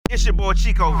It's your boy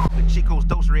Chico with Chico's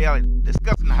Dose Reality,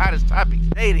 discussing the hottest topics,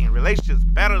 dating, relationships,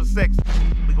 battle of sex.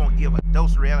 We gonna give a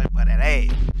dose of reality for that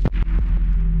ass.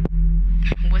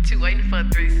 What you waiting for,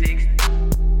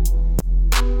 360?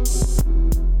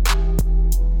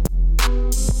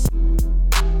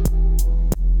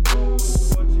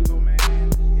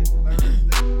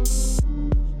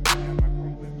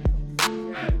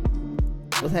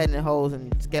 What's happening, hoes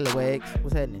and scallywags?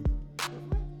 What's happening?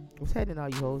 What's happening, all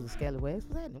you hoes and scallywags?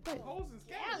 What's happening? What? Hoes and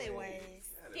scallywags.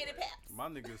 Kitty Paps. My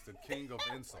nigga's the king of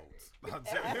insults.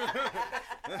 Insults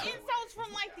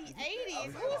from like the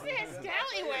 80s. Who said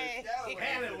scallywag?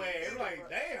 Scallywag. It's like,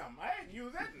 damn, I ain't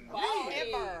used that in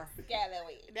Ever.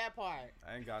 Scallywag. That part.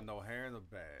 I ain't got no hair in the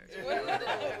bag.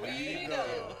 We know.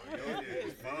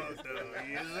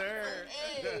 Yes, sir.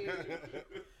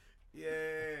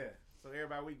 Yeah. So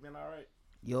everybody week been all right?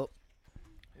 Yup.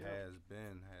 Has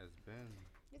been.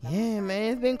 Yeah,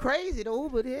 man, it's been crazy though,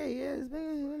 but yeah, it's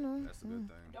been, you know. That's a good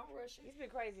thing. Don't rush it. It's been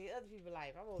crazy in other people's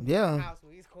life. I'm over Yeah. in the house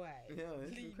where it's quiet. Yeah,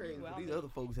 it's been Leave crazy. you But out these there. other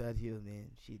folks out here, man,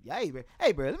 shit.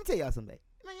 Hey, bro, let me tell y'all something.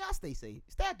 Man, y'all stay safe.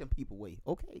 Stay out them people way,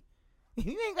 okay?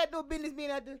 You ain't got no business being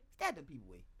out there. Stay out them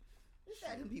people way. Just stay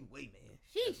out them people way, man.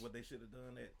 That's Sheesh. what they should have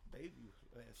done at Bayview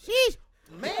last Sheesh.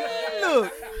 Man,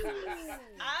 look.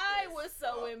 I was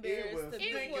so embarrassed to It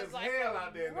be was like hell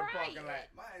out there in the right. parking lot.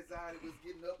 My anxiety was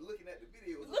getting up, looking at the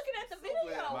video. looking at the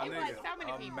video. My It was nigga, so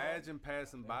many people. imagine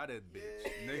passing by that bitch.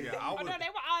 Nigga, Oh no, they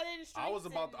were all in the streets. I was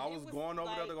and it going over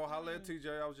there to like, go holler at TJ.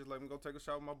 I was just like, I'm gonna take a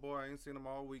shot with my boy. I ain't seen him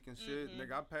all week and shit.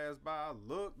 Nigga, I passed by, I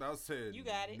looked, I said, You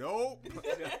got it. Nope.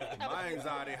 My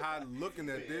anxiety high looking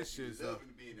at this shit. So,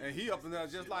 and he up in there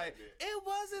just like, it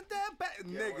wasn't that bad.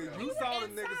 Nigga, you saw the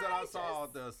niggas that I saw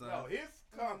out there, son. No, his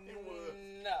comment was,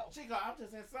 No. Chico, I'm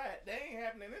just inside. They ain't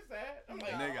happening inside. I'm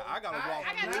like, Nigga, I gotta walk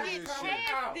I got through to get this shit.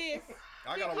 past this.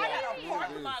 I gotta I walk gotta park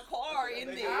through my this. car in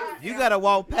there. You gotta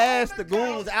walk past the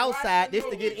goons outside just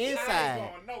to get inside.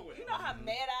 You know how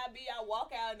mad I be? I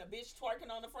walk out and a bitch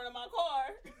twerking on the front of my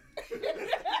car.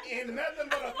 In nothing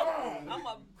but a phone.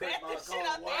 I'ma bat the shit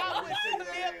out I there. would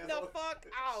flip the fuck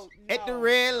out. At the No.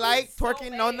 red light, So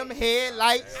twerking on bad. them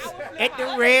headlights. I would flip At the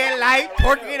out. red light,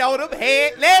 twerking on them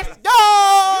head. Let's go!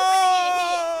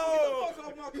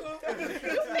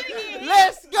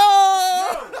 Let's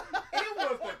go! It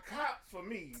was the cops for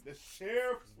me. The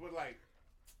sheriffs were like,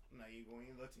 "Nah, you going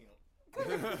to let him."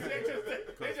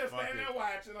 they just fuck stand there it.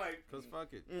 watching like. Cause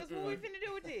fuck it. Cause what we finna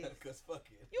do with this? Cause fuck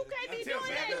it. You can't be Until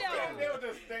doing they that though. were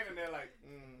just standing there like,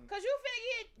 Cause you finna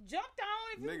get jumped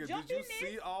on if you Nigga, jump did you in there.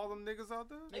 see all them niggas out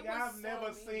there? Nigga, was I've so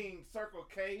never mean. seen Circle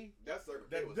K. That's circle.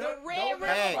 The, was The red river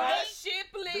Hey. My bank.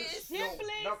 ship list.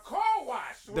 Shipley. The car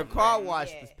wash. The was car like, wash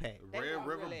Yeah. was packed. They Red was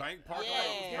River really- Bank Park Yeah. lot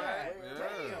was packed.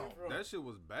 Damn. Yeah. That shit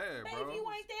was bad, Baby, bro. you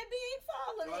ain't that big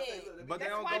falling it. But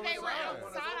they That's don't why go they were inside.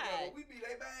 outside. We beat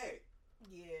they bag.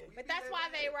 Yeah. But that's why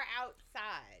they were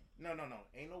outside. No.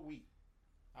 Ain't no weed.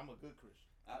 I'm a good Christian.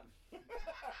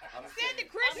 Said the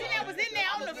Christian that was in there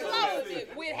on the floor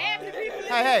with half the people in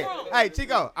Hey, the room. hey,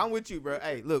 Chico, I'm with you, bro.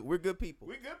 Hey, look, we're good people.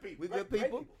 We good people. We good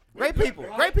people. Great Great people.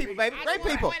 people. Great people, baby. I Great just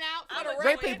people. went out I'm for a the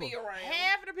Great joy to people. be around.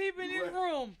 half of the people in this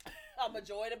room I'm a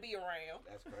joy to be around.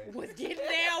 That's crazy. was getting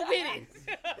down with it.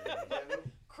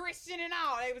 Christian and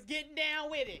all, they was getting down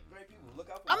with it. Great people. Look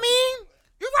out for I mean,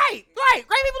 you're right. Right.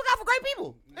 Great people look out for great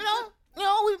people. You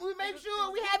know, we make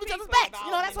sure we have each other's backs.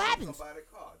 You know, that's what happens. somebody's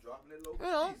car, dropping it low. You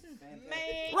know.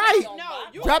 Man, Right. no,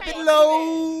 you Drop can't it do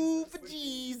low for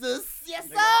Jesus. Yes,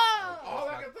 sir. All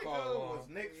I can think of was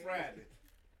next Friday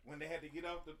when they had to get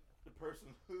off the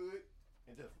person's hood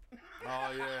and just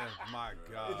Oh yeah, my it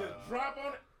God. just drop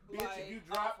on it. Bitch, Like, if you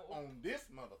drop awful. on this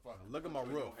motherfucker, Look at my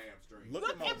roof. Hamstring. Look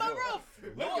Look at my roof.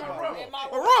 look at my roof. And my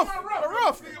A roof. My A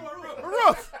roof. roof. A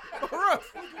roof. A roof.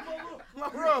 My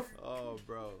roof. Oh,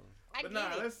 bro. I But get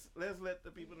nah, it. let's let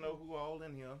the people know who all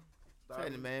in here. Start Tell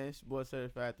you, with- man, it's your boy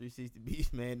Certified 360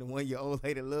 Beast, man. The one your old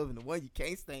lady love and the one you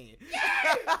can't stand. He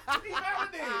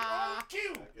validated. On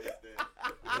cue.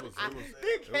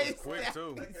 It was quick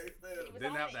too.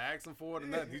 Didn't have to ask him for it or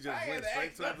nothing. He just went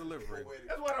straight to the delivery.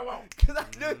 That's what I want. Cause I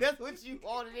knew that's what you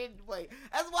wanted anyway.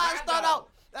 That's why I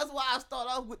start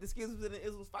off with the schisms and the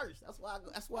isms first. That's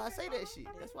why I say that shit.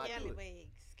 That's why I do it.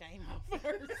 Scallywags came out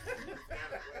first.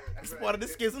 It's part of the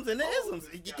schisms and the isms.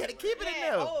 You gotta keep it in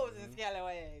there. Hoes and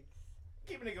scallywags.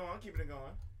 Keeping it going. Keeping it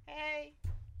going. Hey,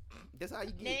 That's how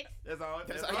you get. next. That's all.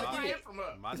 That's That's how all you I get get it. from us.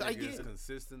 My That's how you nigga get is it.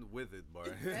 consistent with it, boy.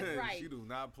 That's right. She do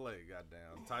not play,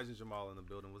 goddamn. Tyson Jamal in the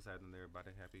building. What's happening,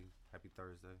 everybody? Happy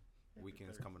Thursday.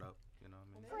 Weekend's coming up. You know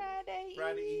what I mean?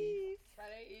 Friday Eve.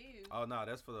 Friday Eve. Oh no,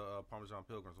 that's for the Parmesan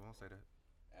Pilgrims. We don't say that.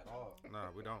 At all. No,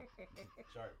 we don't.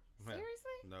 Sharp. Man,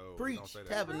 Seriously? no, we Preach, don't say that.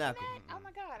 tabernacle. Oh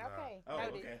my God, I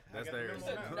Noted. Okay. That's I got the theirs.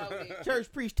 memo now. Noted.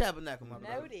 Church Priest Tabernacle, my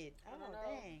brother. Noted. I don't Oh, know.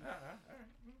 dang.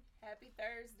 Happy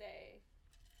Thursday.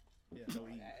 Yeah, no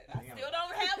E. I still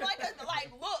don't have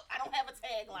look, I don't have a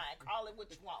tagline. Call it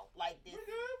what you want. Like this. We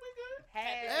good.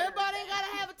 Happy Everybody ain't Thursday.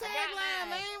 gotta have a tagline, mine.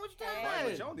 man. What you talking But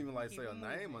about? you don't even like Keep say a it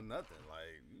name moving. or nothing.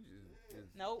 Like you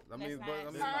just Nope, I mean, that's but I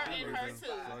not- mean, Her it's and her reason. too.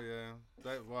 So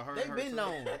yeah, her They and her been too.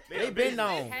 known. They They a been business.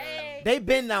 known. Hey. They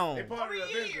been They known. part of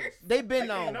the business. They been They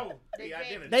known. know the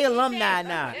identity. They alumni That's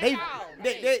now. all.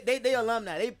 They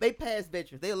alumni. They past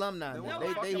veterans. They alumni Then now. why They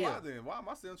the fuck am here. I then? Why am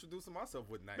I still introducing myself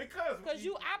with names? Because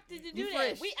you opted to do You that.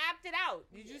 fresh. We opted out.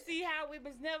 Did you see how it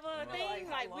was never a No. thing? Like,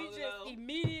 Like, how we long just ago?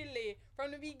 immediately,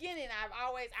 from the beginning, I've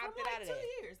always I'm opted like out of 2 that.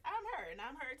 years. I'm her and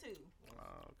I'm her too.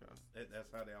 Oh, okay.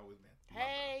 That's how they always been.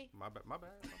 Hey. My bad. My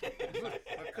bad.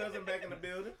 My cousin back in the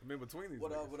building. I'm in between these.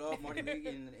 What up, niggas. what up? Marty Lee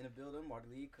in the building. Marty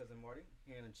Lee, cousin Marty,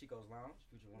 here in Chico's Lounge.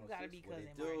 Future You gotta 106. be What cousin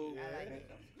it do? Marty.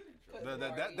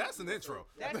 I like it. That's an intro.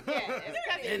 That's cousin.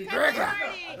 In cousin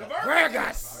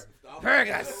Vegas. Marty.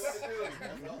 Vegas.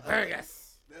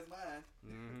 Vegas. That's mine.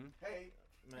 Mm-hmm. Hey.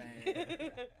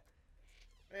 Man.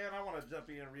 Man, I want to jump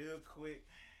in real quick.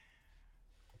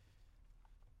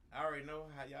 I already know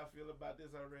how y'all feel about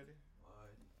this already.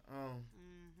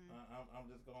 I'm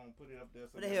just going to put it up there. So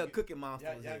What the hell, Cookie Monster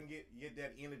Y'all, was y'all it? can get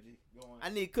that energy going. I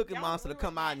need Cookie Y'all Monster to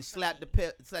come out and ruined slap the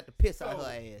that piss out of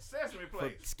her ass Sesame for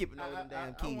Place. skipping over them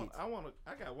damn kids.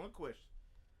 I got one question.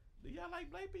 Do y'all like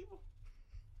black people?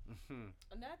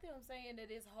 Not that I'm saying that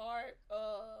it's hard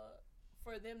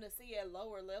for them to see at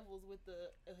lower levels with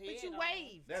the head. But you on.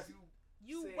 waved. That's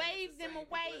You Saying waved it's the them same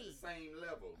people away. At the same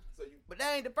level. So you But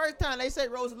that ain't the first time they say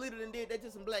Rosalita done did that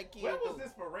to some black kids. where was though.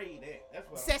 this parade at? That's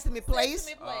what Sesame Place.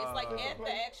 Sesame Place, like Uh, at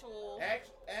the actual.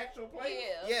 actual place.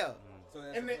 Yeah. Yeah. So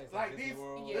that's And the it, place like Disney these,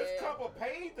 World. Yeah. this couple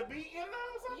paid to be in there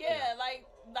or something. Yeah,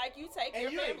 like you take And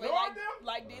your you family ignored them?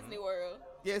 like Disney World.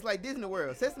 Yeah, it's like Disney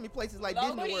World. Sesame Place is like Low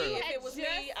Disney key, World. if it was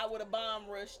me, I would have bomb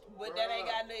rushed, but that ain't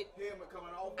got nothing. helmet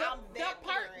coming off. I'm that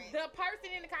parent. The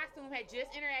person in the costume had just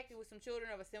interacted with some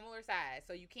children of a similar size,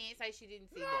 so you can't say she didn't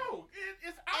see them. No,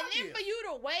 it's And then obvious. for you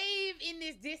to wave in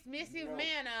this dismissive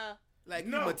manner, Like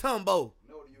No. you Matumbo.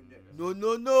 No to you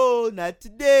niggas. No, not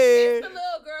today. It's the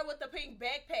little girl with the pink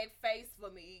backpack face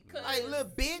for me. Cause, Hey, little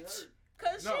bitch.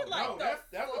 cause No, she like no, the that's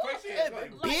the fuck? face she Hey, is.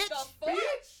 Like, Like bitch. the fuck?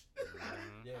 bitch.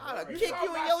 Yeah, I'd right. kick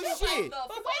you in your Like shit. the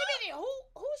but wait a minute,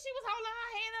 who she was holding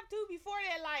her hand up to before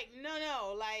that? Like,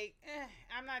 no, like,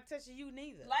 I'm not touching you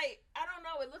neither. Like, I don't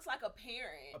know. It looks like a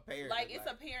parent. A parent, Like, like- it's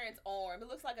a parent's arm. It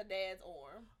looks like a dad's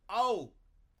arm. Oh,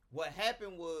 what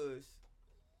happened was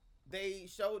they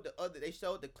showed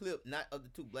the clip not of the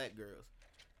two black girls.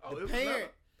 Oh, The it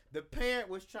was parent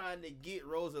was trying to get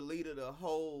Rosalita to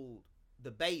hold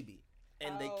the baby.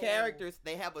 And the Oh. characters,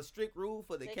 they have a strict rule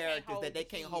for the They can't characters hold that they the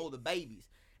can't hold the babies.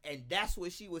 And that's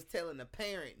what she was telling the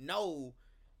parent no.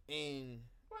 And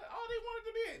But all they wanted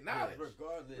to be acknowledged.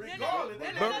 Regardless. Regardless, No,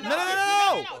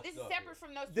 they- No. This is separate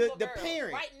from those two The little girls.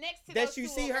 parent right next to that those you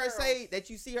two see little her girls. say, that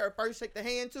you see her first shake the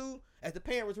hand to, as the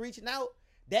parent was reaching out,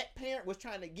 that parent was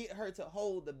trying to get her to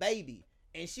hold the baby.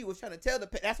 And she was trying to tell the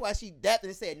that's why she dapped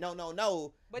and said no.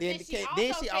 But then then she she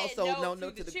also also said no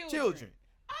no to the children. children.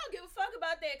 I don't give a fuck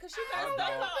about that because she I could have stuck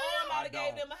her don't. arm out I and gave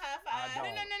don't. them a high I five.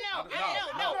 don't.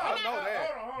 No. I I know Hold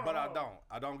that, on, but hold on.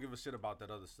 I don't give a shit about that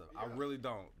other stuff. I really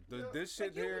don't. This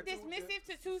shit But you were here. dismissive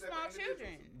to two small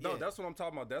children. No, Yeah. that's what I'm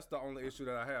talking about. That's the only issue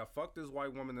that I have. Fuck this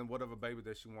white woman and whatever baby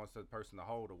that she wants that person to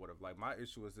hold or whatever. Like, my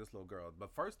issue is this little girl.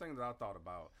 But first thing that I thought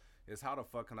about is how the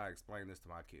fuck can I explain this to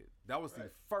my kid? That was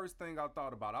the first thing I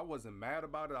thought about. I wasn't mad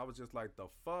about it. I was just like, the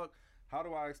fuck? How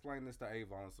do I explain this to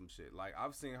Ava on some shit? Like,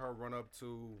 I've seen her run up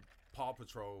to Paw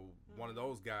Patrol, one of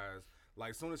those guys.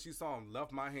 Like, soon as she saw him,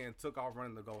 left my hand, took off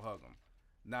running to go hug him.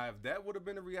 Now, if that would have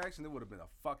been a reaction, it would have been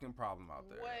a fucking problem out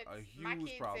there. What? A My huge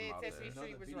kid problem said out Sesame there. Street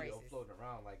Another was video racist. floating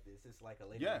around like this. It's like a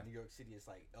lady Yeah. in New York City. It's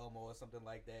like Elmo or something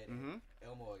like that. Mhm. And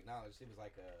Elmo acknowledged it was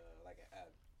like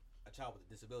a child with a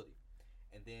disability,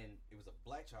 and then it was a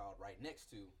black child right next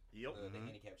to Yep. the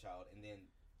handicapped child, and then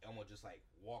Elmo just like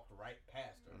walked right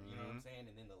past her. You know what I'm saying?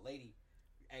 And then the lady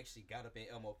actually got up in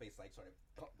Elmo's face, like started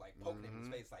poking him in his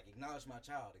face, like acknowledge my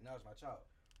child, acknowledge my child.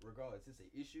 Regardless, it's an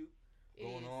issue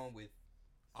going is. on with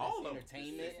All of them.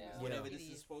 entertainment, Yeah. whatever It this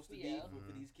is. is supposed to Yeah. be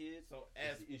for these kids. So it's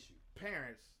as the issue.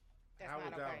 parents, That's how not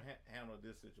would y'all okay. handle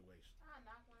this situation?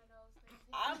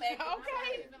 I'm acting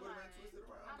Okay.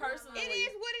 personally. It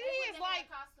is what it is. Like,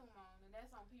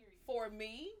 For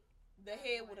me, the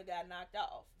head would have got knocked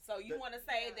off. So you want to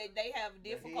say that they have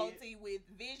difficulty with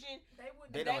vision?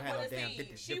 They don't have no would've damn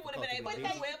seen. She would have been difficulty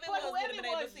able. with Whoever vision. it was would have been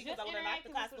able to was see just because I would have knocked the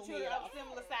interacting with some costume children head of off.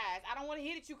 similar size. I don't want to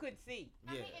hear that you couldn't see.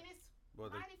 Yeah. And it's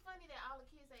But the- mighty funny that all the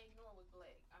kids they ignore was black.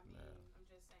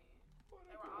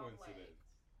 coincidence.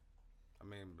 I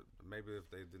mean, maybe if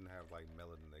they didn't have like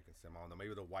melanin, they can see. I don't know.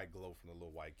 Maybe the white glow from the little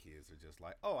white kids are just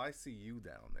like, oh, I see you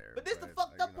down there. But this the But,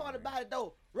 fucked you up know part what I mean? about it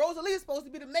though. Rosalie is supposed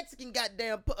to be the Mexican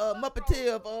goddamn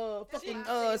Muppeteer of fucking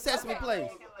Sesame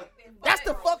Place. That's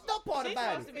the fucked up part She's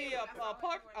about supposed to it. be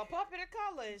a puppet of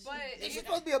color. But She's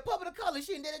supposed to be a puppet of color.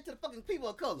 She ain't did it to the fucking people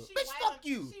of color. Bitch, fuck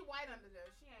you. She white under there.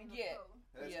 She ain't no Yeah. color.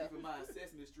 Let's Yeah. keep in mind,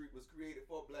 Sesame Street was created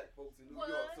for black folks in New Was.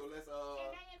 York. So let's And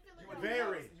they in you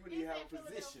Philadelphia. would need to have a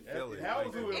position. Philly. How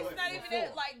was it? it's not even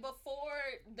that. Like before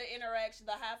the interaction,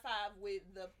 the high five with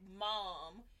the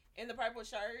mom in the purple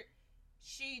shirt,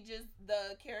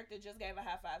 the character just gave a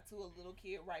high five to a little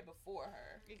kid right before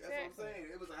her. That's what I'm saying.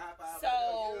 It was a high five. So, right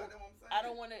there. Yeah, that's what I'm saying. I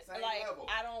don't want to Same like. level.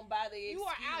 I don't buy the excuse You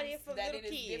are out here for that little it is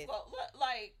kids. difficult. Look,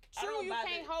 like I True, don't you buy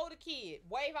can't hold a kid.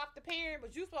 Wave off the parent,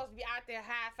 but you supposed to be out there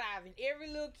high fiving every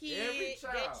little kid Every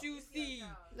child. that you see.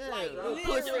 Yeah, Like, little literally.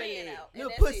 pussy, out, and little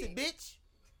that's pussy it. bitch.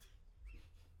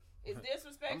 It's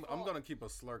disrespectful. I'm gonna keep a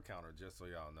slur counter just so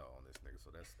y'all know on this nigga.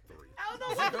 So that's 3. I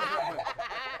don't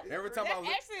know. Every time That's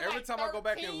actually every like time I go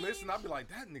back and 13. listen, I'll be like,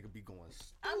 that nigga be going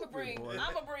stupid. I'm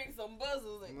gonna bring some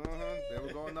buzzers in. There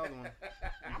we go, another one.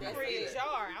 I'm That's bring a it.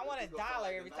 jar. I want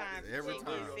 $1 every time. Every shit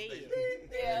time. gets said.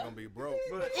 You're Yeah. gonna be broke.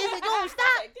 But, Is it gonna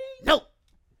stop? Like, ding. No.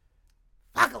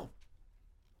 Fuck 'em.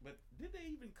 but did they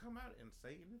even come out and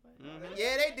say anything? Mhm.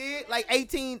 Yeah, they did like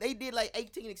 18. They did like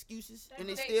 18 excuses, and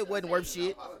it still wasn't worth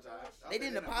shit. They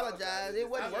didn't apologize. It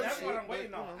wasn't worth That's shit. what I'm but,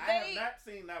 waiting on. you know. I have They- not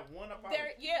seen that one apology.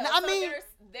 Yeah, No, I so mean-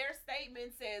 their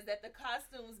statement says that the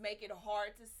costumes make it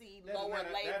hard to see That is lower not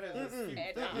a- that is labels an excuse.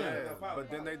 at That times. is an Yeah, apology.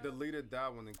 but then they deleted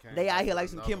that one and came. They out back here with like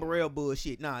some another Kim one. Burrell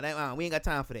bullshit. Nah, we ain't got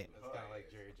time for that. That's kind of like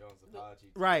Jerry Jones'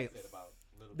 apology. to Right. what he said about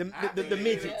little The kids. the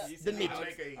midgets, Yeah. He the said, midgets.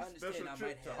 Make a I understand special I trip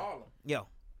might to have- Harlem. Yo.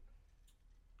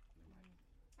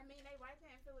 I mean, they right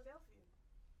there in Philadelphia.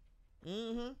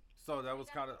 Mm-hmm. So that was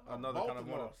kind of another kind of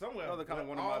one. Baltimore, somewhere. Another kind of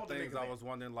one of All my the things. niggas I in. was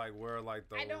wondering like where like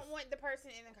those. I don't want the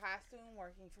person in the costume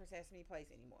working for Sesame Place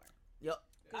anymore. Yep.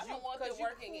 I don't want them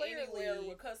working anywhere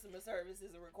where customer service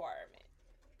is a requirement.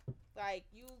 Like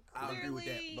you I agree with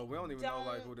that, clearly But we don't even know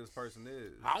like who this person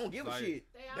is. I don't give a Like, shit.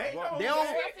 They Well, know they that.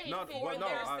 don't- No, For well, no,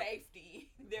 their I- safety,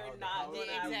 they're How not. would They're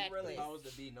it be- Exactly. Powers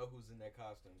that be know who's in that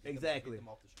costume. Exactly. Get them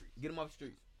off the street. Get them off the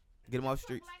streets. Get them off the Put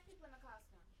streets. black people in the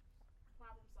costume.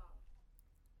 Problem solved.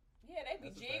 Yeah, they be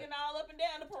That's a jigging fact. all up and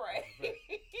down the parade.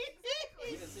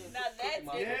 We done seen Now that's Cookie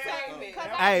Monster entertainment.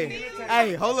 costume. Hey, feel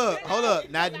hey, hold up.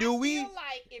 Now, Because do I we? feel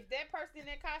like if that person in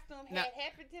that costume Now- had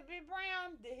happened to be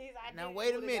brown, then his identity Now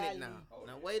wait a would've minute. got Now, leaked.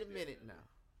 now wait a minute. Now,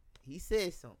 he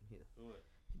said something here. What?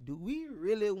 Do we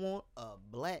really want a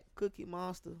black Cookie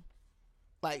Monster?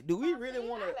 Like, do we really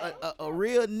want a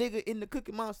real nigga in the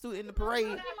Cookie Monster suit in the parade?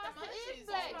 Cookie Monster is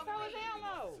black, so as hell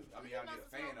no. I mean, I'd be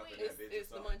a fan of it. It's- that bitch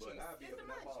it's or the something, munchies. but I'd be It's up the in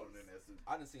that munchies. ballin' in that suit.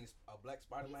 I done seen a black He's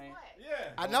Spider-Man. black.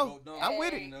 Yeah. I Don't know. go dumb. I'm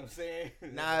with You it. know what I'm saying?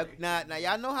 Now,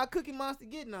 y'all know how Cookie Monster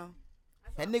get now.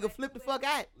 That nigga flip the fuck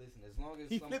out. Listen, as long as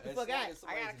He some- flipped the as fuck long out. as I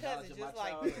got a somebody's cousin acknowledging just my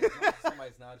like child, you. as long as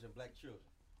somebody's acknowledging black children,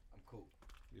 I'm cool.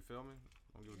 You feel me?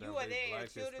 Don't give a You damn are if they there in black,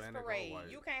 children's Hispanic, or parade. white.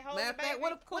 You can't hold Matter the of fact, baby.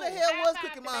 what the Cool. hell was High-five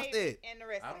Cookie the Monster baby at? and the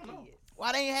rest I of the don't know. kids.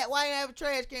 Why they ain't have a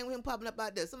trash can with him popping up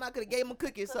out there? Somebody could have gave him a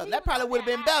cookie or Cause something. he That was probably out would have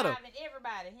there been better. high-fiving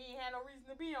everybody. He ain't had no reason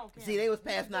to be on camera. See, they was He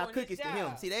passing out doing his cookies to him.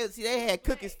 job. See, they had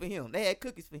cookies for him. They had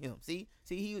cookies for him. See,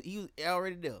 he was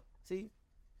already there. See.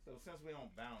 So since we on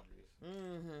boundaries,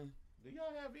 Mm-hmm. do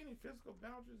y'all have any physical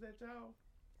boundaries that y'all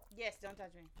Yes, don't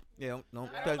touch me. Yeah,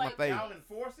 don't I touch don't my like face. y'all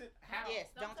enforce it? How?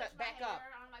 Yes, don't touch. my Back hair. up.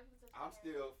 I don't like people touching I'm my hair.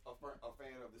 still a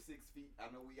fan of the 6 feet.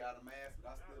 I know we out of mask,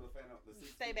 but I'm still a fan of the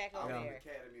 6 Stay feet. back I over was in there. the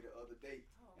academy the other day,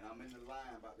 and I'm in the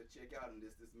line about to check out, and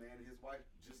this man and his wife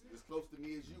just as close to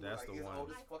me as you. That's like, the it's one. all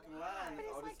this fucking line, But and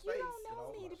it's all like this you space. don't know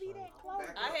me to be that close.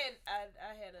 Back I up. had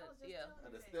a yeah.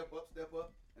 I had to step up,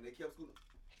 and they kept scooting.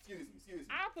 Excuse me.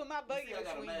 I'll put my You buggy see, I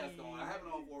got a between mask you. on. I have it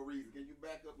on for a reason. Can you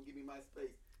back up and give me my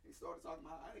space? He started talking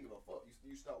about, I didn't give a fuck.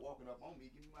 You start walking up on me.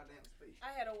 Give me my damn space.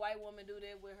 I had a white woman do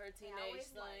that with her always teenage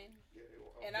son, white.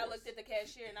 Yeah, and I looked at the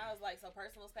cashier and I was like, "So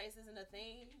personal space isn't a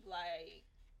thing? Like,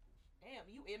 damn,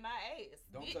 you in my ass?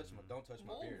 Don't bitch. touch my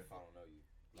Move. beard if I don't know you.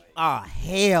 Like, Ah,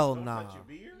 hell Don't no. touch your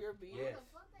beard? Your beard. yes,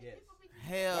 yes.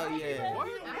 Hell yeah. What?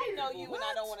 I know you and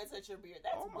I don't want to touch your beard.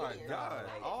 That's Oh my weird. God!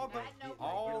 Like, All the I know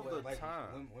all women- the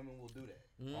time. Women will do that.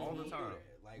 All the Women will do time.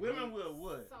 that. Like, Women will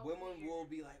what? So Women weird. will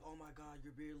be like, "Oh my God,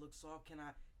 your beard looks soft. Can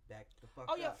I back the fuck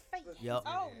Oh, up?" your face. Yup.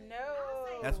 Oh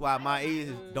no. That's why my ears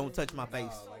is don't touch my No,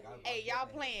 face. like, I Hey, get y'all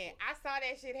that. playing. I saw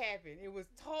that shit happen. It was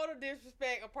total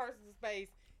disrespect of personal space.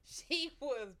 She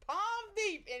was palm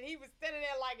deep, and he was standing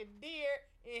there like a deer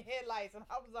in headlights. And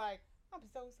I was like, I'm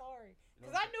so sorry.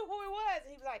 Because I knew who it was.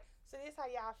 And he was like, so this how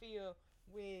y'all feel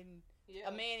when Yeah.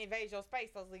 a man invades your space.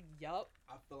 I was like, yup.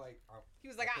 I feel like He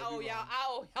was like, I I could owe be y'all. wrong. I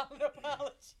owe y'all an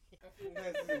apology.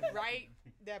 Right?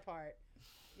 That part.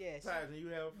 Yeah. Tyson, you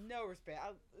have No respect.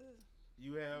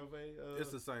 you have a.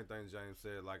 It's the same thing James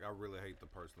said. Like, I really hate the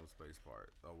personal space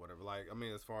part or whatever. Like, I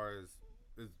mean, as far as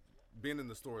being in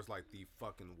the store is like the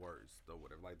fucking worst or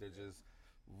whatever. Like, they're just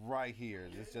right here.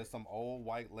 It's just some old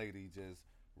white lady just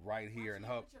right here and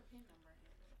her. Put your PIN number in.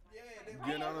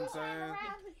 Yeah, You know what I'm saying?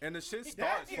 And the shit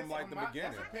starts from like the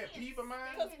beginning. That's a pet peeve of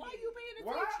mine. Cause why you paying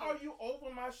Why attention? are you over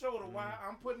my shoulder while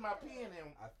I'm putting my pen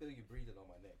in? I feel you breathing on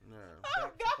my neck. Yeah.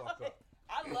 Back the fuck up.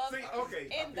 I love See, okay.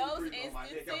 in those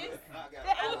instances.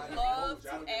 I love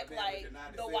to act like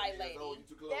the white lady.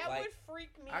 That Like- would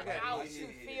freak me I got- out yeah,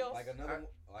 to yeah, feel. Like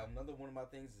another one of my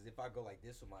things is if I go like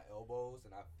this with my elbows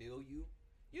and I feel you.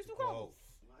 You too close.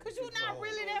 Cause you're not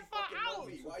really that far out.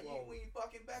 Why you ain't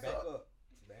fucking back Back up? up.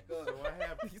 Back up. So what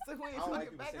happened? You said we I ain't don't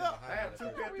like fucking people back saying up. I have behind two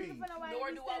me. pet peeves.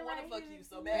 Nor do I want to fuck you,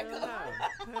 so back Hell up.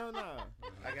 no. Hell no.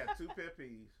 I got two pet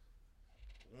peeves.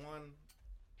 One,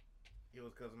 it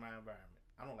was because of my environment.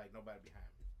 I don't like nobody behind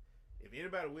me. If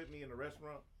anybody with me in the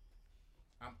restaurant,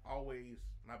 I'm always,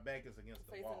 my back is against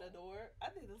the Facing wall. the door. I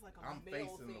think that's like a I'm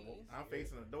male facing thing. I'm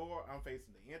facing the door. I'm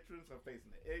facing the entrance. I'm facing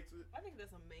the exit. I think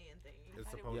that's a man thing. It's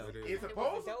I supposed didn't- to It's be.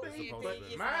 supposed to It's be, supposed but to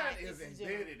be. mine It's is not. It's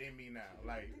general. embedded in me now.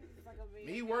 Like It's like a man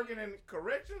me thing. working in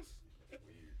corrections,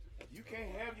 you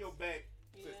can't have your back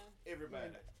to Yeah. everybody.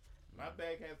 My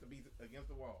back has to be against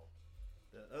the wall.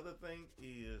 The other thing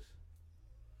is,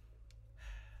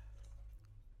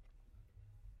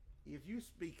 if you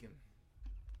speaking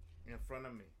in front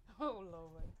of me, Oh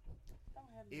Lord.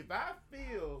 if I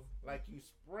feel like you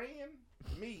spraying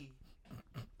me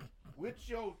with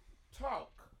your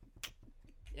talk,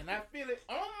 and I feel it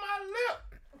on my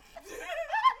lip,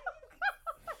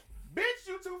 bitch,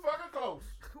 you too fucking close.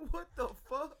 What the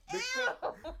fuck?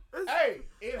 Hey,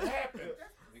 it happens.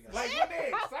 Like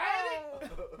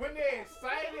when they're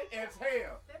excited as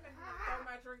hell.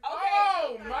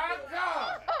 Oh my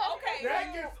God! Okay.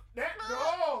 That gets that.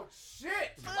 Oh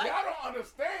shit! Like- Y'all don't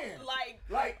understand.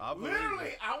 Like I believe literally,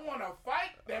 it. I want to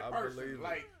fight that I person. believe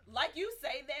it. Like, you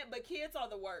say that, but kids are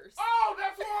the worst. oh,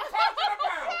 that's what I'm talking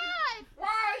about. Why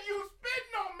are you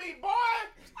spitting on me, boy?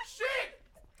 Shit!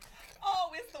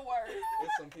 Oh, it's the worst. There's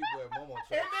some people at Momo And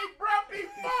Church. they brought me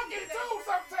funky too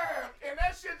sometimes, and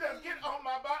that shit just get on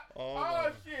my body. Oh, Oh, my.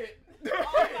 shit! Oh my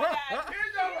God.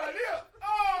 It's on my lip.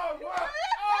 Oh, what?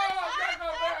 Oh, that's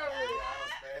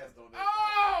so bad.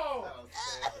 Oh!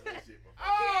 Kids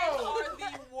Oh! are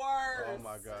the worst. Oh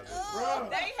my God. Bruh,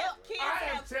 They have kids.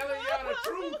 I am have telling y'all the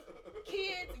truth.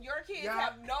 kids. Your kids Yeah.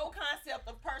 have no concept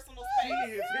of personal She space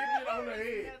is hitting it on the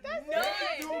head. They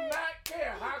None. do not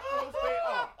care how close they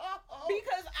are.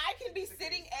 because I can be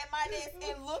sitting at my desk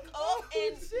and look up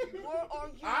and where are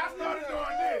you? I started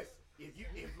doing this.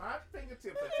 If my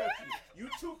fingertips are touching you, you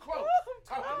too close.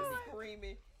 Talking to me. I'm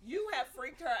screaming. You have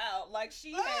freaked her out. Like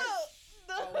she has.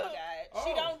 Oh my God.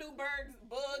 She Oh. don't do bugs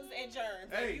and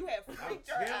germs. Hey, you have I'm freaked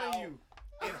her out. telling you,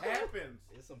 it happens.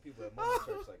 There's some people at Momo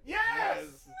Church like that.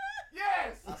 Yes!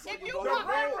 Yes! I saw If you you blow The your walk-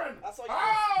 nose. Reverend! I saw you. Oh,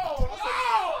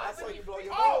 I saw you blow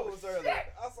your Oh, nose earlier.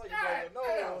 shit. I saw you blow your God damn.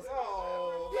 nose.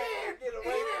 Oh, Yeah, man, get he away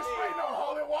didn't from spray me. no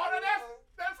holy water.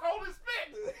 That's holy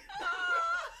spit.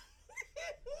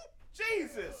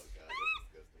 Jesus.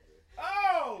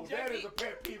 Oh, that is a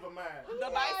pet peeve of mine.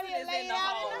 The bison is in the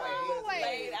hallway.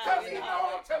 Laid out Because in he the know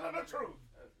hallway. I'm telling the truth.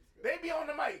 They be on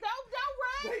the mic. Don't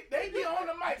run. They be on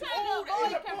the mic. Trying to avoid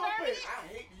In the converting. pulpit. I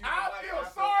hate you. I feel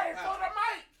sorry for the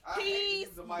mic.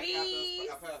 Peas, bees.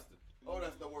 Oh,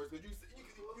 that's the worst. Cause I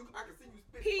can see you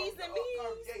spitting. Peas from and the bees.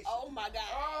 congregation. Oh my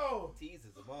God. Oh. Tease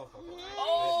is a motherfucker.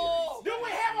 Oh. Do we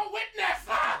have a witness?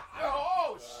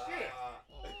 Oh, shit.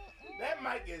 That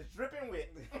mic is dripping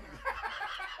wet.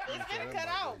 It's finna cut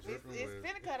out. It's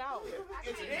finna cut out.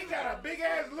 It got a big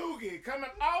ass loogie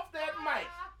coming off that mic.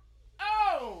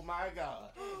 Oh my God.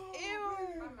 Ew.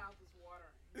 My mouth is watering.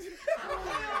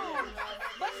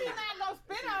 But she's not gonna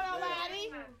spit on nobody.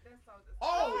 That's so disgusting.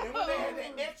 Oh, and when they had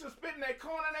that extra spit in that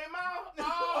corner of their mouth,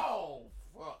 oh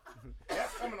fuck.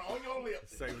 That's coming on your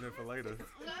lips. Saving it for later.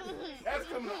 That's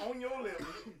coming on your lips.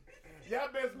 Y'all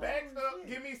best back up.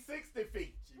 Give me 60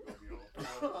 feet.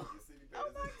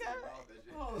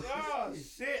 Oh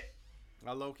shit.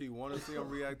 I low key want to see him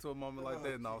react to a moment like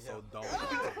that, and also don't.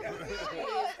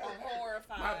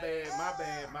 Horrified. My bad.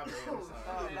 I'm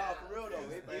sorry. No, for real though.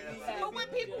 But when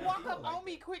people walk up on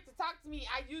me quick to talk to me,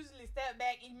 I usually step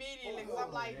back immediately because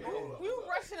I'm like, you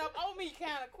rushing up on me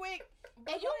kind of quick,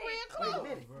 and you real close.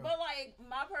 But like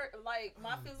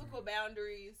my physical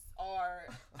boundaries are,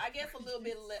 I guess, a little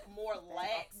bit more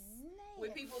lax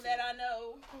with people that I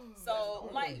know. So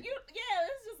like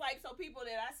it's just like so people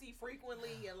that I see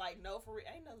frequently and like know for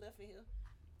ain't no left in here.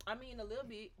 I mean a little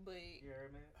bit, but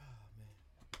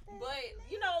but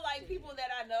you know like people that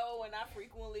I know and I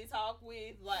frequently talk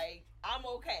with, like I'm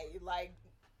okay. Like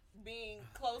being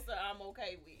closer, I'm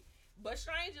okay with. But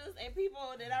strangers and people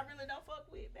that I really don't fuck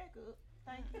with, back up.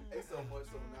 Thank you. It's so much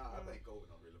so now I think COVID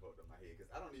don't really fucked up my head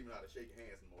because I don't even know how to shake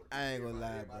hands anymore. I ain't gonna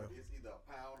lie, bro. It's either a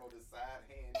pound or the side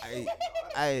hand.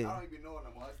 I don't even know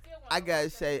no more. I gotta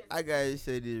say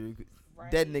this.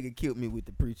 That nigga killed me with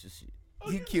the preacher shit.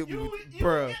 He killed me with,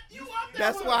 bruh.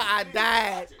 That's why I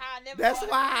died. That's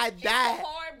why I died,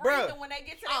 bruh. When they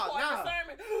get to that part of the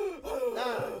sermon.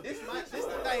 Nah, this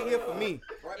the thing here for me.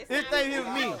 This thing here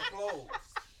for me.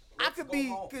 I could be,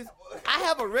 cause I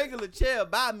have a regular chair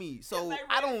by me, so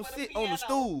I don't sit on the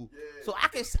stool. So I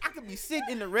can be sitting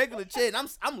in the regular chair, and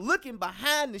I'm looking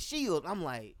behind the shield. I'm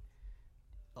like,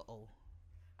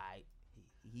 alright,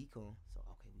 he come. So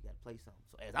okay, we gotta play something.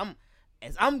 So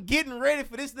as I'm getting ready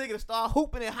for this nigga to start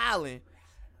hooping and hollering,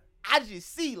 I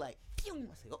just see like, pew.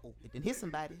 I say, it didn't hit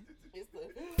somebody. Pew,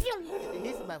 it didn't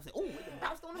hit somebody. I say, it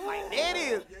bounced on the mic. There it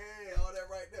is. Yeah, all that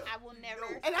right there. I will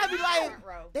never. And I be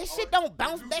like, that shit don't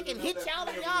bounce back and hit y'all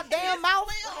in y'all damn mouth.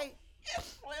 Like,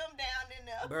 slim down in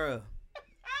there. bruh.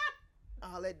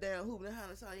 All that damn hooping and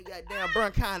hollering, so you got damn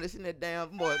bronchitis in that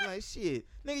damn voice. Like, shit.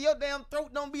 Nigga, your damn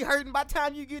throat don't be hurting by the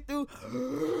time you get through. That's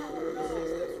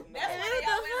why they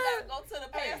always gotta go to the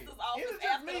pastor's office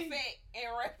after the fact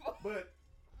and rap. But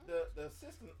the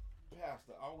assistant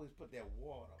pastor always put that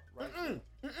water right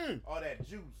or that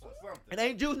juice or something. It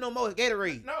ain't juice no more. It's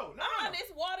Gatorade. No.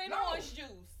 It's water and orange juice.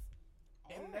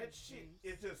 And that shit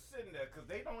is just sitting there because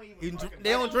they don't even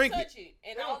They don't drink touch it.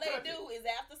 And all they do is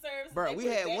after service. Bro, we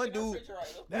had one dude.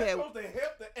 That's supposed to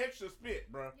help the extra spit,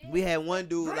 bro. We had one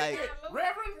dude like,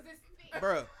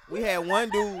 bro. We had one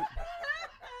dude.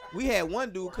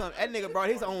 Come. That nigga brought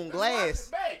his own glass.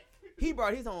 He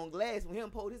brought his own glass when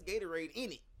him poured his Gatorade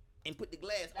in it and put the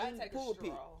glass on the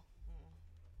pulpit.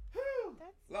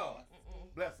 Lord,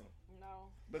 bless him. No,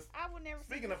 but I would never.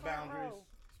 Speaking of boundaries,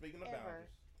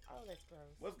 Oh, that's gross.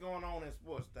 What's going on in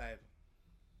sports, Dave?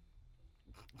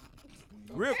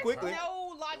 Real quickly.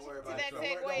 No logic to that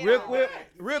segue.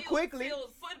 Real quickly.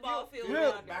 Football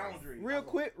field boundaries. Real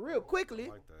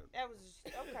quickly. That was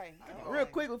okay. Real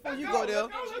quick before you go there.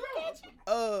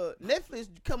 Netflix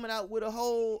coming out with a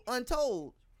whole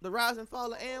Untold, the rise and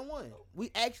fall of And1.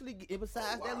 We actually,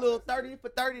 besides that little 30 for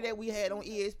 30 that we had on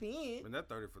ESPN. And that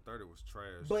 30 for 30 was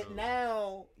trash. But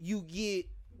now you get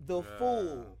the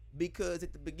full, because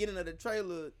at the beginning of the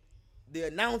trailer, the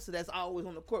announcer that's always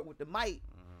on the court with the mic,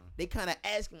 they kind of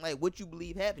ask him like, what you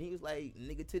believe happened? He was like,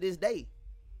 nigga, to this day,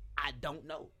 I don't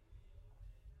know.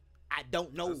 I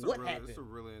don't know what happened. It's a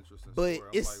really interesting but story.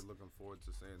 I'm like looking forward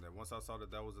to seeing that. Once I saw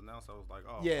that was announced, I was like,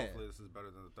 hopefully this is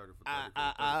better than the 30 for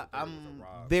 30. I'm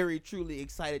very truly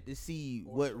excited to see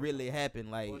what really happened.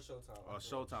 Like,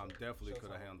 Showtime definitely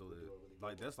could have handled it.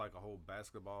 Like, that's like a whole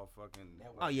basketball fucking.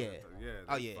 Fucking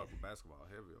basketball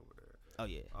heavy over there. Oh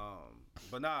yeah.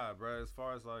 But nah, bro. As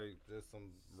far as like just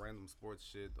some random sports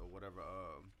shit or whatever.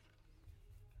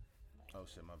 Oh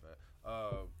shit, my bad.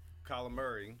 Kyler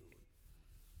Murray.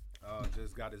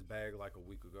 Just got his bag like a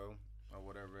week ago or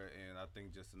whatever, and I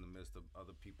think just in the midst of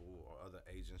other people or other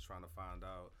agents trying to find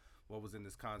out what was in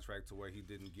this contract to where he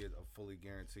didn't get a fully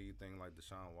guaranteed thing like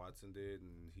Deshaun Watson did,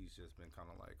 and he's just been kind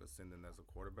of like ascending as a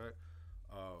quarterback.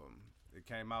 It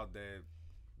came out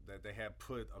that they had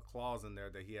put a clause in there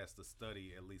that he has to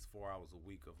study at least 4 hours a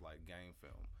week of like game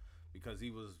film, because he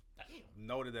was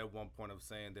noted at one point of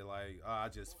saying that like, I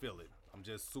just feel it. I'm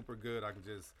just super good. I can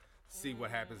just see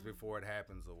what happens before it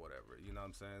happens or whatever. You know what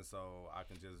I'm saying? So I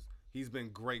can just, he's been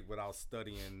great without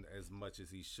studying as much as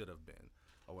he should have been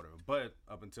or whatever. But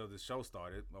up until this show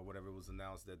started or whatever, it was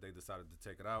announced that they decided to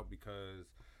take it out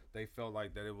because they felt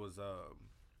like that it was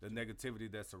the negativity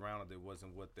that surrounded it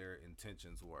wasn't what their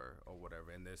intentions were or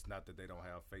whatever. And it's not that they don't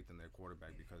have faith in their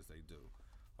quarterback, because they do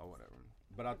or whatever.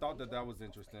 But I thought that was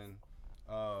interesting.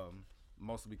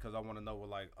 Mostly because I want to know what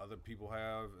like other people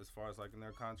have as far as like in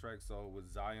their contract. So with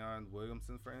Zion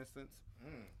Williamson, for instance,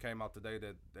 came out today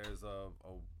that there's a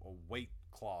weight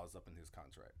clause up in his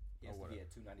contract. Yes, or whatever.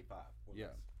 Yeah, 295.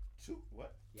 Yeah.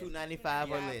 What? 295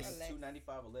 or less.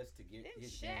 295 or less to get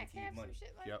his guaranteed money.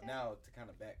 Like now to kind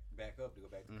of back up to go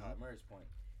back to Kyler Murray's point,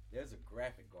 there's a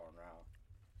graphic going around.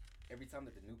 Every time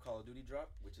that the new Call of Duty drop,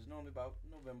 which is normally about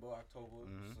November, October,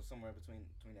 so somewhere between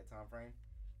that time frame,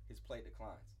 his play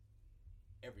declines.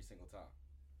 Every single time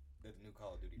that the new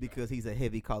Call of Duty because he's a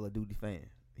heavy Call of Duty fan.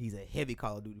 He's a heavy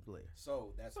Call of Duty player.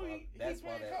 So that's So why. he That's why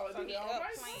playing that. Call of Duty So he all up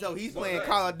night. playing. So he's But playing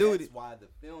that's- Call of Duty. That's why the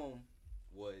film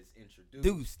was introduced.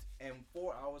 Deuced. And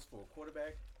 4 hours for a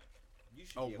quarterback, you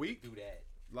should A be able week? to do that.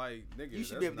 Like, nigga, You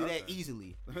should that's be able to do that nothing.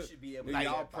 easily. You should be able Nigga, to do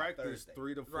y'all that by practice Thursday.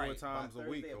 3 to 4 Right. times By a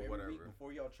week Thursday or of every whatever. week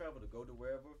before y'all travel to go to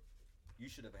wherever, you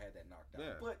should have had that knocked out.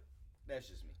 Yeah. But that's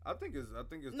just me. I think it's.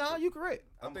 No, you correct.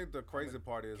 I think the crazy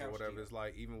part is, or couch whatever, Gino. is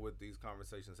like even with these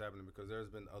conversations happening, because there's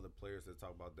been other players that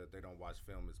talk about that they don't watch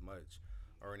film as much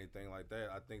or anything like that.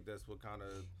 I think that's what kind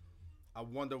of. I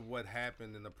wonder what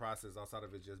happened in the process outside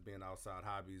of it just being outside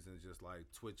hobbies and just like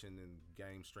twitching and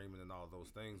game streaming and all those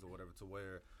things or whatever, to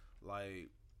where like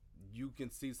you can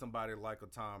see somebody like a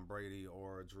Tom Brady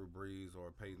or a Drew Brees or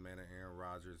a Peyton Manning, Aaron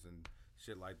Rodgers and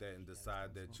shit like that, and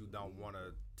decide that you don't want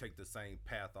to take the same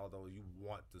path, although you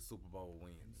want the Super Bowl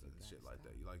wins and shit like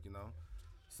that. You like, you know?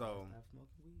 So Stop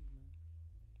smoking weed, man.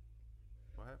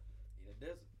 what happened? In the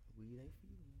desert. Weed ain't for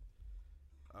you, man.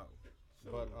 Oh,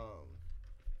 but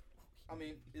I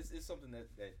mean, it's something that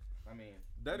I mean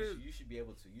That you is- should, you should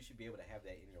be able to have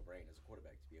that in your brain as a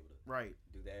quarterback to be able to Right.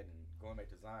 do that. And going back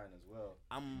to Zion as well,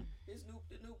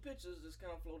 the new pictures just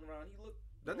kind of floating around. He looked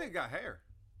that nigga got hair,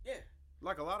 yeah,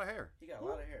 like a lot of hair. he got a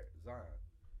lot of hair. Zion,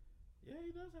 Yeah,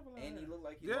 he does have a lot. and of he hair. looked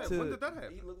like he Yeah, about- when did that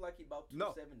happen? He looked like he about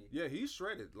No, 270. yeah, he's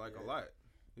shredded like a Yeah. lot.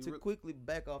 He To re- quickly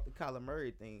back off the Kyler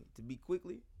Murray thing, to be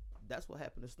quickly, that's what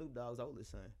happened to Snoop Dogg's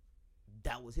oldest son.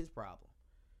 That was his problem.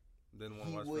 didn't want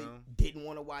He to watch film. didn't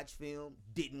want to watch film,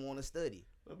 didn't want to study.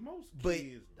 But most But-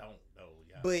 kids don't though.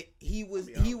 Yeah. But he was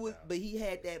be he honest, was y'all. but he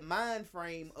had that mind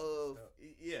frame of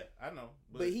Yeah, I know.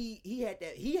 but he had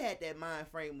that mind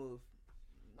frame of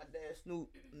my dad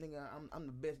Snoop, nigga, I'm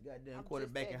the best goddamn I'm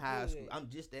quarterback just in that high good. school. I'm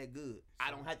just that good.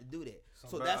 I don't have to do that.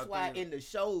 So But that's I why think- in the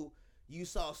show you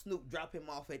saw Snoop drop him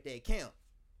off at that camp.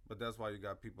 But that's why you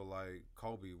got people like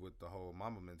Kobe with the whole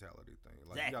mama mentality thing.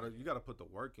 Like Exactly. you gotta put the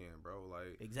work in, bro.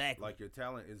 Like Exactly. Like your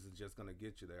talent isn't just gonna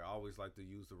get you there. I always like to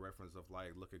use the reference of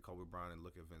like look at Kobe Bryant and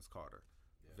look at Vince Carter.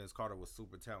 Yeah. Vince Carter was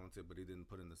super talented, but he didn't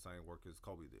put in the same work as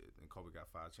Kobe did. And Kobe got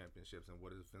 5 championships. And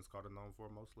what is Vince Carter known for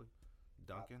mostly?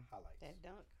 Dunking. Highlights. That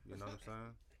dunk. You know what I'm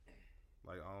saying?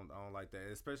 Like I don't like that,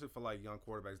 especially for like young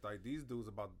quarterbacks. Like these dudes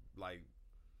about like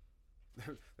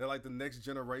they're like the next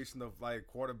generation of like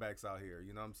quarterbacks out here.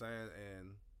 You know what I'm saying?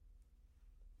 And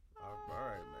all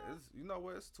right, man. You know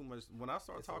what? It's too much. When I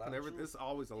start It's a lot talking, of truth. it's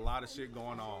always a lot of shit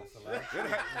going on. It's a lot of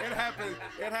It happens.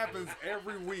 It happens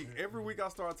every week. Every week I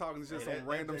start talking, it's just Hey, some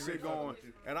that random Jay shit Rich going, fucking with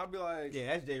you. and I'll be like, Yeah,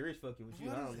 that's Jay Rich fucking with you.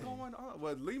 what I is don't know. going on?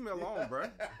 Well, leave me alone, bro.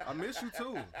 I miss you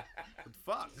too.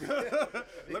 Fuck.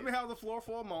 Let me have the floor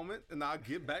for a moment, and I'll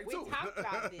get back We to it. talked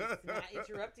about this, not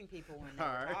interrupting people when they're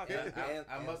All right. talking.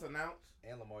 I must announce.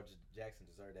 And Lamar Jackson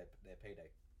deserved that payday.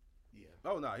 Yeah,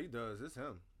 Oh no, he does. It's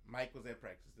him. Mike was at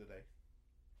practice today.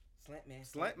 Slant man.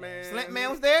 Slant man. Slant man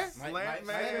was there? Slant Mike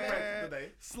man. at practice today.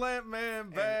 Slant man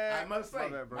And bad. I must say, My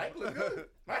bad, bro. Mike look good.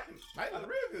 Mike look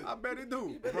real good. I bet he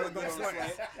do. Running those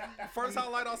slants. First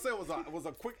highlight I said was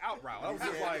a quick out route. I was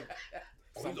just like,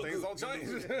 some things don't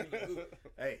change.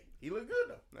 Hey, he look good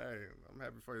though. Hey, I'm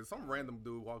happy for you. Some random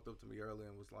dude walked up to me earlier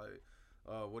and was like,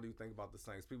 what do you think about the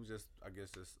Saints? People just, I guess,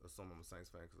 just assume I'm a Saints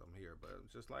fan because I'm here. But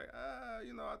it's just like,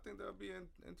 you know, I think they'll be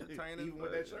entertaining. Even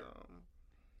with but, that shirt?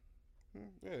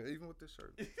 Yeah, even with this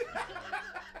shirt.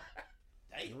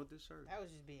 Even with this shirt. That was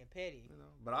just being petty. You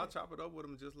know, but I'll chop it up with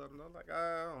him and just let him know. Like,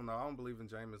 I don't know. I don't believe in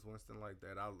Jameis Winston like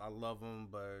that. I love him,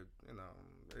 but, you know.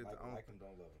 Like him,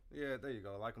 don't love him. Yeah, there you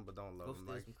go. Like him, but don't love Go him.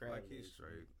 steal Like, some crab like he's legs.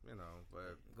 straight, you know.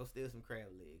 But Go steal some crab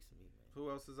legs for me, man.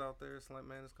 who else is out there? Slant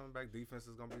Man is coming back. Defense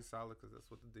is going to be solid because that's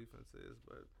what the defense is.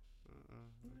 But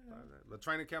but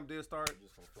training camp did start. We're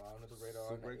just gonna fly under the radar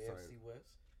Super on the excited. AFC West.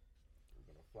 We're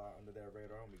gonna fly under that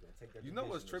radar and we're gonna take that. You know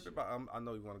what's division tripping this year. about? I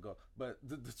know you want to go, but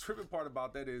the tripping part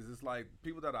about that is it's like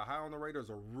people that are high on the Raiders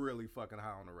are really fucking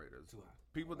high on the Raiders. Too high.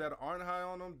 People that aren't high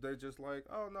on them, they're just like,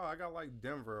 oh no, I got like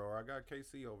Denver or I got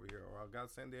KC over here or I got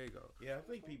San Diego. Yeah, I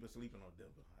think people sleeping on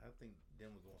Denver. I think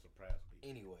Denver's gonna surprise people.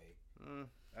 Anyway,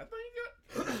 I think you got.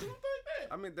 You think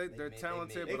that? I mean, they're made-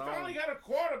 talented, They but I finally don't, got a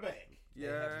quarterback. they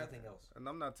have yeah, nothing else. and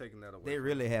I'm not taking that away. They from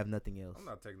really them. have nothing else. I'm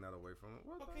not taking that away from them.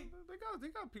 Well, Okay.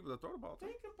 they got people to throw the ball to.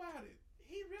 Think about it.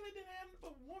 He really didn't have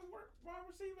but one wide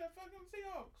receiver at fucking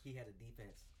Seahawks. He had a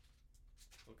defense.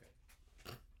 Okay.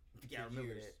 Yeah, I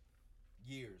remember years. that.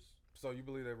 Years. So you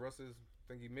believe that Russ is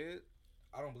think he mid?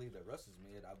 I don't believe that Russ is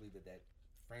mid. I believe that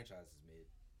franchise is mid.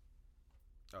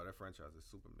 Oh, that franchise is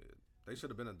super mid. They should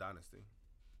have been a dynasty.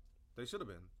 They should have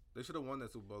been. They should have won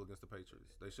that Super Bowl against the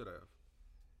Patriots. They should have.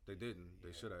 They didn't.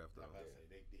 They should have though. I say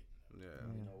they didn't. Yeah,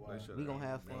 Yeah. they should. We gonna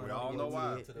have fun. We all know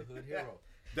why. To the hood hero.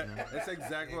 That's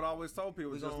exactly what I always told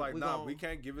people. It's just like, we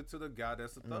can't give it to the guy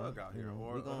that's a thug out here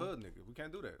or a hood nigga. We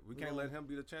can't do that. We can't let him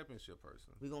be the championship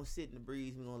person. We gonna sit in the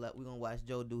breeze. We gonna watch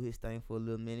Joe do his thing for a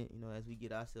little minute. As we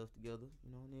get ourselves together.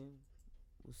 And then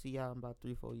we'll see y'all in about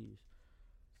 3-4 years.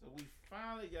 So we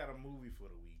finally got a movie for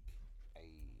the week.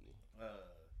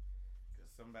 Cause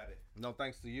somebody. No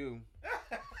thanks to you.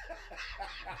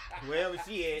 Wherever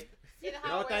she at.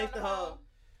 No thanks to her.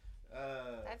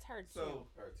 That's her too. So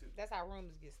That's how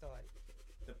rumors get started.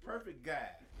 The Perfect Guy.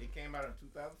 It came out in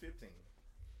 2015.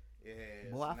 It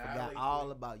has Boy, I forgot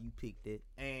all about you picked it.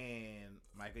 And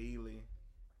Michael Ealy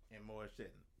and Morris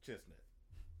Chestnut.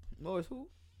 Morris who?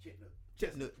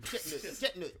 Chestnut.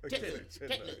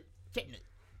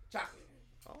 Chocolate.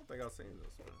 I don't think I've seen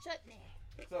this one. Chutney.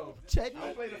 So Chestnut.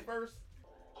 I'll play the first.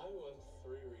 I want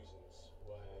 3 reasons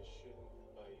why I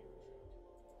shouldn't buy you a drink.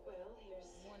 Well,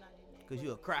 here's One I didn't ask. Cause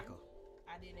you a cracker.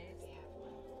 I didn't ask.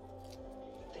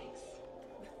 thanks.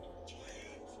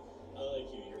 I like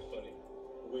you. You're funny.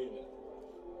 Wait a minute.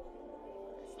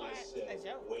 I said a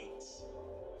joke. wait.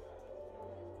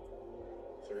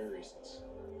 3 reasons.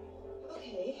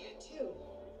 Okay, 2.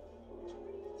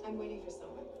 I'm waiting for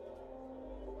someone.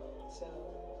 So,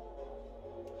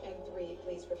 and 3,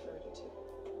 please refer to 2.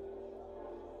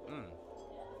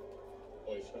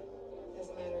 Boyfriend. As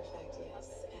a matter of fact,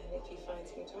 yes. And if he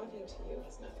finds me talking to you,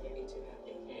 he's not going to be too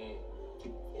happy.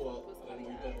 Well, then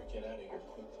we better get out of here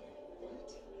quickly. What?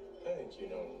 I think you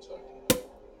know what I'm talking about.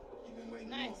 You've been waiting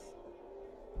Nice.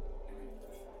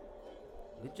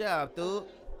 Good job, Thug.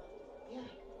 Yeah.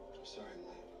 I'm sorry, I'm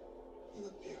late. You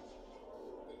look beautiful.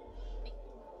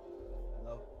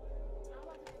 Hello. I'm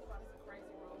about to think about some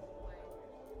crazy roles to play.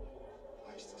 Why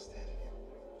are you still standing here?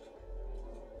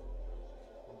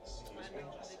 Excuse me.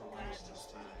 Why are you still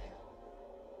standing here?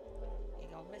 He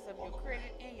gonna mess up your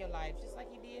credit and your life just like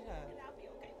he did her. And I'll be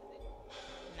okay with it.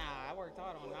 Nah, I worked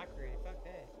hard on my credit. Fuck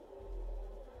that.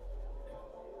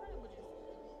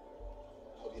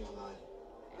 Hope you don't mind.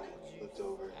 I looked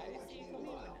over and I felt didn't like see you you needed a come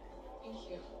little in. help. Thank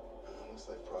you. Looks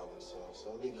like problem solved,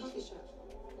 so I'll leave you Coffee to shop,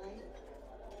 right?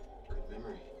 good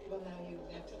memory. Well, now you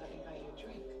have to let me buy you a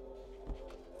drink.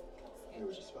 We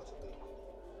were just about to leave.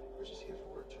 We're just here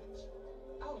for work drinks.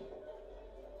 Oh.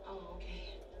 Oh,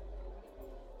 okay.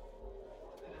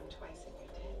 But I'm twice in your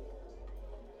debt.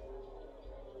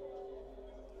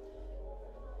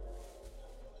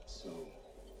 So,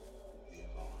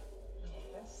 move on.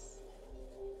 Yes.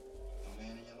 No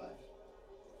man in your life?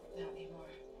 Not anymore.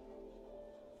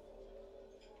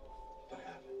 What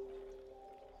happened?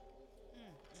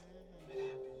 What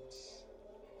happens?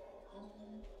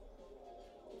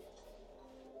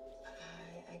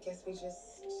 I guess we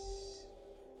just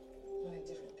wanted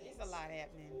different things. It's a lot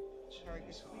happening. Shouldn't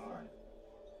be so hard.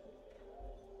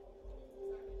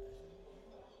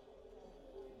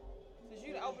 Since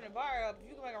you to open the bar up, if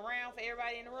you can make a round for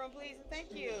everybody in the room, please, and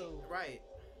thank you. Right.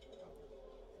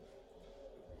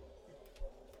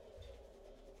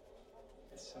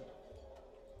 It's simple.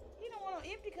 He don't want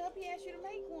an empty cup. He asked you to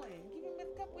make one. Give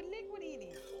him a cup with liquid in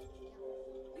it.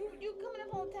 You coming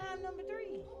up on time number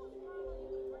 3.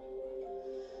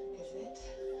 Is it?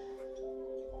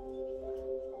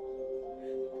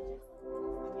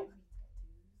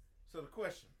 So the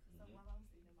question.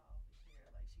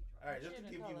 All right, just to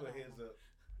give you a heads up,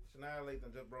 Shania Lathan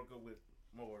just broke up with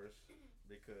Morris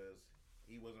because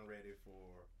he wasn't ready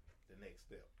for the next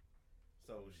step.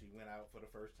 So she went out for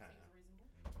the first time,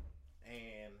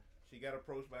 and she got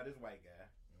approached by this white guy.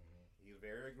 He was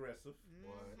very aggressive. He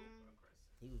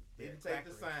was Didn't take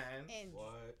the signs. And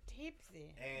What?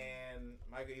 tipsy. And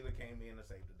Michael Ealy came in to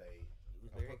save the day. He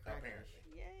was very Apparently.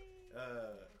 Yay.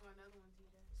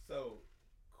 So,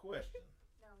 question.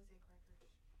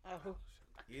 Oh.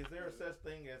 Is there a such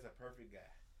thing as a perfect guy?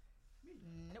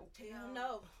 Nope. Hell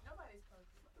no. Nobody's perfect.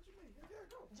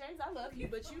 James, I love you,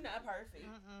 but you're not perfect.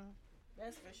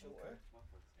 That's for sure.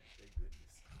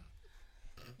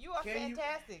 You are Can you-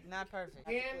 fantastic, not perfect.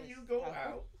 Can you go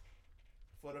out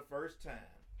for the first time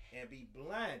and be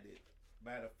blinded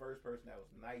by the first person that was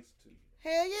nice to you?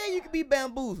 Hell yeah, you can be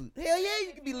bamboozled. Hell yeah,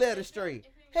 you can be led astray.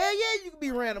 Hell yeah, you can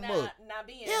be ran amok. Not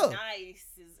being Yeah.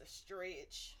 nice is a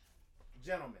stretch.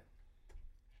 Gentlemen,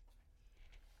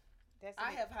 That's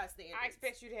I it. have high standards. I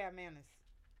expect you to have manners.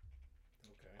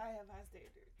 okay. I have high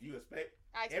standards. You expect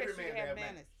I expect every you man to have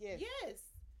manners. manners. Yes. Yes.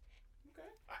 Okay.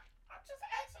 I just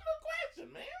asking a question,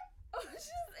 man. Just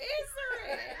answer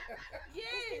it.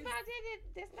 Yes.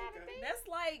 That's not a thing.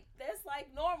 That's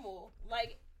like normal.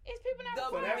 Like It's people not The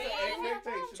So that's man- an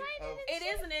expectation of it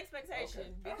is an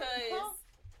expectation Okay. because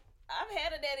I've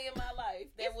had a daddy in my life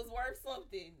that was worth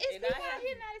something. It's And people I out have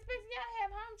here not expecting y'all to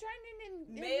have home training and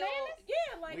male, manners. yeah,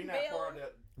 like We not male. part of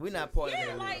that. We're not part Yeah, of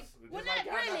that. like, Well, Just not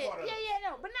y'all really. part of us. Yeah,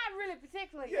 no, but not really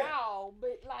particularly Yeah. y'all.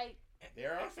 But like,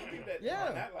 There are some people that Yeah.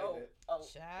 are not like Oh, that. oh.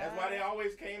 That's why they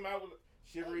always came out with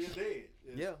chivalry is dead.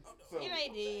 Yeah. So, it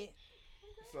ain't dead.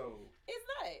 so It's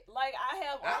not. Like, I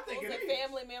have I think uncles it and is.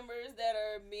 family members that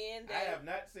are men I that have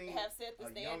not seen have set the a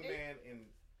young standard. man in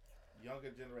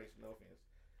younger generation. No offense.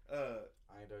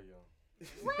 I ain't that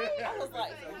young. I was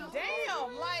like,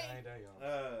 Damn, like I ain't that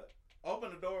young.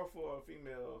 open the door for a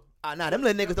female. Nah, them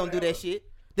little niggas don't do that shit.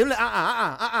 Them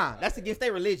that's against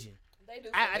their religion. they do.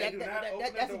 They do not open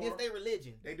the That's door. against their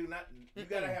religion. They do not. You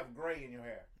gotta have gray in your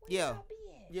hair. Yeah.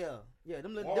 Yeah.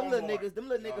 Them little niggas don't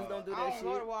do I that don't go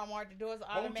to shit. Walmart. The door's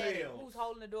automatic. Hotels. Who's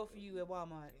holding the door for you at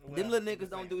Walmart? Them little niggas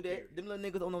don't do that. Them little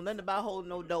niggas don't know nothing about holding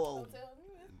no door open.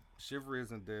 Chivalry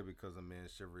isn't dead because of men.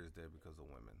 Chivalry is dead because of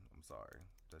women. I'm sorry.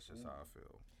 That's just how I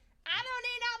feel. I don't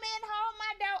need no man to hold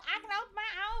my door. I can open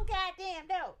my own goddamn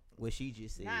door. What she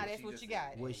just said. Nah, that's what you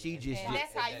got. What she just And did.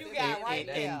 that's how you got right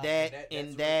in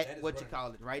there. that what you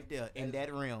call it right there in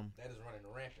that realm. That is running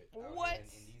rampant out What? here in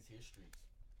these here streets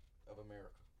of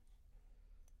America.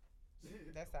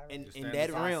 That's all right. In Just stand that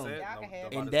as I realm. said, Y'all can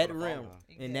have In nobody's that gonna follow realm.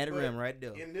 them. In that But realm right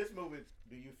there. In this movie,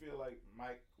 do you feel like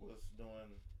Mike was doing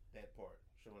that part,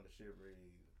 showing the chivalry?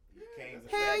 He came to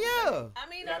Hell save yeah. the day. I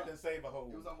mean, Captain Save a Hole.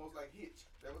 It was almost like Hitch.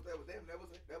 That was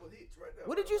Hitch right there.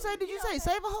 What did you say? Did you say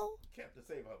save a hoe? Captain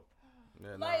Save a Hole.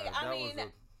 Yeah, Like, nah, I that mean,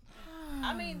 was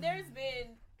I mean, there's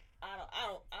been, I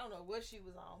don't know what she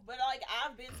was on, but like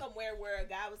I've been somewhere where a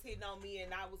guy was hitting on me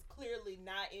and I was clearly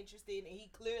not interested and he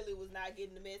clearly was not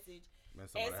getting the message.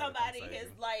 And somebody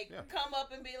has like come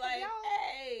up and be like,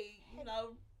 "Hey, you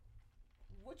know,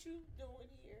 what you doing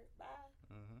here? Bye,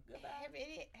 goodbye."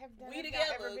 Have We y'all together,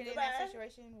 ever been in goodbye. that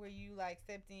situation where you like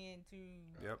stepped in to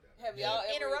Have y'all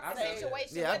ever interrupt the said-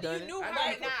 situation? Yeah, I've whether done you it. knew I've her done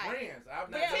or it for not? friends. I've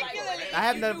not Yeah, done it like- for friends. I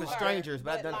have You done it knew for her, strangers,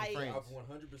 but I've but done it like- for friends. I've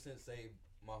 100% saved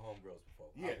my homegirls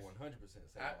before. Yes. I've 100%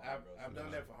 saved my homegirls. I've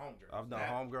done that for homegirls. I've done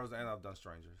homegirls and I've done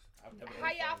strangers. I've never How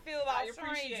done y'all friends. feel about I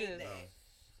appreciate strangers?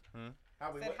 that.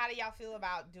 How we Said, what? how do y'all feel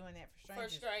about doing that for For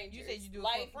strangers? strangers. You said you do it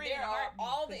Like, for a friend. there in a are heartbeat,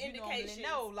 all the 'cause you normally indications.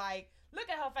 know, like, look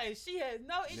at her face. She has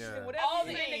no interest in Yeah. whatever All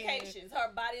you're the saying. indications.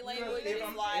 Her body Because language if, is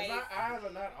if like. my eyes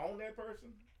are not on that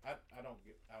person, I don't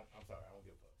give. I'm sorry, I don't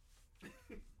give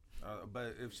a fuck.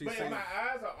 But if she But says, if my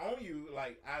eyes are on you,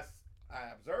 like I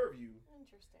observe you,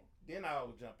 Interesting. then I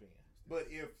will jump in. But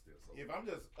if I'm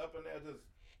just up in there just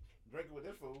drinking with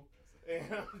this fool,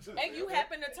 and I'm just, And you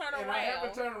happen to turn and around. I happen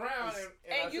to turn around,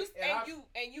 And you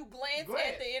glance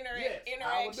at the yes,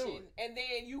 I would do interaction, and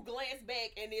then you glance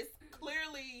back, and it's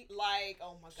clearly like,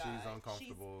 oh my god, she's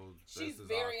uncomfortable. She's this is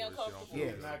very awkward, uncomfortable. She don't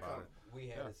Yeah. feel Not good about it. We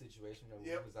had a situation that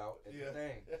Yep. we was out at Yeah. the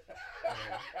thing. And,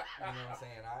 you know what I'm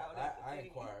saying? I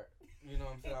inquired. You know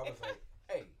what I'm saying? I was like,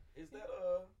 hey, is that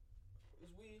is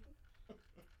we,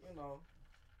 you know?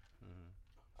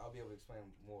 I'll be able to explain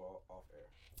more off air.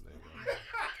 There you go.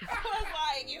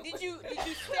 Like, Did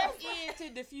you step in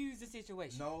to diffuse the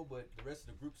situation? No, but the rest of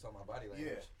the group saw my body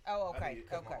language. Oh, I okay. did,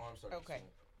 'cause my Okay. arms started to Okay.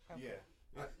 swing. Yeah.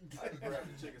 I just grabbed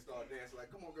the chick and started dancing. Like,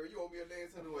 come on, girl, you owe me a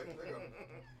dance anyway. They go,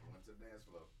 went to the dance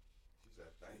floor. She said,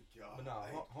 thank y'all. But no,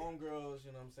 Thank you." homegirls,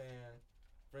 you know what I'm saying?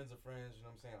 Friends of friends, you know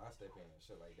what I'm saying? I step in and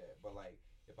shit like that. But like,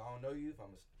 if I don't know you, if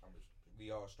we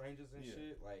all strangers and Yeah.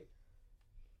 shit, like,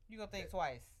 You gonna think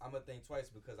twice. I'm gonna think twice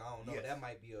because I don't know. Yes. That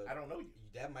might be I don't know you.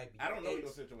 That might be. I don't know ex.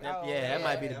 your situation. Oh, Yeah, that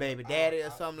might be the yeah. baby daddy or I-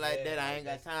 something like yeah, that. I ain't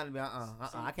got that's- time to be.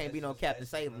 See, I can't be that's no just- Captain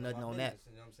that's Save or none of nothing my on that. business,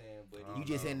 You know what I'm saying? But I You don't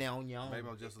just know. in there on your own. Maybe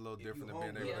I'm just a little If different you than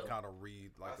being home- able to yeah. kind of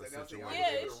read like I the said, that's the situation. only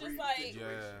yeah, way it's to just read like the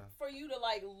situation. Yeah. for you to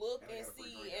like look And I and got a free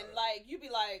see, drink and out of it. like you be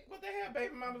like, But they have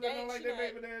baby mamas that They don't like should their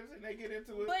not- baby daddies and they get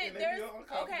into it But and they there's- feel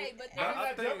uncomfortable. okay, but I'm there's- not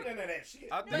I think- jumping into that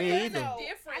shit. I but think Me there's either. a I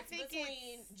difference think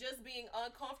between just being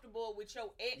uncomfortable with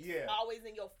your ex Yeah. always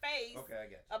in your face Okay, I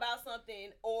got you. about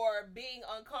something, or being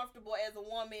uncomfortable as a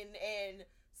woman and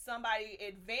somebody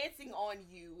advancing on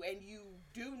you, and you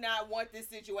do not want this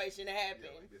situation to happen.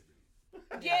 Yeah, like this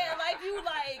dude. Yeah, like you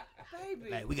like, baby,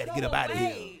 Like, we gotta go get up outta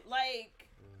away. here. Like,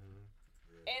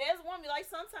 and as a woman, like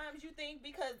sometimes you think,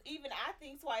 because even I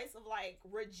think twice of like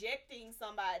rejecting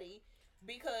somebody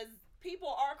because people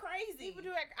are crazy. People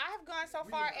do it. I have gone so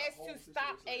We far had a as whole to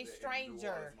stop situation a like that in New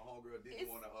stranger. Orleans. My homegirl didn't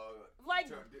It's want to like,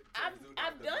 turn I've- the dude down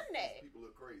I've 'cause done these that. People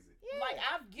look crazy. Yeah. Like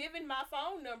I've given my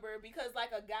phone number because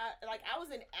like a guy, like I was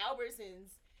in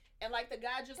Albertsons, and like the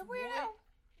guy just The weirdo.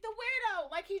 the weirdo,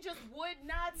 like he just would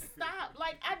not stop.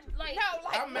 Like I like No,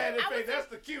 like I'm mad I at was face. That's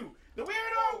the cue. The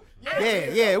weirdo.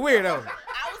 Yeah, weirdo.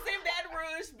 I was in Baton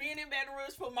Rouge, being in Baton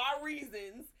Rouge for my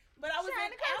reasons, but I was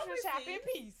trying in to grocery shop in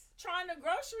Albertsons peace. trying to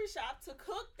grocery shop to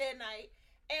cook that night,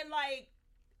 and like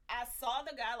I saw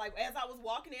the guy, like as I was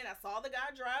walking in, I saw the guy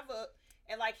drive up,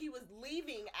 and like he was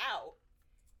leaving out,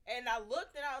 and I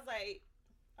looked and I was like,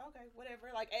 okay, whatever.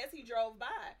 Like as he drove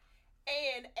by,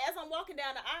 and as I'm walking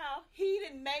down the aisle, he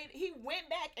went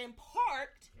back and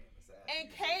parked and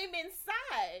came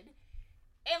inside,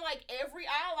 and like every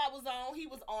aisle I was on, he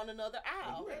was on another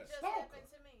aisle. It just happened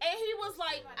to me. And he was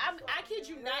like, I kid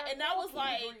you not. And I was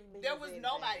like, there was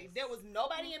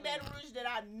nobody in Baton Rouge that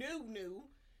I knew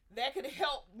that could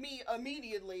help me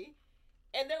immediately.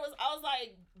 And I was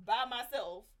like by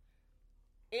myself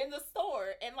in the store.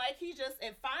 And like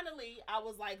and finally I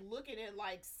was like looking at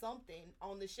like something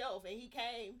on the shelf, and he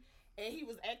came and he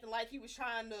was acting like he was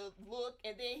trying to look,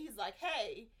 and then he's like,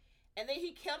 hey. And then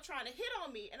he kept trying to hit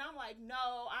on me. And I'm like,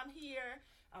 no, I'm here.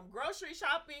 I'm grocery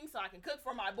shopping so I can cook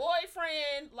for my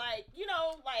boyfriend. Like, you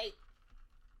know, like,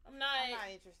 I'm not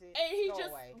interested. And he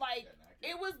just, like,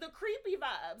 it was the creepy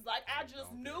vibes. Like, I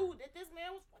just knew that this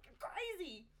man was fucking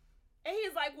crazy. And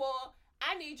he's like, well,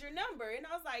 I need your number. And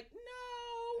I was like,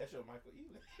 no. That's your Michael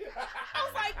Ealy. I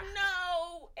was like,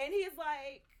 no. And he's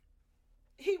like,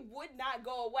 he would not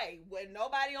go away with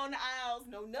nobody on the aisles,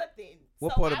 no nothing.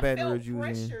 What so part of I Baton felt Rouge you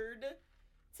was in? pressured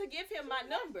to give him my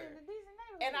number.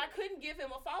 And I couldn't give him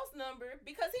a false number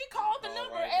because he called the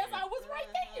number as I was right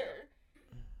there.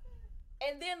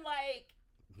 And then like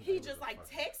he just like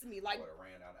texted me like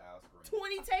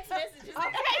 20 text messages.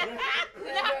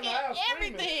 Knocking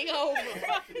everything over.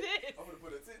 I'm gonna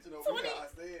put attention over here. I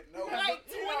said no. Like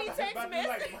 20 text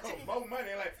messages. Like, more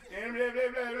money, like blah, blah,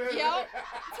 blah, blah. Yup.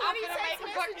 20 text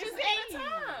messages at a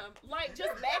time. Like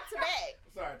just back to back.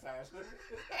 Sorry, Tasha.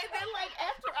 And then like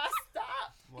after I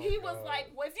stopped, he was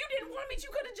like, well, if you didn't want me, you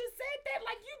could have just said that.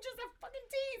 Like you just a fucking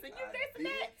tease and you this and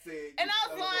that. And I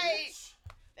was like,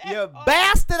 you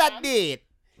bastard, I did.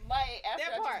 Like after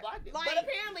That I part. just blocked him. Like- but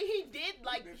apparently he did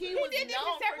like he was did this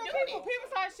known to for several doing people. it. People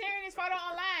started sharing his photo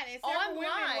online, and several women were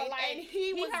Online, like, and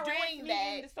he was harassed doing me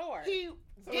that. in the store. He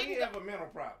So he didn't have a mental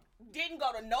problem. didn't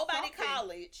go to nobody Something.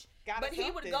 college, but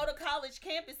he would go to college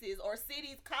campuses or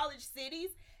college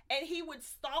cities, and he would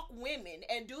stalk women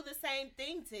and do the same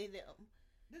thing to them.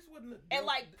 This wasn't And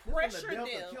like pressure Delta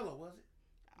them. killer, was it?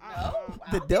 No,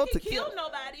 I The don't Delta think he killed killer.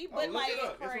 nobody, Oh, but look like it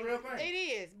up. It's a real thing. It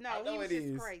is. No, I know he was it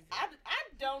just is. crazy. I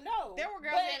don't know. There were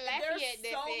girls But in Lafayette there's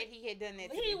that so said he had done that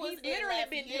to He them. was He's literally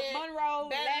been to Lafayette,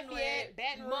 Monroe, Lafayette,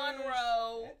 Baton Rouge.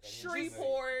 Monroe,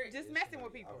 Shreveport, Just messing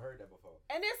with people. I've heard that before.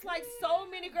 and it's like so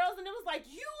many girls, and it was like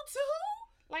you too.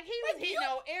 Like he was Like, hitting you-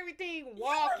 on everything You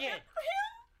walking. remember him?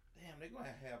 Damn, they're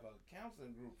gonna have a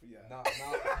counseling group for y'all.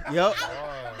 Yup.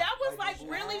 That was like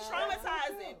really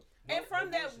traumatizing. And from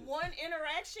that one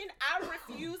interaction, I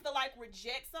refuse to like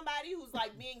reject somebody who's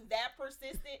like being that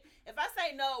persistent. If I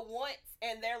say no once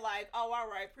and they're like, "Oh, all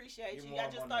right, appreciate you. I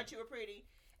just thought you were pretty,"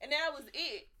 and that was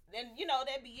it, then you know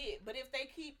that'd be it. But if they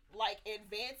keep like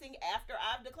advancing after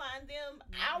I've declined them,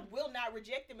 I will not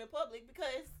reject them in public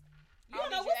because you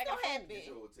don't know what's gonna happen. Get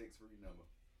your text-free number.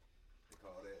 They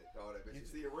call that. But you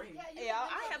see a ring. Yeah,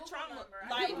 I have trauma.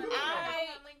 Like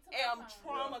I am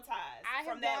traumatized I have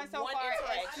from that gone so one far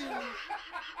as interaction.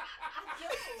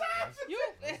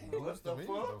 What the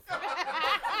fuck?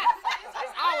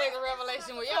 It's always a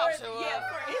revelation when y'all show up.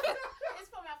 Yeah, It's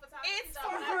for my photography. it's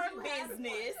for her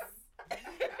business.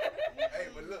 Hey,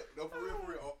 but look, no, for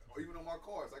real. Even on my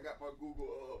cards, I got my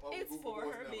Google. It's Google for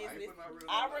Voice her number. I ain't business. put my real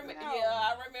I number. remember. Yeah,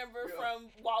 I remember from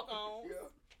walk on. Yeah.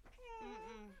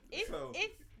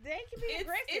 They can be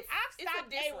aggressive. I've it's a stopped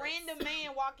a difference. random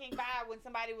man walking by when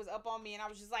somebody was up on me, and I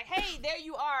was just like, "Hey, there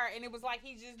you are," and it was like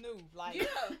he just knew, like, Yeah,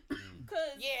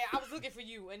 cause yeah, I was looking for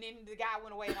you, and then the guy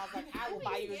went away, and I was like, "I will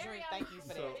buy you a drink, thank you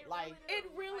for that." Like, it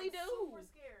really do. Super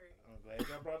scary. I'm glad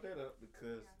y'all brought that up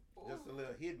because just a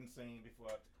little hidden scene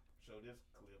before I show this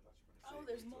clip. Oh,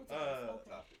 there's more to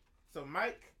this. So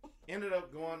Mike ended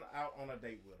up going out on a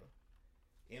date with her.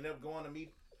 Ended up going to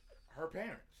meet her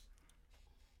parents.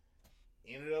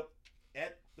 Ended up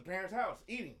at the parents' house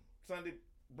eating Sunday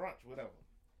brunch, whatever.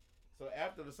 So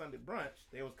after the Sunday brunch,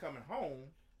 they was coming home,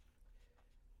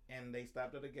 and they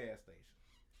stopped at a gas station.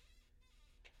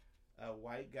 A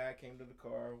white guy came to the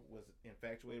car, was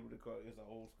infatuated with the car. It was an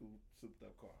old school souped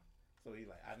up car. So he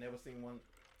like, I never seen one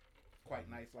quite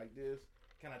nice like this.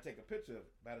 Can I take a picture of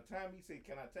it? By the time he said,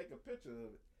 can I take a picture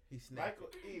of it? He snapped Michael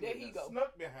it. There he Ealy go.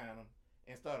 snuck behind him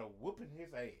and started whooping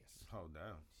his ass. Oh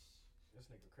damn. This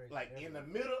nigga crazy. Like in the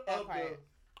middle of the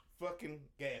fucking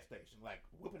gas station. Like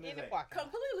whooping his ass.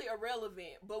 Completely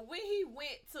irrelevant. But when he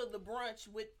went to the brunch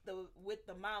with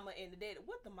the mama and the daddy,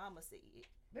 what the mama said?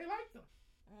 They liked him.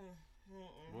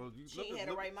 Well, you She had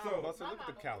a right mama. So, look at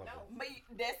the caliber. But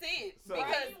that's it. So-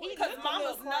 Because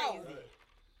mamas know.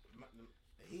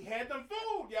 He had them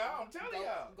fooled, y'all. I'm telling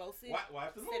y'all. Go sit.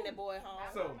 Watch the movie. Send that boy home.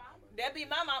 So that be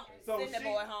my mama. So Send that she-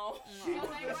 boy home. she was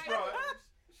distraught.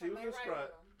 She was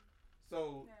distraught.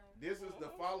 So this is the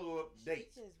follow-up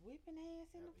date Just whipping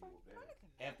ass in the front.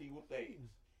 after he whooped ass.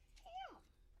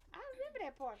 I remember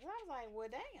that part. 'Cause I was like, well,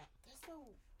 damn. That's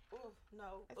so.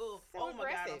 No. That's Oh so my God, I'm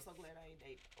aggressive. so glad I ain't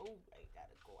dating. I ain't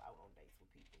gotta go out on dates with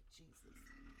people. Jesus.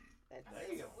 That's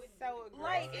Damn. so aggressive.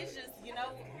 Like it's just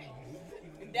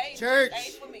dating Church.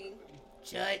 ain't for me.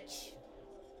 Church.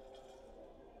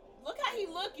 Look how he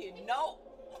looking. No.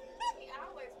 He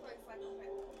always plays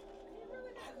psychopath. He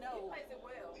really does. I know. He plays it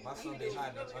well. My son be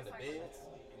hiding under beds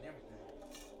and everything.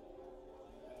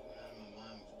 My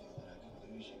mom would do that. I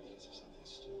could lose you because of something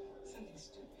stupid. Something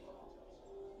stupid?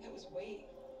 That was way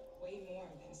more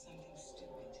than something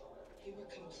stupid. You were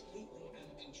completely out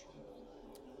of control.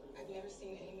 I've never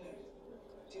seen anyone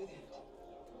do that.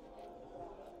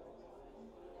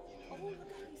 Oh,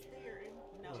 look how he's staring.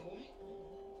 No. Do I?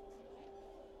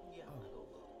 Yeah, I'm gonna go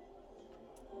look.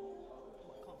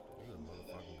 You a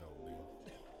motherfucking gold, Leo.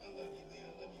 I love you, Leah.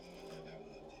 I love you more than I've ever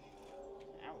loved anyone.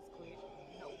 That was quick.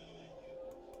 Nope.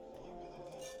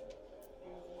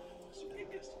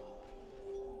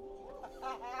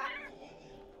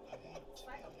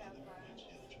 Psychopath vibe.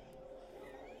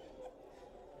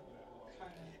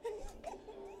 Carter,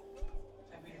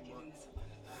 I've been giving this a lot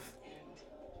of thought, and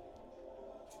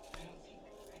I don't think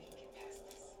I can get past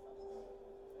this.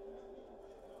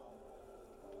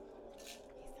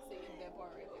 See that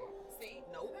part right there. See?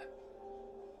 Nope.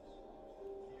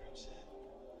 You're upset.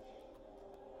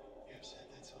 You're upset,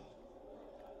 that's all.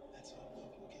 That's all.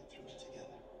 Look, we'll get through it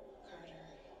together. Carter,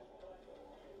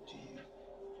 do you?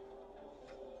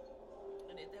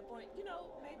 And at that point,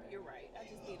 maybe you're right. I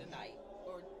just need a night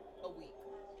or a week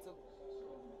to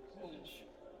move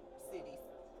cities.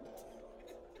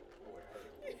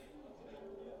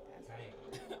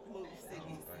 Move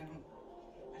cities.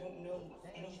 I don't know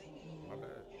anything anymore. My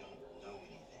bad. You don't know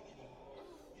anything anymore.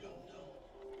 You don't know.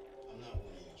 I'm not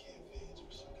one of your campaigns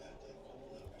or some goddamn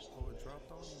cold lovers. Oh, it dropped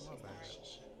on you? My bad.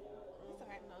 Relationship. It's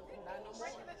alright. No, not no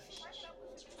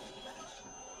more.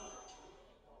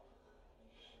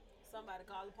 Somebody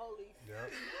call the police.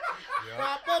 Yep.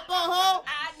 Call po-po-ho.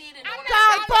 I need an Call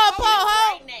the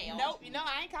po-po-ho. right now. Nope,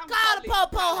 I ain't calling Call the police.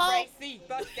 po-po-ho. Ray C,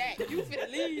 fuck that. You finna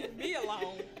leave me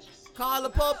alone. Call the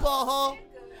po-po-ho.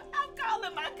 I'm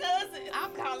calling my cousin.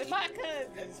 I'm calling my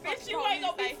cousins. Bitch, you ain't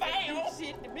gonna be found.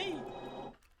 Shit to me.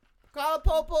 Call the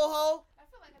po-po-ho. I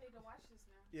feel like I need to watch this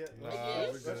now. Yeah. Nah,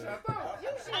 That's what I thought.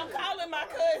 I'm calling my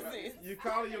cousins. You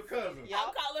calling your cousin? Yep.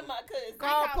 I'm calling my cousin.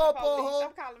 Call I'm calling po-po-ho. police.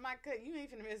 I'm calling my cousin. You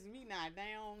ain't finna mess with me now.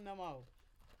 Down no more.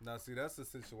 Now, see, that's the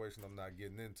situation I'm not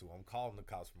getting into. I'm calling the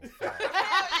cops from afar.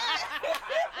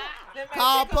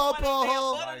 Call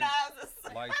po-po-ho.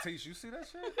 Like, Tish, you see that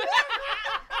shit?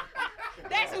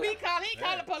 That's who he calling. He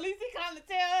calling the police. He calling to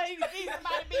tell her he see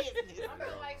somebody's business. I'm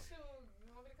just like, shoot,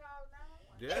 you want me to call now?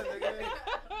 Yeah,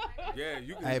 nigga. Yeah,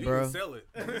 you can, Hey, you bro. can sell it.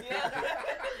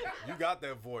 You got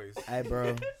that voice. Hey,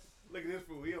 bro. Look at this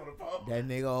fool. He on the phone. That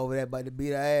nigga over there about to beat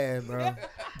her ass, bro.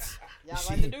 Y'all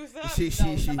about to do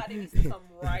something? Somebody needs to come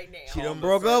right now. She done On the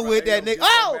broke up server, with that ain't nigga. no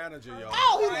Oh! manager, y'all.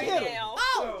 Oh, he Right hit him. now.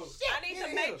 Oh, So, shit. I need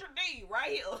the Maitre D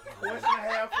right here. Question I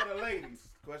have for the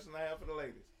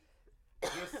ladies.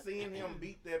 Just seeing him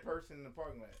beat that person in the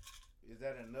parking lot, is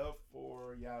that enough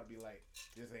for y'all to be like,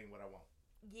 this ain't what I want?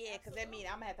 Yeah, because that means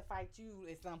I'm going to have to fight you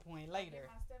at some point later. Get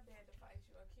my stepdad to fight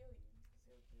you or kill you.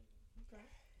 He'll kill you. Okay.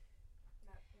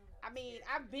 I mean,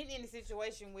 I've been in a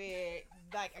situation where,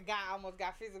 like, a guy almost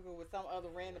got physical with some other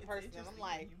random person, and I'm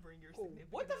like,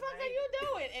 what the fuck are you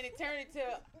doing? And it turned into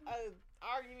an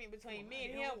argument between me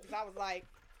and him, because I was like,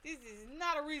 this is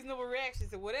not a reasonable reaction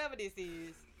to whatever this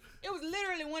is. It was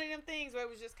literally one of them things where it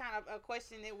was just kind of a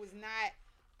question. It was not,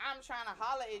 I'm trying to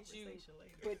holler at you,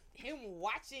 but him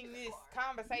watching this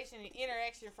conversation and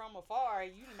interaction from afar,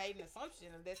 you made an assumption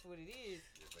of that's what it is.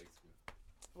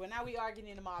 Well, now we arguing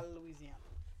in the mall of Louisiana.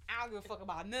 I don't give a fuck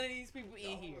about none of these people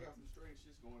in here. Got some strange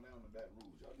shit's going down in Baton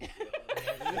Rouge.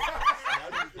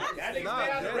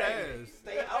 Nah, dead ass.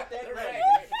 Stay out that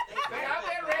raggedy. Stay out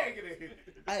that raggedy.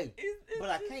 Hey, but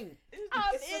I can't.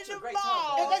 I'm It's in such a the great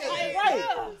mall. time. Hey,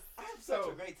 right. I have such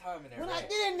a great time in there. When I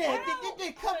get in there, it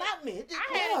didn't come out me. It just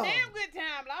I had a come. damn good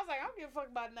time, but I was like, I don't give a fuck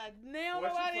about nothing. Now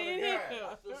Question nobody for the in guy. here.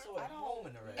 I feel so at home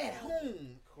in the At raggedy.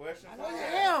 home. Question for What the the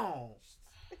guy. hell?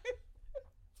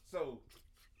 So,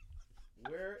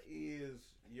 where is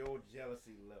your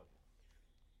jealousy level?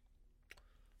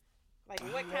 Like,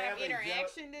 what kind have of a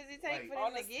interaction does it take for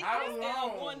them to get How there?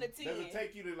 long 1 to 10. does it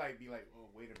take you to like be like,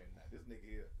 oh wait a minute, now this nigga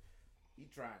here,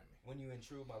 he trying me? When you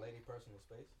intrude my lady personal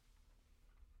space.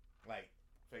 Like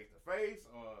face to face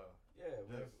or yeah,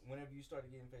 whenever you start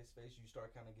getting face to face, you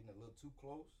start kind of getting a little too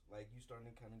close. Like you starting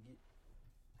to kind of get.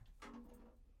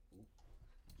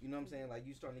 You know what I'm saying? Like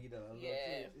you starting to get a little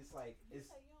too. It's like it's.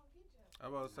 I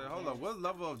was about to say, hold on, what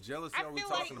level of jealousy are we feel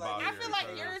talking about I here? feel like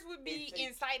yours would be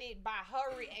incited by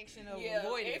her reaction of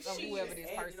avoidance of whoever this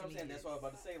person you know what I'm saying? is. That's what I was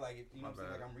about to say. Like, you know what I'm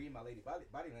saying? bad. Like, I'm reading my lady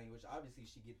body language. Obviously,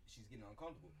 she's getting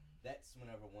uncomfortable. That's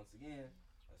whenever, once again,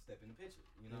 I step in the picture.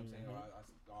 You know what I'm saying? Or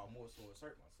I more so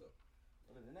assert myself.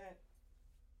 Other than that,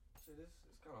 shit,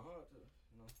 it's kind of hard to,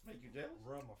 make you jealous.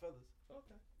 Rub my feathers.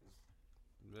 Okay.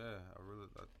 Yeah,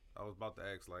 I was about to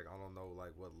ask, like, I don't know,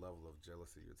 like, what level of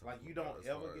jealousy you're talking about. Like you don't as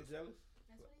ever far get as- jealous.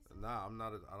 Nah, I'm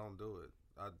not. I don't do it.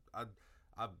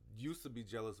 I used to be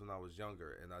jealous when I was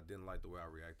younger, and I didn't like the way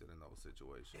I reacted in those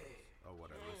situations or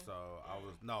whatever. So I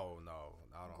was no,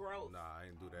 I don't. Growth. Nah, I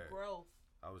ain't do that. Growth.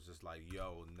 I was just like,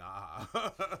 yo, nah.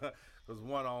 Because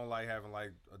one, I don't like having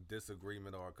like a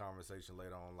disagreement or a conversation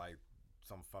later on, like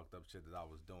some fucked up shit that I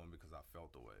was doing because I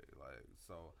felt the way. Like,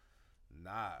 so,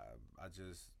 nah, I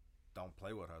just don't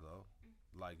play with her though.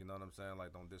 Like, you know what I'm saying?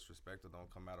 Like, don't disrespect her,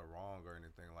 don't come at her wrong or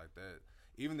anything like that.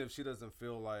 Even if she doesn't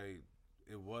feel like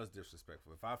it was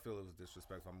disrespectful. If I feel it was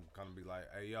disrespectful, I'm gonna be like,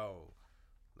 hey, yo,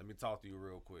 let me talk to you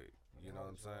real quick. You know what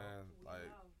I'm saying? Like,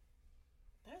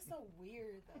 That's so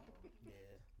weird, though.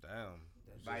 damn,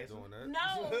 you Bison? just doing that?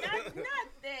 No, not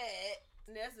that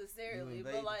necessarily,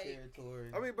 but like,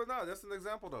 I mean, but no, that's an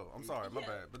example though. I'm sorry, my Yeah.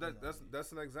 bad. But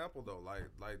that's an example though. Like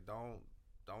don't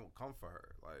come for her.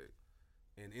 Like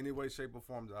in any way, shape, or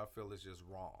form that I feel is just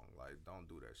wrong. Like don't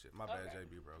do that shit. My bad, Okay.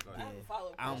 JB, bro. Go I ahead. have a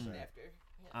follow-up question after.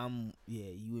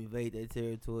 You invade that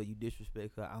territory, you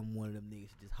disrespect her. I'm one of them niggas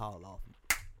that just haul off.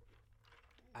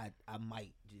 I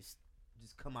might just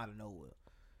come out of nowhere.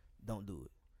 Don't do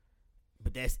it.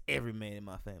 But that's every man in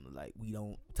my family. Like we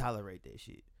don't tolerate that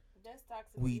shit. That's toxic.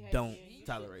 We behavior. don't You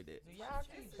tolerate that. Do y'all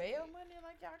keep bail money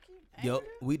like y'all keep? Yup, anger?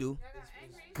 we do.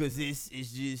 Cause it's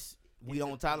just we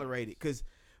don't tolerate it. Cause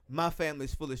my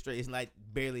family's full of straight. It's like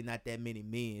barely not that many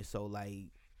men. So like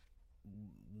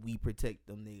we protect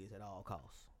them niggas at all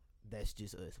costs. That's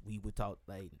just us. We would talk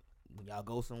like when y'all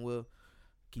go somewhere,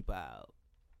 keep an eye out.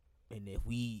 And if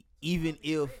we even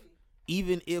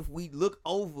if we look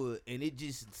over and it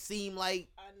just seem like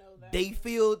they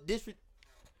feel disrespect,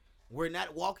 we're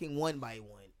not walking one by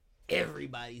one.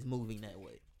 Everybody's moving that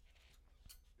way.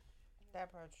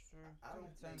 That part's true. I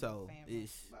don't think So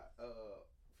it's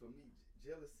for me,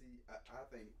 jealousy. I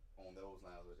think on those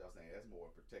lines, what y'all saying, that's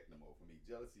more protecting them. For me,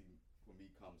 jealousy for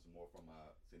me comes more from my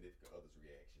significant other's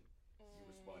reaction. You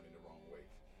responding the wrong way.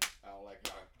 I don't like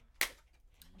how.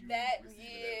 That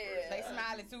They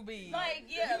smiling too big. Like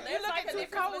You there's looking like a too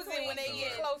difference cozy between when they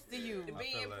get close to you.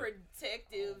 being like-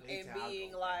 protective and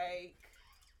being like.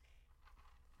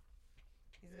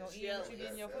 He's gonna eat what you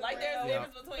did in your foot. Like there's a Yeah.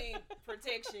 difference between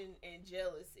protection and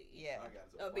jealousy. Yeah.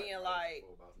 Of being like.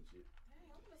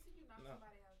 No.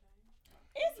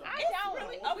 It's don't.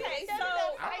 really We okay. ain't done So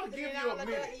enough. I'm gonna give you all a of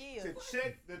minute the years. to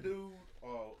check the dude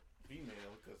or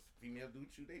female, because female do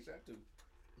shoot they shot too.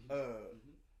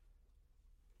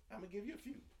 I'm gonna give you a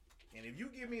few, and if you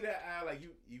give me that eye like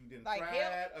you didn't Like try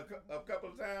help? it a couple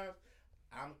of times,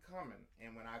 I'm coming,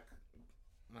 and when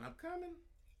I'm coming,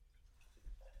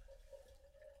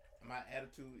 my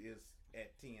attitude is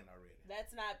at 10 already.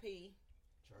 that's not P.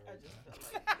 I just felt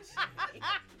like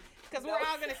Because we're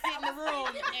all gonna sit in the room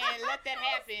and let that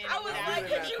happen. I was without- like,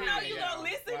 cause you know you gonna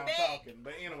listen while I'm back. talking,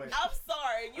 but anyway, I'm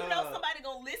sorry. You know somebody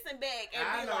gonna listen back and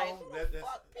I be know like, who the that's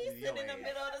fuck P your sitting in the ass.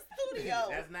 middle of the studio?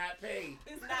 That's not paid.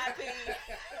 It's not P.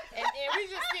 and we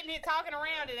just sitting here talking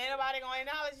around and ain't nobody gonna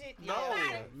acknowledge it. No,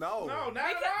 No,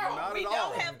 not at Because all. Not we at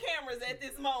don't all. have cameras at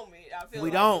this moment. I feel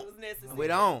we like don't. it was necessary. We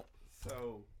don't.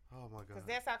 So Oh my god. Because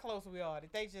that's how close we are.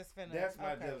 That they just finna. that's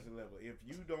my okay. jealousy level. If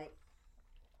you don't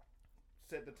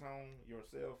set the tone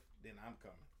yourself, then I'm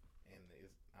coming, and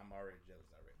I'm already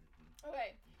jealous already.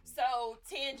 Okay, so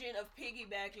tangent of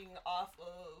piggybacking off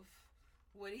of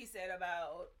what he said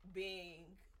about being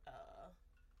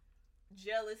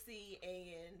jealousy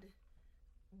and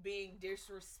being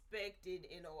disrespected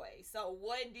in a way. So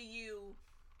what do you,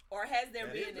 or has there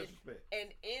That is been disrespect. an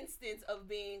instance of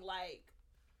being like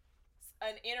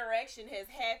an interaction has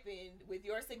happened with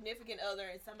your significant other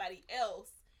and somebody else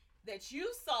that you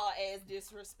saw as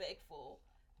disrespectful,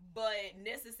 but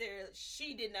necessarily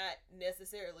she did not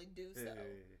necessarily do so.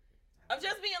 I'm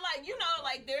just being like, you know,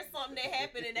 like there's something that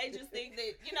happened and they just think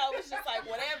that, you know, it's just like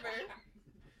whatever.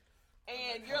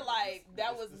 and you're like,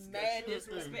 that was mad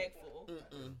disrespectful.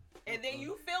 And then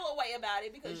you feel a way about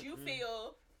it because you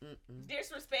feel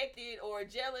disrespected or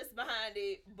jealous behind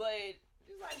it, but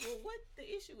it's like, well, what the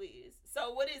issue is.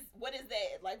 So what is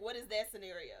that? Like, what is that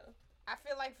scenario? I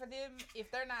feel like for them, if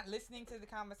they're not listening to the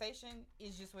conversation,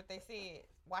 it's just what they said.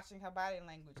 Watching her body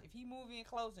language. If he move in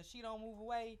close and she don't move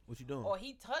away, what you doing? Or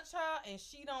he touch her and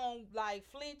she don't like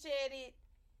flinch at it,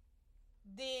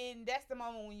 then that's the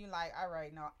moment when you like, all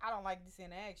right, no, I don't like this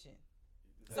interaction.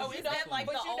 So is that like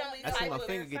the only type of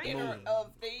thing? Jay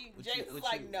was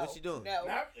like, no, what you doing? no.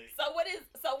 So what is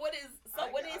that?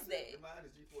 Mine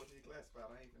is G14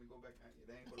 classified. I ain't gonna go back.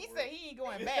 He said he ain't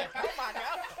going back. Oh my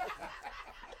god.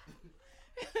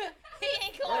 He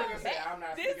ain't going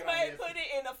back. This man put it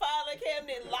in the filing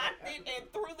cabinet, locked it,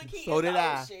 and threw the key So in did the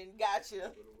I. ocean.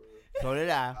 Gotcha. So did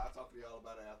I. I'll talk to y'all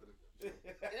about it after the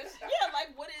Yeah,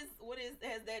 like what is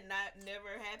has that not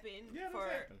never happened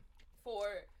for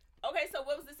okay, so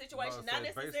what was the situation? No, Not so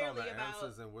necessarily based on the about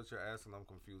answers and what you're asking, I'm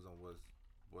confused on what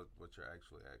you're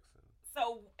actually asking.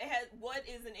 So what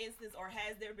is an instance, or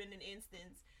has there been an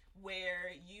instance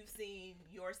where you've seen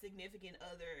your significant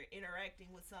other interacting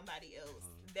with somebody else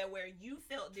that where you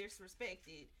felt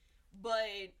disrespected,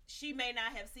 but she may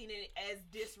not have seen it as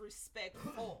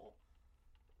disrespectful?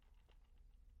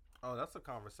 Oh, that's a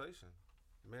conversation.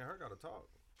 Me and her gotta talk.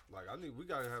 Like we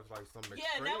gotta have like some extreme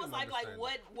Yeah, and that was like understanding.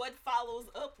 what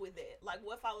follows up with it? Like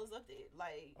what follows up to it?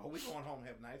 Like we going home and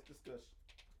have nice discussion.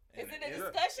 Is it a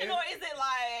discussion or is it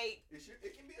like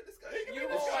it can be a discussion. It can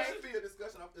be a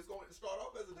discussion. It's going to start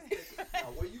off as a discussion.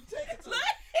 Now, where you take it to?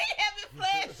 Look, he having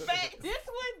flashbacks. This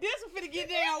one finna get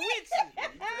down with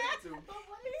you.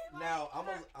 Now I'm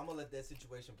gonna let that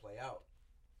situation play out,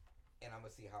 and I'm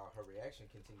gonna see how her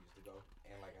reaction continues to go.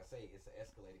 And like I say, it's an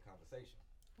escalated conversation.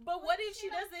 But what if she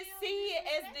doesn't see it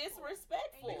as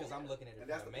disrespectful? Because I'm looking at it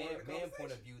from a man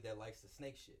point of view that likes to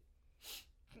snake shit.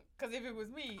 Because if it was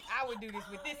me, I would do this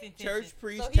with this intention. Church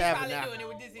priest so he's probably tabernacle. doing it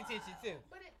with this intention too.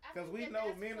 Because we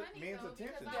know men's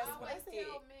intentions. I always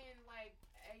tell men, like,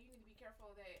 hey, you need to be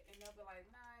careful of that. And they'll be like,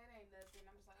 nah, it ain't nothing.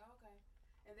 I'm just like, oh, okay.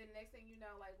 And then next thing you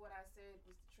know, like, what I said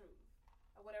was the truth.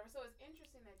 Or whatever. So it's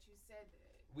interesting that you said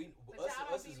that. But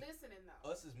y'all don't be listening,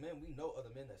 though. Us as men, we know other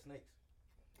men that snakes.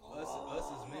 Us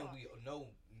as men, we know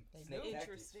snake tactics.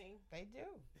 Interesting. They do.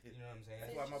 You know what I'm saying?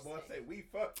 That's why my boy say we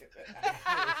fucking.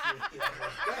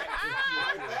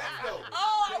 I will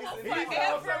forever be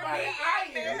embarrassed.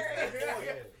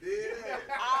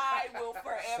 I will So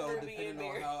forever be depending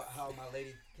embarrassed. on how my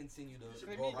lady continue to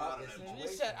go about this You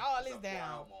situation, shut all this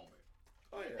down.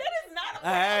 That is not a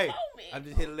Hey, moment. I'm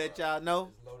just here to let y'all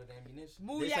know. it's loaded ammunition.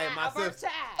 This ain't my Booyah, of our sister.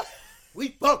 child. We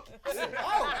fucking.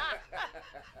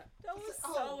 That was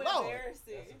so Lord.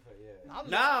 embarrassing.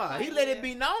 Nah, he let it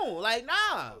be known. Like, nah.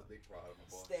 I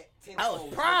I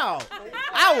was proud.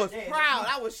 I was proud.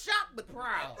 I was shocked but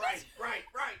proud. Right.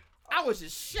 I was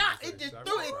just shocked. It just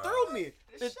threw me.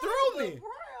 It threw me.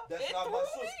 That's It not threw my me.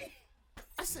 sister.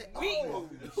 I said, We oh,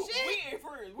 we ain't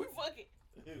friends. We fucking.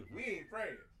 We ain't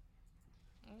friends.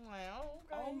 I'm like, oh,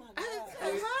 okay. Oh my I god.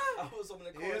 said, huh? I was over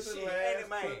the Here's course the shit. last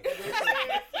Anime.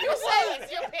 You say,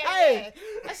 hey,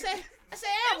 I said,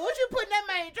 Amber, what you put in that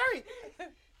man drink?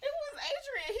 It was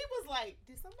Adrian. He was like,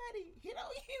 "Did somebody hit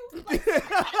on you?"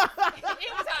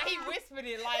 It was how he whispered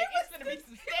it, like, it's gonna be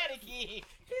some static here.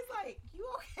 He's like, "You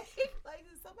okay? Like,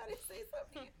 did somebody say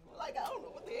something?" Like, I don't know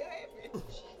what the hell happened.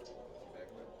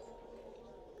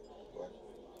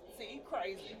 See,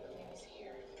 crazy.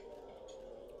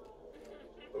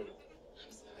 I'm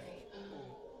sorry.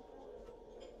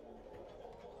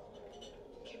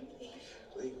 Can we leave?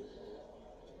 Leave.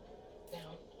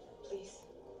 Now, please.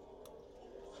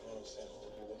 I don't understand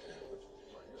what you're looking at.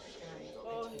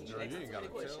 Oh, Girl, you ain't gotta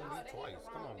tell me twice.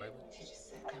 Come on, baby. You just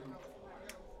sit down.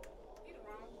 He the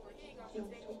wrong one. He ain't gonna protect you.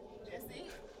 That's it.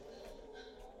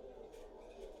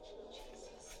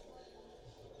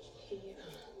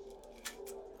 Jesus.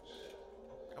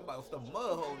 I'm about to stuff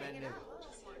mud hole in that nigga.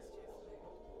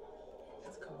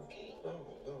 Let's go, okay? No,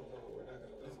 we're not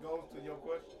gonna. This goes to your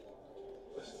question.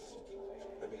 Listen,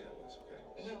 let me handle this, okay?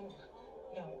 No.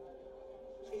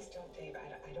 Please don't, Dave. I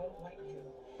don't want you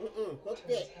Hook to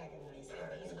that. antagonize him.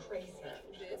 He's crazy.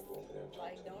 Let's go over there and talk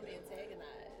Like, to don't him.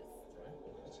 antagonize. Right?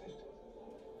 That's it.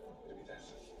 It'll be that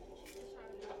simple.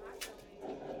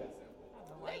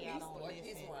 Why y'all don't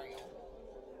listen?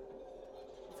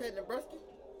 Ted Nebraska?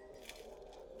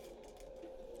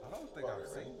 I don't think I've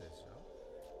seen this, yo.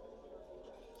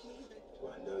 Do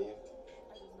I know you?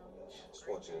 Just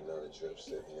want you to know that you're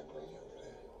upset young lady over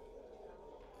there.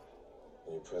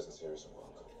 And your presence here is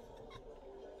welcome.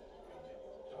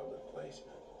 Public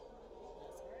placement.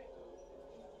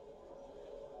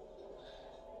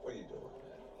 What are you doing,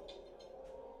 man?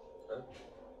 Huh?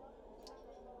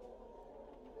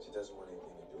 She doesn't want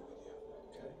anything to do with you,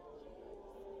 okay?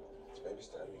 So maybe it's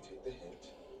time you take the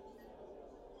hint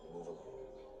and move along.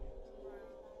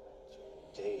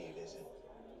 Dave, is it?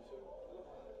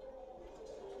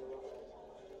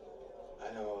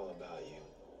 I know all about you.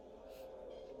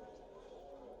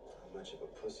 How much of a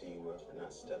pussy you were for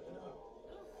not stepping up.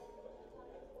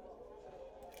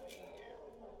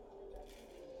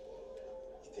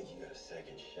 You think you got a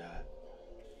second shot?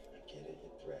 I get it,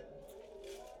 you're threatened.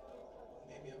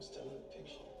 Maybe I'm still in the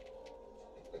picture.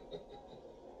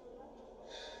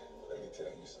 Let me tell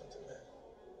you something, man.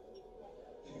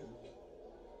 You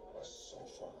are so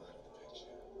far out of the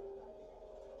picture.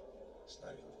 It's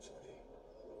not even funny.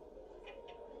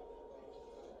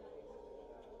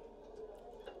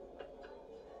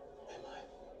 Am I?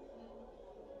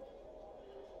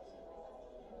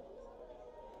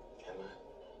 Am I?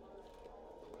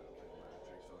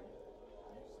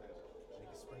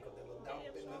 Nigga sprinkled that little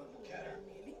dope in them. Got her.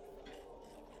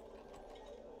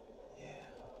 Yeah.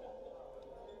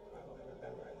 Probably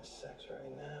remembering the sex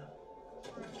right now.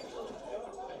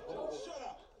 Shut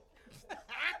up!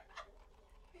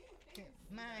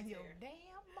 Mind your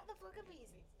damn motherfucking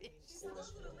business. She's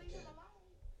supposed to leave him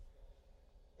alone.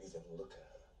 Even look at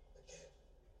her again.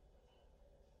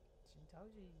 She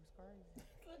told you he was crazy.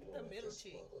 Look at the middle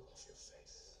chick. Look off your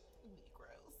face.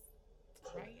 Gross.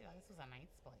 Right? Like, this was a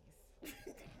nice place.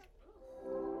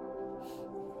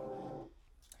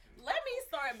 Let me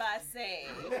start by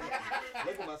saying.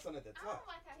 Look at my son at the I top. don't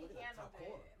like how he handled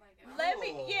it. Like,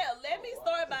 Let me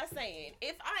start by saying,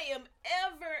 if I am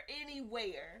ever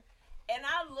anywhere and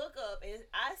I look up and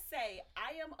I say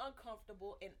I am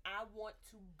uncomfortable and I want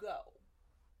to go,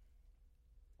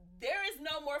 there is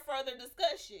no more further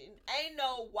discussion. Ain't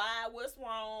no why, what's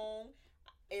wrong.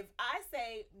 If I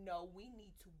say no, we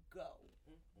need to go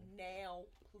now,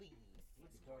 please.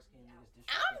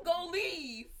 I'm gonna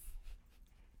leave.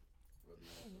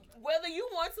 Whether you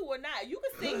want to or not, you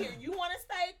can sit here. You want to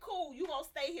stay, cool. You gonna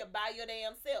stay here by your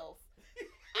damn self.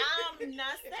 I'm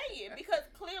not staying because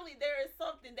clearly there is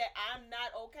something that I'm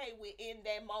not okay with in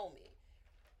that moment,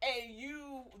 and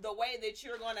the way that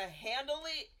you're gonna handle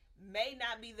it may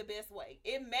not be the best way.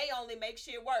 It may only make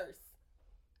shit worse.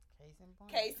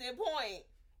 Case in point,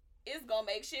 it's gonna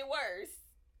make shit worse.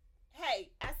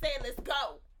 Hey, I said let's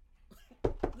go.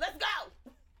 Let's go.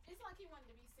 It's like he wanted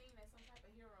to be seen as some type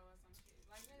of hero or some shit.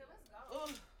 Like, nigga, let's go.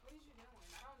 What is you doing?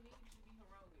 I don't need you to be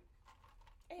heroic.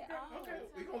 Okay,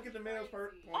 we gonna get the male's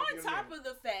part. On top of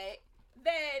the fact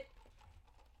that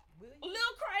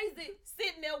Lil Crazy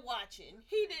sitting there watching,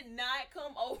 he did not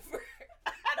come over.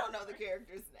 I don't know the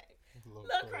character's name.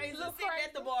 Lil Crazy sitting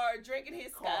at the bar drinking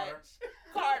his scotch.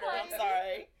 Carter, I'm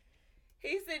sorry.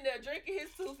 He's sitting there drinking his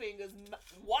two fingers,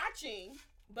 watching,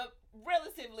 but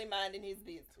relatively minding his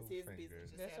business. His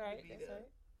business. That's right. That's right.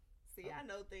 See, I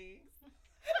know things.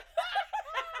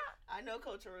 I know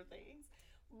cultural things.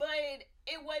 But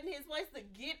it wasn't his place to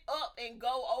get up and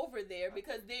go over there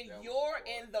because then you're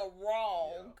in the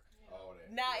wrong.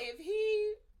 Yeah. Now,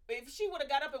 if she would have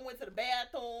got up and went to the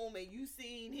bathroom and you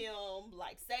seen him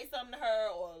like say something to her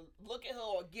or look at her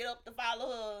or get up to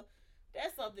follow her,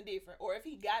 that's something different. Or if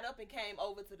he got up and came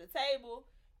over to the table,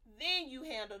 then you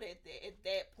handled it at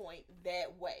that point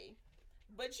that way.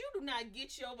 But you do not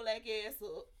get your black ass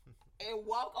up and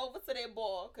walk over to that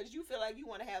bar because you feel like you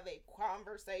want to have a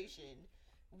conversation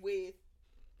with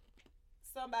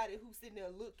somebody who's sitting there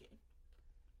looking.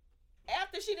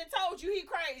 After she done told you he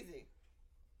crazy.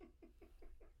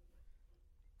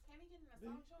 Can he get an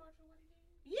assault charge for what he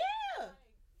did? Yeah.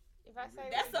 If I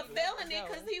say that's a felony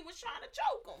because he was trying to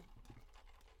choke him.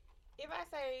 If I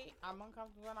say I'm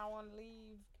uncomfortable and I want to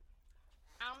leave,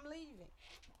 I'm leaving.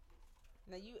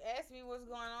 Now you ask me what's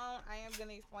going on, I am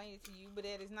gonna explain it to you, but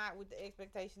that is not with the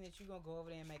expectation that you're gonna go over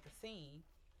there and make a scene.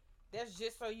 That's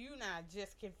just so you not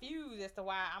just confused as to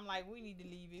why I'm like, we need to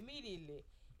leave immediately.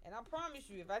 And I promise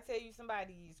you, if I tell you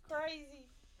somebody is crazy,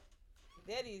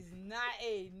 that is not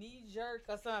a knee-jerk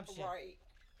assumption. Right.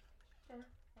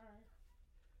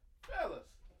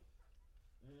 Fellas,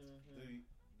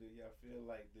 do y'all feel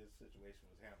like this situation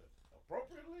was handled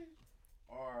appropriately?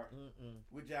 Or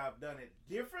would y'all have done it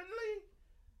differently?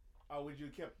 Or would you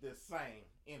have kept the same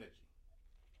energy?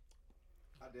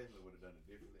 I definitely would have done it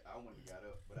differently. I wouldn't have got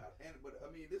up, but I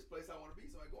mean, this place I want to be,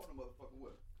 so I go on the motherfucking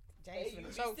what? Jason,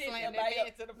 you so sitting slam there that by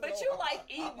man to the but floor. you like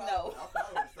eating though. I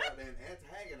probably would start there and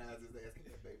antagonize his ass. Come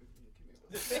here, baby. Come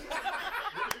here.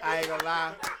 I ain't gonna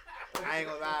lie.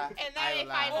 And now they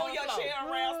fighting Pull on the your floor. chair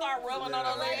around, start rubbing on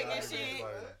her leg and shit.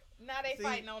 Now they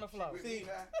fighting on the floor. See,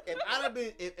 if I'd have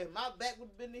been, if my back would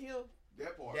have been to him,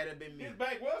 That part. That'd have been me. His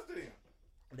back was to him.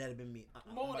 That'd have been me.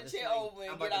 Move the chair over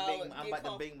and get all. I'm about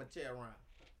to bang my chair around.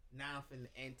 Now I'm finna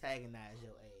antagonize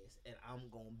your ass, and I'm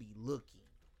gonna be looking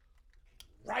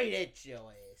right at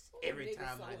your ass every niggas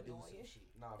time so I do annoying. some shit.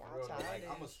 Nah, for Y'all real. Like, childish.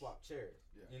 I'm gonna swap chairs.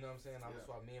 Yeah. You know what I'm saying? I'm gonna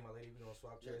swap me and my lady. We gonna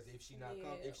swap chairs. If she not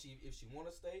come, if she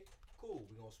wanna stay, cool.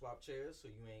 We gonna swap chairs so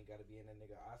you ain't gotta be in that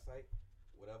nigga eyesight,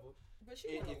 whatever. But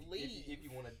she wanna leave. If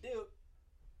you wanna dip,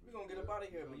 we gonna get up out of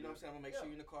here. But you know what I'm saying? I'm gonna make sure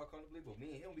you in the car comfortably. But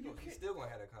me and him, we still gonna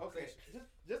have that Okay, conversation.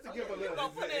 just to give a You little.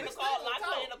 gonna put it in the car, lock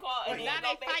her in the car, and Now then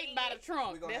they go back fighting by the in. trunk.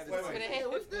 We gonna That's have what's to- gonna wait,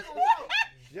 happen.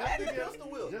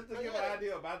 Just to give an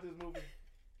idea about this movie,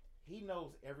 he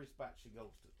knows every spot she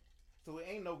goes to, so it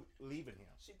ain't no leaving him.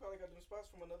 She probably got them spots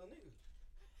from another nigga.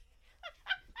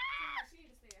 She need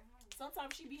to stay at home.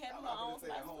 Sometimes she be having I'm her not own gonna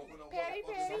say at spots. home. We don't Patty,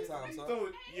 Patty. Sometimes, son. So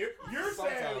you're saying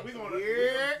Sometimes. we're gonna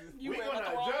You we're went with gonna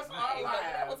the wrong adjust spot. our Hey,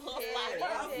 baby, that was lives her spot.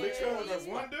 Yeah. because of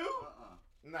one dude?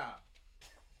 Uh-uh. Nah,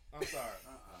 I'm sorry.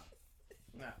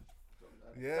 Nah.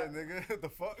 Yeah, nigga, the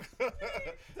fuck.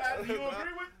 Tyler, you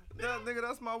agree with? Yeah, nigga,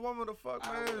 that's my woman. The fuck,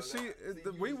 I man.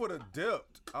 would've We would have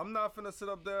dipped. I'm not finna sit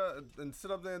up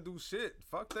there and do shit.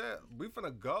 Fuck that. We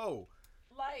finna go.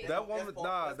 Like, That woman, that's part-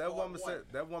 nah. that's That part woman one. said.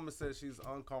 That woman said she's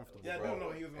uncomfortable. Yeah, I bro. do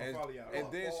know he was gonna And- follow y'all.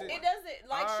 And then she. it doesn't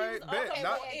like she was Alright, bet. uncomfortable.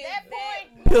 Not- in At that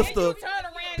point, Pistol. if you turn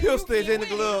around and Pistol you is in the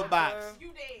get glove with box. it, you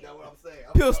dead. That's what I'm saying.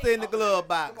 Pistol in the glove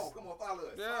box. Come on, follow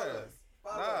us. Yeah. Follow us.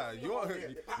 Follow Nah, us. you Come on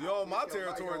here. you on my Come right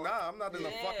territory on. now. I'm not in a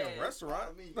Yeah. fucking restaurant.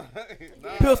 Follow me.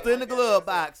 Nah. Pistol in the glove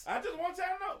box. I just want y'all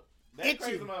to know that Itchy.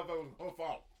 crazy motherfucker was gonna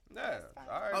fall. Yeah.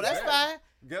 All right. Oh, that's bet. fine.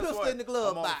 Guess Pistol what? in the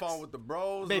glove I'm on box. the phone with the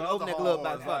bros. Baby, and open other that glove hoes.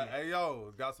 box for Like, me. hey,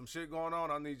 yo, got some shit going on.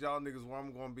 I need y'all niggas where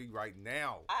I'm gonna be right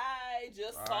now. I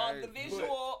just All saw right, the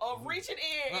visual of reaching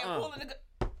in and pulling the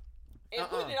and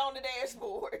putting it on the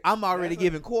dashboard. I'm already That's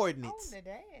giving On coordinates. the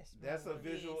dash. That's a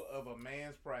visual of a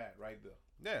man's pride right there.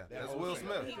 Yeah, That that's whole Will thing.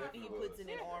 Smith. He puts it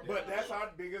in arm. But that's our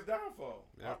biggest downfall.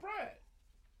 Yeah. Our pride.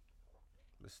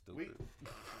 It's stupid.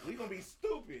 We gonna be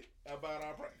stupid about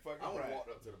our fucking I pride.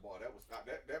 walked up to the bar. That was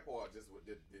that part just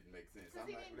didn't make sense. I'm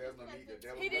like, there's no need to.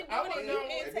 He didn't I do wanna it. know-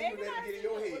 You And then you let it get in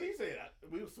your What head. he said,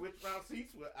 we would switch around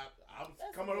seats. I was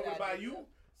That's coming a over good by idea. you.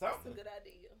 That's a Something. good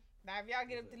idea. Now, if y'all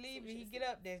get up to leave and he get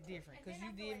up, that's different. Because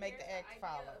you did make the act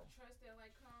follow. Trust that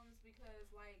like comes because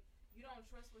like you don't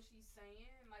trust what she's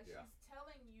saying. Like Yeah. she's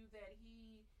telling you that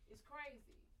he is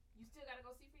crazy. You still gotta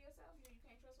go see for yourself. You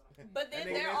can't trust what I'm saying. But then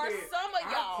And there they are said, some of I'm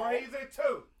y'all, crazy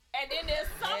too. and then there's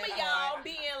some of That y'all part.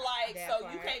 being like, That so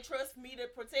you part. can't trust me to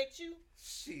protect you.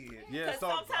 Shit. Yeah, 'Cause so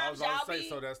I sometimes was gonna y'all say, be-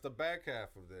 so that's the back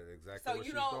half of that. Exactly So what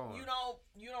you she's don't, doing.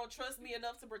 you don't trust me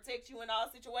enough to protect you in all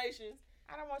situations.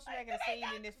 I don't want you making a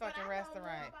scene in this But fucking I don't know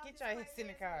restaurant. about Get this your ass in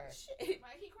the car. Shit.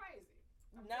 Like he crazy.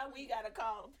 Now we gotta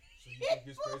call him. So you think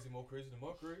his crazy more crazy than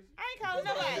my crazy? I ain't calling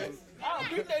nobody. Oh,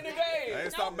 beat that nigga ass. Hey,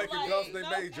 stop making like, jumps they no.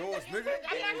 made yours, nigga.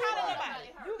 I'm not calling nobody.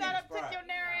 You got to Right. took your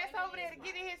narrow ass over there to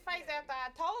get in his face after I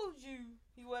told you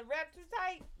he was wrapped too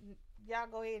tight. Y'all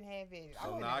go ahead and have it.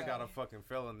 So now I got a fucking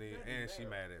felony and she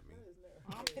mad at me.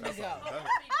 I'm finna go.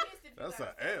 That's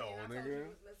a L, nigga.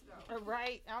 Let's go.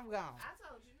 Right, I'm gone. I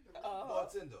told you.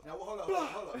 Bartender. Now hold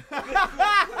on.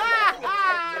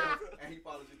 And he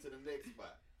follows you to the next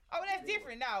spot. Oh, that's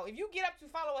different now. If you get up to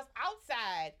follow us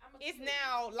outside, it's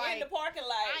now In like the parking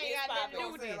lot, I ain't it's got nothing to do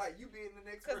popping. with this. Like you be in the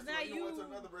next 'Cause restaurant, now you went to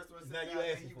you- another restaurant. Now sit you down,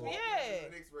 asking and you for walk it. into Yeah.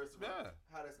 the next restaurant. Yeah.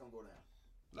 How that's gonna go down?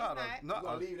 No, not. You no,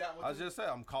 gonna leave that one I too? just said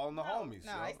I'm calling the homies.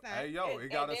 No, yo. it's not. Hey, yo, At- it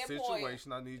got at a that point-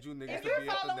 situation. I need you niggas If to you're be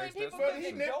at the following next people But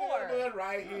he the nipped it door. in the bud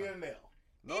right here and there.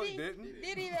 No, he Did didn't.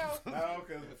 Did he though? No,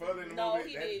 because further in the No, movie,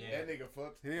 he that didn't. nigga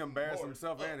fucked. He embarrassed more.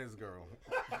 himself and his girl.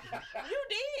 You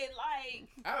did, like,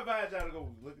 I advise y'all to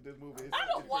go look at this movie. It's, I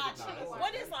don't it's watch pretty it. nice.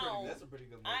 What is on? That's a pretty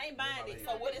good movie. I ain't buying it,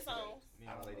 so what is on? Me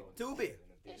and my lady. Tubi.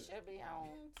 It should be on.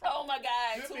 Oh my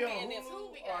God, Should be Tubi on and them.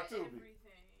 Hulu Tubi or got Tubi. everything.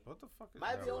 What the fuck is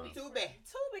Might that? be on about? Tubi.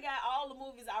 Tubi got all the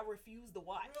movies I refuse to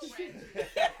watch. Don't they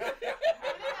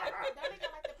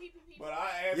got like the PPP? But I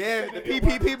asked Yeah, him the if he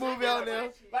watched PPP it. movie on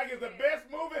there. Like it's the best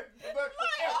movie. Like,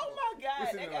 oh my God,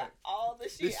 Listen they to got it. all the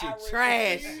shit This shit I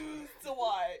trash. refuse to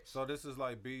watch. So this is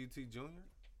like BET Junior?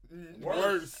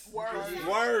 Worse. Worse.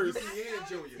 Worse. UPN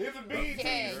Junior. Here's a BET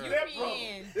Yeah, step you brother.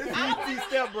 in. This EET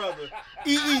stepbrother.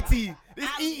 EET. This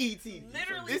I EET.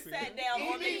 Literally sat down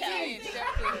on the EBT.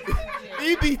 couch.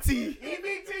 EBT.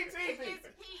 EBT TV.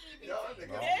 Y'all think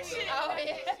I'm That dumb. shit- Oh yeah.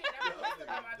 Y'all think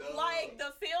I'm dumb. Like,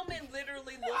 the filming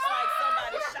literally looks like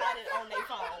somebody shot it on their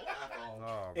phone. iPhone.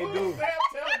 Oh, It bro. do. Stab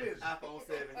television. iPhone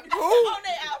 7. Who? On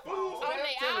their iPhone. On their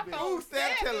television. iPhone. Food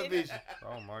stamp 7. television.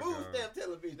 Oh my Food god. stamp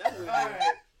television. That's what it is. Alright,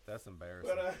 That's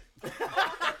embarrassing. but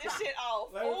Cut this shit off.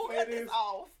 Let me Ooh, play cut this this.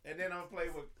 off. and then I'm play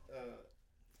with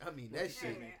I mean, that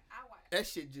shit. Man, I watch. That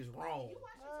shit just wrong.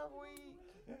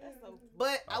 That's so.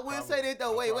 But I will say this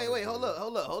though. Wait. Hold up.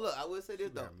 I will say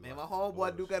this though. got me Man, my watching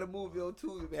homeboy do got a bullshit, movie boy. on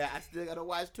Tubi, man. I still gotta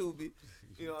watch Tubi.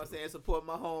 You know what I'm saying? Support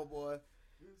my homeboy.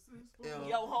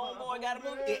 Your homeboy got a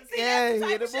movie. See, Yeah, that's he the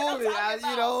had type a of movie. shit I'm talking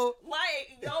You about. know. Like,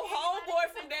 your homeboy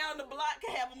from down the block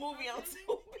can have a movie on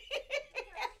Tubi.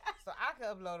 So I could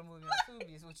upload a movie on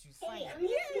Tubi. Is what you Hey, saying? I'm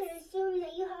just gonna assume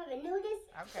that you haven't noticed.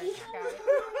 Okay, You I got it.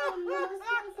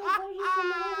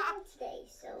 Today,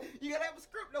 so You gotta have a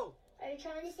script though. are you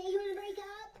trying to say you wanna break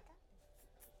up?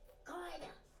 God,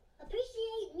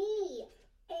 appreciate me.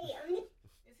 Hey, I'm the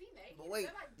Is he naked? But wait,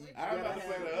 Is that like Bridget? I'm about to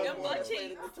play the Them other butt one.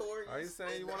 cheeks. Are you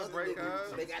saying you want to break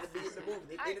up? They gotta be in the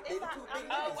movie. They the two big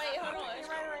Oh, niggas. wait, hold on. Right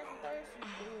away from Third Street.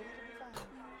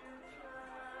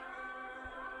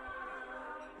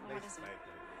 They smacked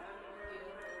her.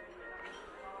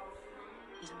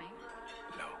 Is it me?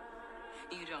 No,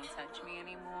 You don't touch me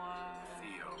anymore.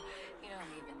 Theo. You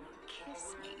don't even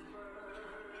kiss me.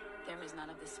 There is none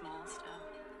of the small stuff.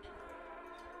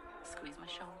 Squeeze my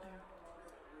shoulder.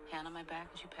 Hand on my back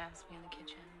as you pass me in the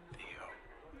kitchen. Theo.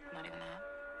 Not even that.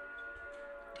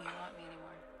 Do you want me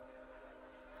anymore?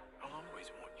 I'll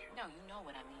always want you. No, you know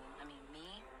what I mean. I mean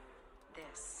me.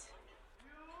 This.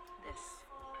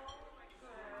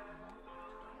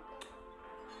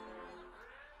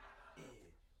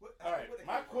 All right,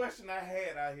 my question I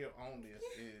had out here on this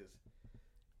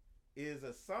is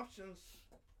assumptions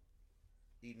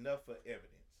enough for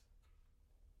evidence?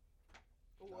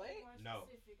 What? No.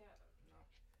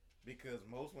 Because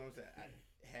most women say, I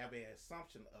have an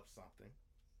assumption of something,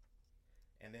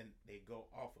 and then they go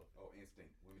off of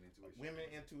Instinct, women intuition. women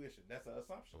intuition. That's an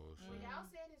assumption. Well, y'all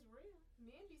said it's real.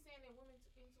 Men be saying that women's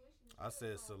intuition is I real,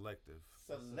 said so- selective.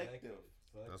 Selective.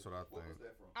 That's what I What was think.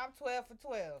 that from? I'm 12 for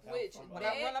 12. Which, From When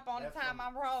that, I run up on the That's time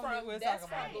from- I'm wrong, from, we'll that's talk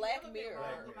about from it. Black Never been Mirror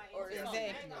wrong with my or intuition.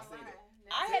 something. Exactly. I ain't gonna lie.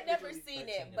 I had never seen 13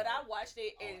 it, but I watched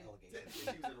it Oh, and allegations. She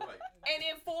was in the right.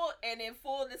 in full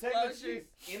Technically, disclosure.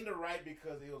 she's in the right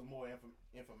because there was more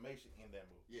information in that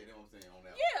movie. Yeah, you know what I'm saying on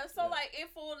that. Yeah, so Yeah. like in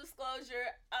full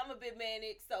disclosure, I'm a bit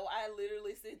manic, so I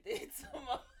literally sit there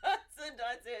to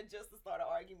Dante just to start an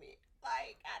argument.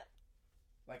 Like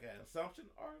Like an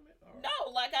assumption argument? Or? no,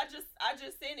 like I just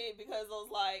sent it because I was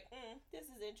like,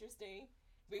 this is interesting.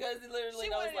 Because it literally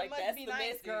She knows one of like them that's must be the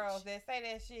nice message. girls that say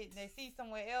that shit. They see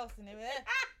somewhere else and they be like,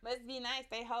 must be nice.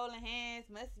 They holding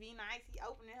hands. Must be nice. He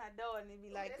opening her door and they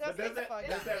be like, But does the fuck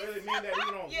that down. really mean that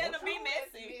you don't Yeah, to want be to?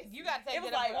 messy. You gotta take It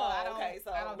was it up like, with her. oh, I don't, okay,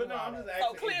 so- I don't But do no, all I'm just that.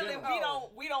 asking. So clearly in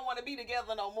general, we don't want to be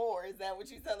together no more. Is that what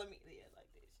you telling me? Yeah,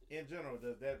 like this. In general,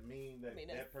 does that mean that I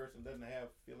mean, that person doesn't have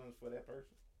feelings for that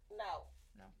person? No.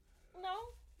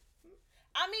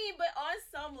 I mean, but on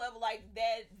some level, like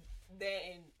that,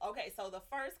 and okay. So the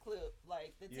first clip,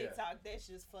 like the Yeah. TikTok, that's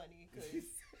just funny because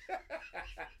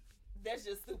that's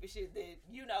just stupid shit that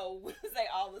we say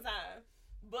all the time.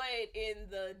 But in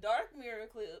the Dark Mirror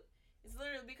clip, it's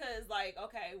literally because like,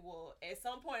 okay, well, at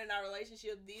some point in our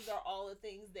relationship, these are all the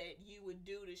things that you would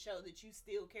do to show that you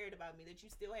still cared about me, that you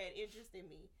still had interest in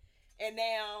me, and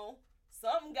now.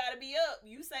 Something gotta be up.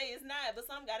 You say it's not, but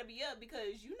something gotta be up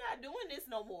because you're not doing this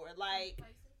no more. Like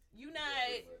you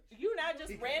not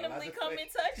just randomly come and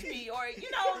touch me or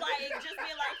like just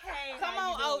be like, hey, Come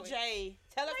how on, you doing? OJ.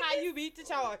 Tell us how you beat the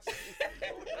charge.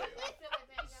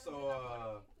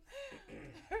 So,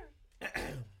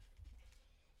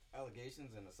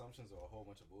 allegations and assumptions are a whole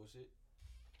bunch of bullshit,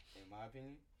 in my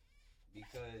opinion,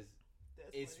 because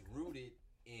it's rooted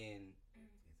in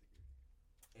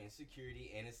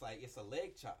insecurity, and it's like it's a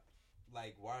leg chop.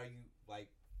 Like, why are you like?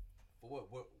 For what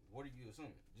are you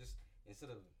assuming? Just instead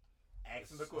of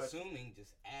Asking the question. assuming,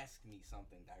 just ask me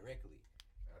something directly.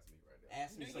 That's me right there.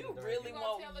 Ask me Do something you directly. really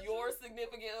want your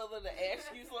significant other to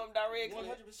ask you something directly?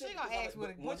 100%. She gonna ask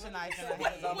with a butcher knife in her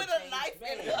Because hand. I'm With a a changed knife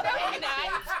in man. her hand.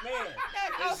 Man.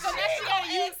 Oh, so now she gonna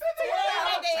use So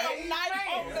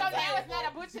now it's not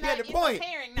a butcher He had knife, the it's point. a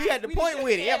paring He knife. had the We point just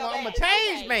with it. scale I'm a back.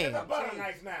 changed Okay. man. It's a butter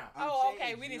knife now. I'm Oh, changed,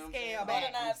 okay, we you done know what I'm scale saying? back.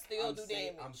 Butter knives still I'm do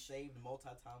saved- damage. I'm saved multi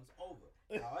times over.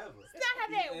 However, That's not how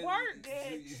that works.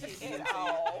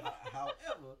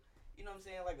 However, you know what I'm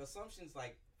saying? Like assumptions,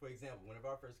 like for example, whenever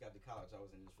I first got to college, I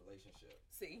was in this relationship,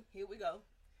 See, here we go.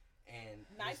 and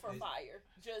Knife or fire?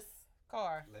 Just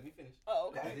Car. Let me finish. oh,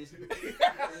 okay. This-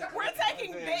 We're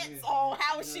taking bets on how You know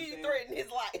what I'm she saying? threatened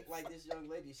his life. Like this young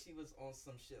lady, she was on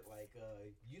some shit like,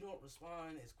 you don't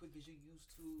respond as quick as you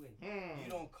used to, and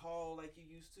you don't call like you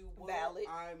used to. Well, Valid.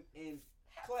 I'm in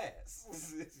class.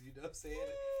 You know what I'm saying?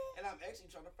 And I'm actually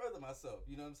trying to further myself.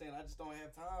 You know what I'm saying? I just don't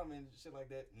have time and shit like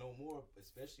that no more,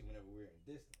 especially whenever we're in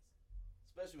distance.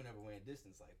 Especially whenever we're in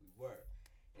distance like we were.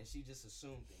 and she just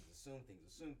assumed things.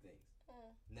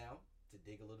 Now, to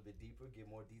dig a little bit deeper, get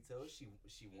more details,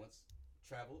 she once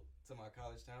traveled to my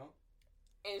college town.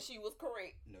 And she was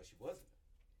correct. No, she wasn't.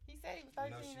 He said he was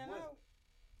 13 and 0.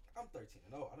 I'm 13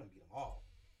 and 0. I done beat them all.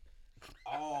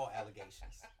 All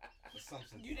allegations.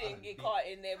 Assumptions. You didn't get caught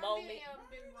in that moment. Many of them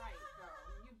been right,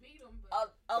 though. You beat them,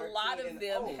 but A lot of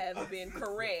them have been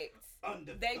correct.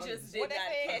 They just did not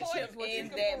catch him in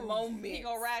that moment. He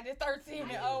gonna ride this 13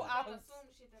 and 0 out. assume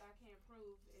shit that I can't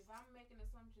prove. If I'm making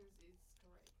assumptions, it's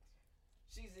correct.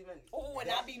 She's even. Oh, and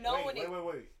I be knowing it.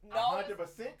 Wait. No. 100%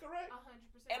 correct?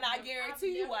 100%. And I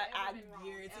guarantee you what I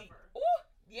guarantee. Ooh,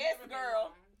 yes,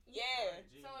 girl. Yeah.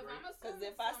 So if I'm assuming Because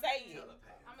if I say it,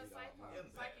 I'm a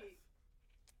psychic.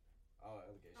 All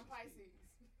allegations. I'm Pisces.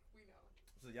 We know.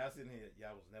 So y'all sitting here,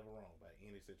 y'all was never wrong by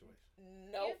any situation.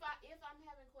 Nope. If I'm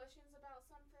having questions about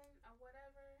something or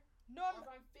whatever, No, or if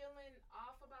I'm feeling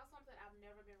off about something, I've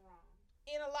never been wrong.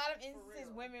 in a lot of instances,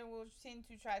 women will tend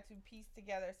to try to piece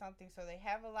together something so they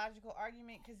have a logical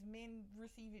argument because men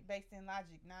receive it based in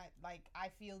logic, not like I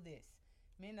feel this.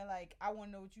 Men are like, I want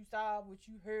to know what you saw, what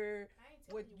you heard,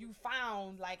 what you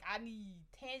found. Like, I need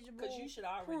tangible. Because you should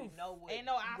already proof. know what,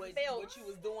 I felt what you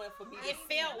was doing for me. It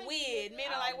felt weird.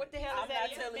 Men are like, what the hell I'm is that?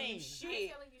 not telling you mean?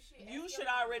 shit. You should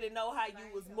already know how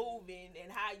you was moving and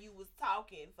how you was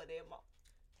talking for that moment.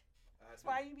 That's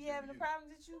why you be having the problems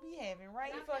that you be having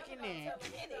right fucking there. Let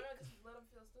them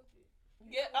feel stupid.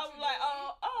 Yeah, I'm like,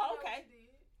 oh, okay.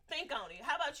 Think on it.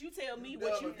 How about you tell me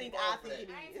what you think I think it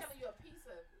I ain't is? telling you a piece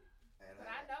of it. But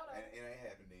I know though. It ain't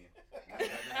happening then.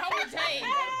 I would change.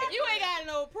 If you ain't got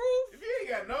no proof, If you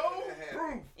ain't got no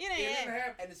proof, it ain't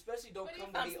happen. And especially don't come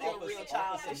to I'm me still off real of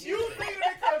child. You think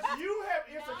that because you have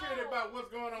insecurity about what's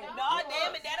going on? No,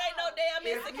 damn it, that ain't no damn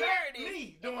It's insecurity. not me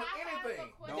doing anything.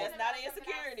 That's not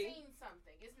insecurity. I've seen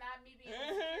something. It's not me being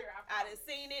insecure. I done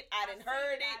seen it. I done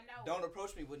heard it. Don't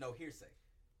approach me with no hearsay.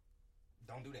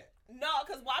 Don't do that. No,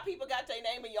 because why people got their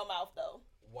name in your mouth, though?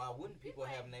 Why wouldn't people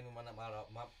have name in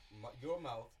your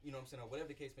mouth, you know what I'm saying, or whatever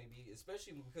the case may be,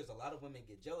 especially because a lot of women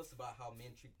get jealous about how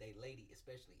men treat their lady,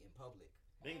 especially in public.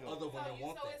 Bingo. Other women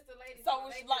want that. It's the ladies. So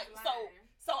it's like,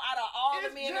 so out of all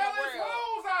the men in the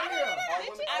world,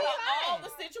 out of all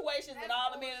the situations and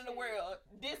all the men in the world,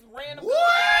 this random girl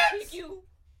that pick you,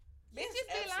 bitches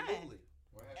be lying.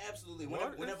 Absolutely.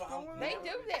 Whenever They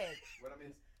do that. What I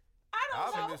mean, I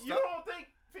don't know. You don't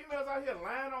think females out here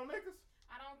lying on niggas?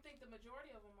 I don't think the majority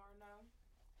of them are, no.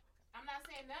 I'm not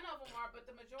saying none of them are, but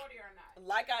the majority are not.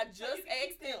 Like I So just you can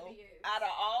asked keep that him, BS. out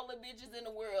of all the bitches in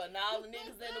the world and all the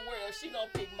niggas in the world, she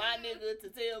gonna pick my nigga to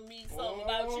tell me something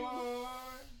about you.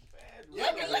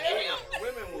 Look at him.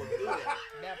 Women will do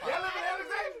that.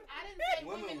 I didn't say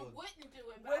women wouldn't do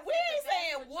it, but Well, I we said ain't the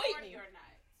saying vast majority wouldn't. are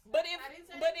not. But I didn't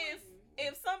say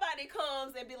if somebody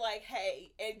comes and be like,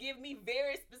 hey, and give me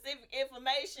very specific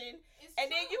information, and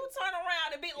then you turn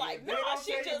around and be like, no,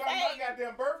 she just my ate,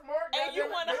 goddamn birthmark. and you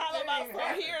want to holler about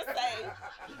some hearsay.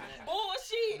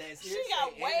 Bullshit. She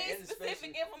got way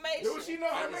specific information. Do she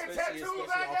know how many tattoos I off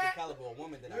got? the caliber of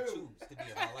woman that I choose to be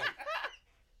in my life.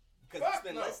 Because it's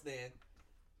been less than.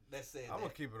 Let's say I'm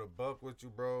gonna keep it a buck with you,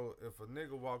 bro. If a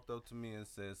nigga walked up to me and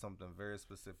said something very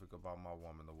specific about my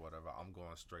woman or whatever, I'm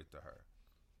going straight to her.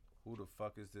 Who the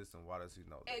fuck is this and why does he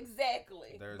know this?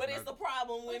 Exactly. But it's a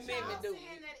problem when men do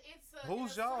it.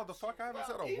 Who's y'all? The fuck? I haven't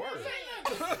said a word.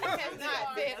 Has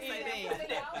not said anything.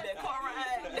 That car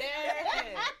ride. I'm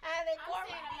saying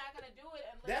I'm not gonna do it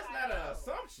unless That's I not an know.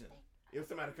 assumption. If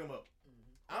somebody come up,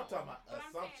 I'm talking about But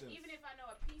I'm assumptions. saying, even if I know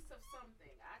a piece of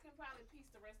something, I can probably piece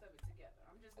the rest of it together.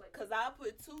 I'm just like, Cause I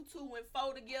put 2, 2, and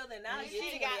 4 together, and now She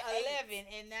you got 11,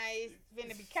 and now it's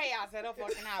finna be chaos at her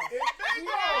fucking house.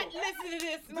 Bingo! Listen to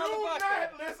this, Do motherfucker.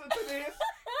 not listen to this.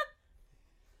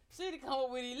 She'd come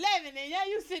up with 11, and now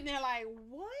you sitting there like,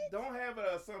 what? Don't have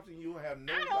an assumption you have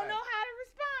no. I don't know how to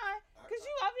respond, because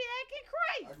you up here acting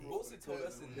crazy. Boosie told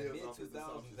us in the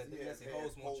mid-2000s that the messy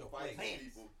hoes want your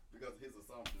face. Because of his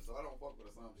assumptions, so I don't fuck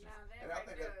with assumptions. Now that And I right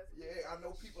think there that, is- I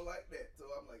know people like that, so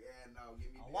I'm like, no,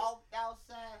 give me. I that. walked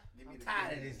outside. Give me I'm the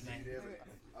tired of give this, me man. the evidence.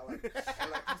 I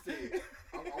like you said,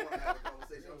 I want to have a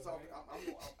conversation. I'm talking. I'm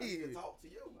here to talk to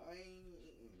you. I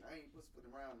ain't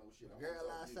putting around no shit. Girl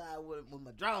outside with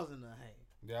my drawers in her hand.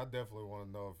 Yeah, I definitely want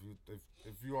to know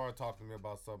if you are talking to me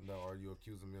about something, or are you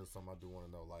accusing me of something? I do want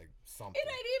to know like something. It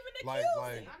ain't even like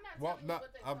accusing.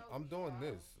 I'm doing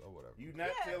this or whatever. You not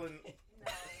telling.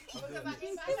 because if I know a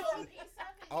piece of it,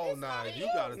 Oh nah, you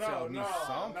gotta tell me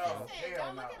something. I'm saying,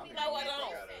 don't look at me No, I like don't.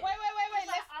 that. Wait.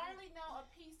 If I only know a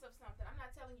piece of something, I'm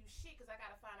not telling you shit because I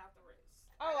gotta find out the rest.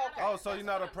 Oh, so you're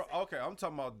not okay. I'm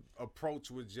talking about approach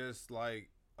with just like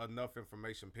enough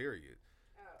information. Period.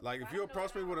 Like, if you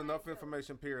approach me with enough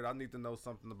information, period, I need to know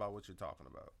something about what you're talking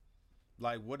about.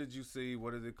 Like, what did you see?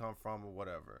 Where did it come from, or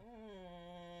whatever?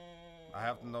 I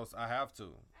have to know. I have to.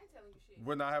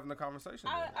 We're not having a conversation.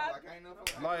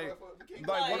 Like,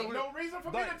 what are we? No reason for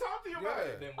me to talk to you about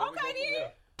it. Okay, then. All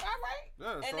right.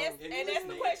 Yeah, and that's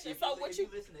the question. So what you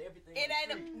listen to everything? It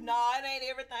ain't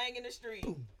everything in the street.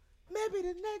 Maybe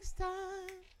the next time.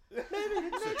 Maybe the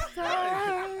next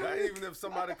time. Not even if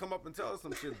somebody come up and tell us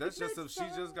some shit. That's just if she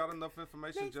just got enough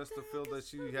information just to feel that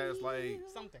she has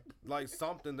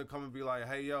something to come and be like,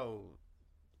 hey yo,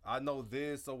 I know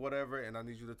this or whatever, and I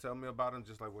need you to tell me about it.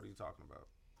 Just like, what are you talking about?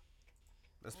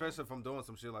 Especially if I'm doing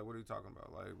some shit, like, what are you talking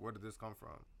about? Like, where did this come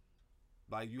from?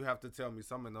 Like, you have to tell me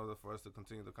something in order for us to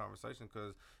continue the conversation.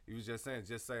 Because you was just saying,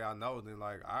 just say I know, then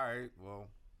like, all right, well,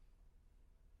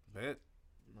 bet.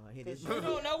 You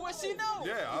don't know what she knows.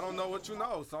 Yeah, I don't know what you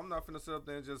know, so I'm not finna sit up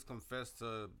there and just confess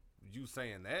to you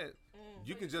saying that.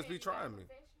 You can just be trying me.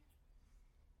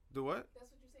 Do what?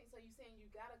 That's what you're saying. So you're saying you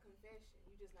got a confession.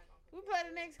 You just not gonna. We play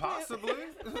the next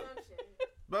Possibly.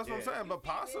 That's what I'm saying, but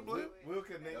possibly. We'll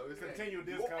continue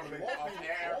this conversation.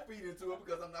 I'll feed into it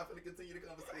because I'm not going to continue the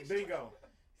conversation. Bingo.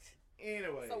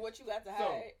 Anyway. So what you got to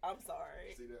hide? I'm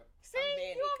sorry. See that?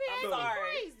 I'm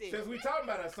sorry. Since we talking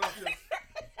about assumptions,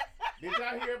 did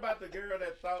y'all hear about the girl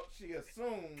that thought she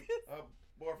assumed her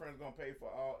boyfriend's going to pay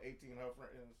for all 18 of her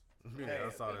friends? Yeah,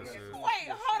 I saw that shit. Wait,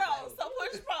 hold on. So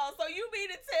push pause. So you mean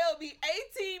to tell me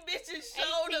 18 bitches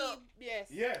showed up? Yes.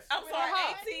 I'm sorry,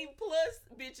 18 plus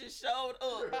bitches showed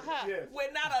up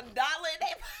with not $1 in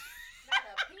their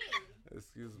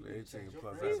Excuse me, 18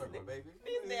 plus. These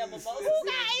damn mimosas. Who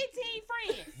got 18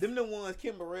 friends? Them the ones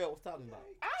Kim Burrell was talking about.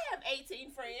 I have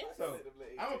 18 friends. So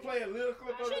I'm gonna play a little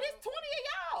clip of Shit, it. it's 20 of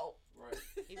y'all.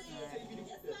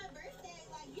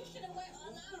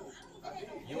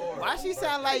 Why she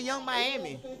sound like Young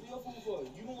Miami? If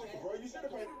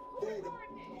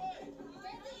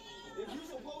you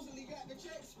supposedly got the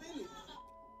check, spend it.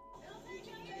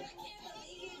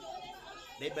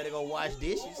 They better go wash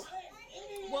dishes.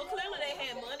 Well, clearly they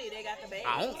had money. They got the bag.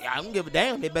 I don't give a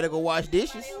damn. They better go wash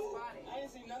dishes.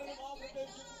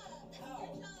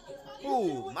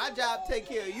 Ooh, my job take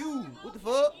care of you. What the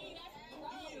fuck?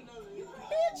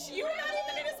 Bitch, you're not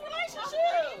even in this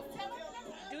relationship.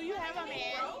 Do you have a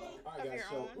man of your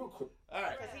own? All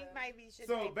right. Because he might be.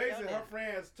 So basically, her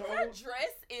friends told her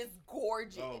dress is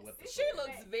gorgeous. She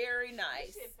looks very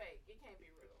nice. Shit fake. It can't be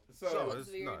real. So it's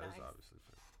obviously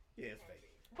fake. Yeah, it's fake.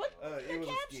 But the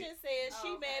caption says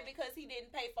she mad because he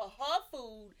didn't pay for her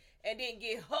food and didn't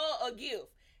get her a gift.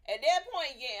 At that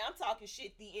point, yeah, I'm talking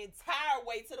shit the entire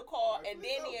way to the car and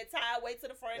then the entire way to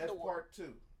the front door. Part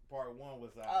 2. Part 1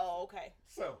 was out. Oh, okay.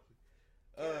 So,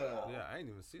 yeah, I ain't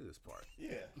even see this part.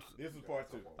 Yeah, this is part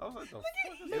 2. I was like, the fuck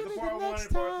is This this? is part 1 and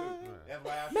part 2. That's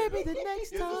why I said Maybe the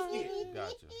next time.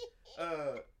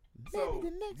 Gotcha. So,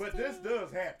 but this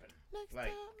does happen. Next Like,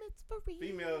 time it's for real.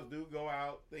 females do go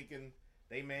out thinking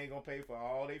they man gonna pay for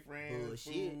all their friends'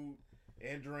 Bullshit. food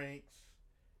and drinks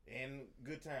and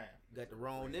good time. Got the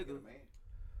wrong nigga.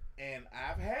 And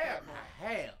I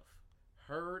have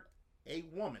heard a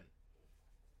woman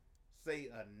say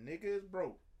a nigga is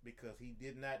broke because he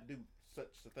did not do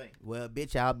such a thing. Well,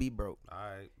 bitch, I'll be broke. All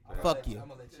right. Fuck you. I'm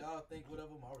gonna let y'all think whatever.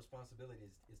 My responsibility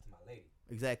is to my lady.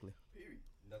 Exactly. Period.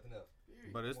 Nothing else.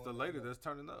 But it's the lady that's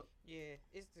turning up. Yeah,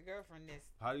 it's the girlfriend that's.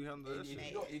 How you handle this shit?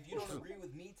 If you don't agree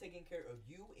with me taking care of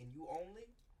you and you only,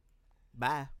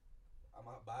 Bye. I'm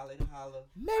out. Bye, later, holla.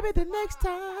 Maybe the next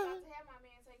I time. have to have my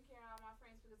man taking care of all my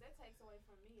friends because that takes away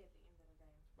from me at the end of the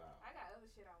day. Wow. I got other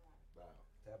shit I want.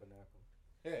 Tabernacle.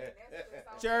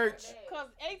 Church. Because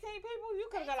 18 people, you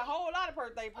could have got a whole lot of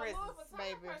birthday presents,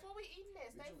 baby. What we eating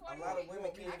this? Stay A lot of women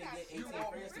can't even get 18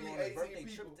 friends to go on a birthday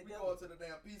trip We together. going to the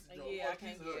damn pizza joint. Yeah, I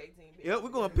can't get 18 bitches. Yep, we're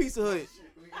going Pizza Hut.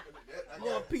 I We're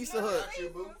going Pizza Hut. got you,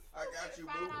 boo. I got you,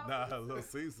 boo. Nah, Little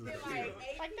Caesars. Like,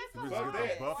 that's You so just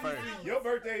get the buffet.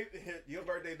 Your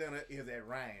birthday dinner is at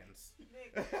Ryan's.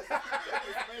 That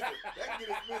get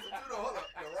expensive too, though. Hold up.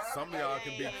 Some of y'all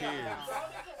can be kids.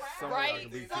 Some of y'all can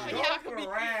be Some of kids. y'all can be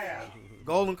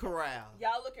Golden Corral.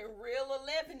 Y'all looking real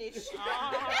 11-ish.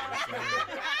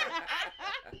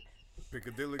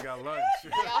 Piccadilly got lunch.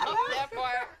 That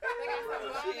part. They got some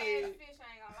long ass fish. I ain't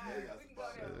gonna lie. Yeah, We can go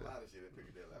there. a lot of shit at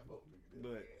Piccadilly.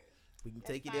 But we can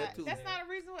take you there too. That's not a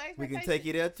reasonable We expectation. can take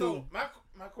you there too. so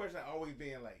my question always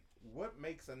being like, what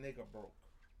makes a nigga broke?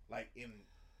 Like in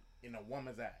a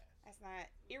woman's eyes. That's not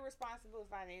irresponsible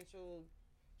financial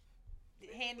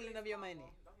handling of your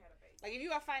money. Like if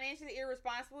you are financially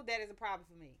irresponsible, that is a problem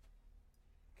for me.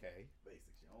 Okay.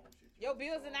 Basics, own shit. Your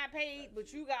bills are not paid,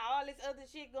 but you got all this other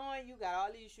shit going. You got all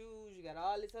these shoes. You got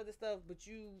all this other stuff, but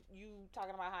you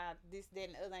talking about how this, that,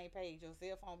 and the other ain't paid. Your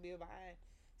cell phone bill behind.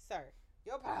 Sir,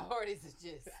 your priorities is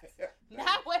just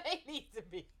not where they need to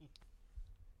be.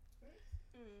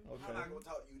 Okay. I'm not gonna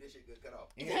talk to you. This shit good. Cut off.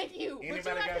 Thank you. Anybody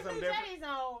but you got something different? J's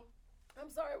on. I'm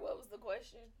sorry, what was the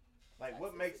question? Like,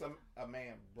 what makes a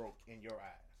man broke in your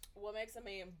eyes? What makes a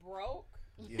man broke?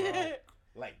 Yeah.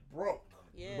 Like broke.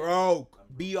 Yeah. Broke.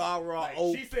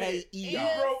 BROKE. She said, "You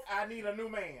broke. I need a new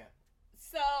man."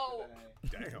 So.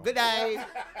 Damn. Good day.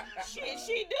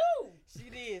 She do. She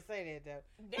did say that though.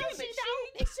 Damn, No, but she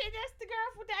don't. Shit, that's the girl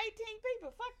with the 18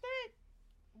 people. Fuck that.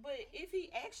 But if he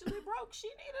actually broke, she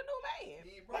need a new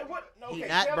man. Like what? He Okay,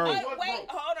 not tell me broke. what's Wait, broke.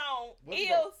 hold on. What's If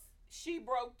broke? she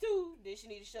broke too, then she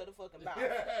need to shut the fucking mouth.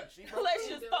 She broke Let's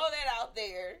too. just throw that out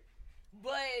there.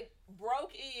 But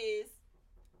broke is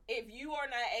if you are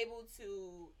not able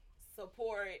to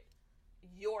support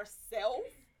yourself,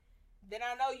 then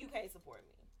I know you can't support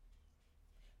me.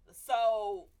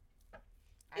 So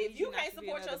if you can't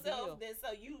support yourself, then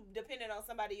so you dependent on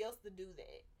somebody else to do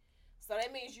that. So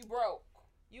that means you broke.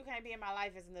 You can't be in my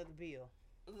life as another bill.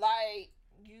 Like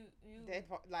you that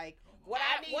part, like what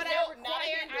I I need what help, I not a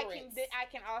require, hindrance. I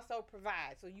can also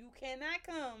provide. So you cannot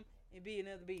come and be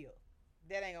another bill.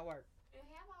 That ain't gonna work. And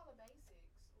have all the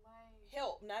basics, like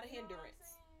help, not a you know what I'm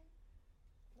hindrance.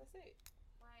 saying? That's it.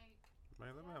 Like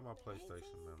Man, let me have my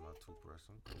PlayStation, man. My toothbrush.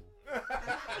 I'm cool.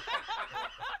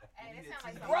 hey, that sound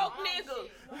like some Broke mom nigga.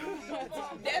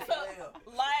 shit. That's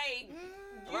like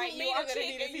you Right, you meet are a gonna chick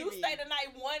need a and you TV. stay the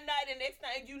night one night and next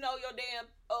night you know your damn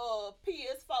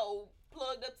PS4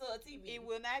 plugged up to a TV. It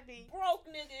will not be. Broke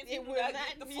nigga if you It do will not not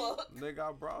get the be. fuck. Nigga,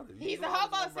 I brought it. He's You a know I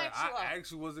was gonna bring- homosexual. I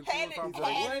actually wasn't cool if I Had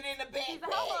brought it it. in the backpack. He's a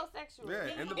homosexual.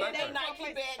 Yeah, in the In that backpack. Nike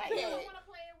I backpack. don't want to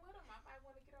play it with him. I might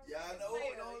want to get on. Yeah, I know.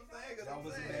 You know what I'm saying? 'Cause Y'all I'm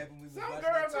wasn't saying. mad when we was Some watching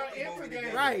girls that are Tubi into movie games.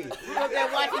 together. Right. We was there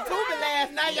watching Tubi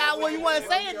last night. Y'all, what you want to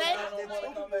say in that? I don't want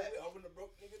to come back. I'm the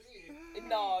broke nigga then.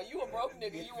 No, you a broke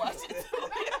nigga. You watch it too.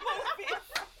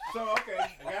 So okay,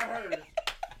 I got hers.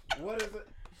 What is it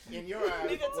in your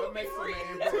eyes? Nigga, What Tubi makes a free.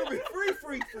 man broke?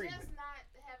 Free. Just not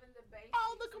having the basics.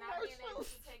 All the Not being able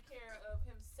commercials. to take care of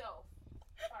himself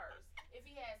first. If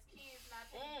he has kids, not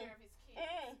taking care of his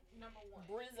kids. Number one.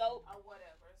 Brizzo. Or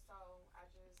whatever. So I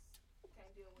just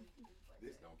can't deal with these like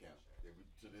This that. don't count. If we,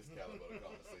 to this caliber of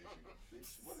conversation.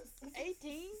 Bitch, what is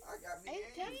 18. I got me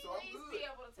and you, so I'm Please good. be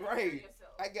able to take care Right. of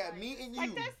yourself. I got Like, me and Like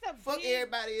you. that's a Fuck big,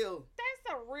 everybody else. That's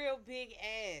a real big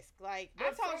ask. Like But I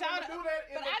told some y'all, women do that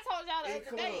in but the- I told y'all the in other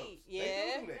clubs. day. They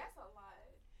Yeah. do that. That's a lot.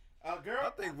 A girl. I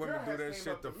think women girl do has that came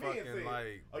shit up to me and fucking, said,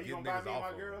 like, "Oh, you get gonna buy niggas me and off my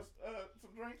of girls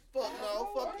some drinks?" Fuck no.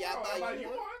 Fuck y'all. I'm Buy like, you you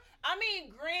one. want? I mean,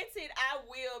 granted, I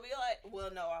will be like, well,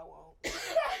 no, I won't.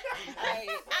 I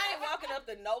ain't walking up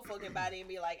to no fucking body and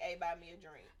be like, hey, buy me a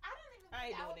drink. I don't even I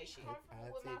ain't think I doing would that be shit. comfortable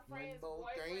I with my take friend's Rainbow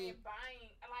boyfriend Dream. buying,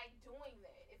 like, doing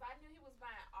that. If I knew he was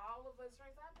buying all of us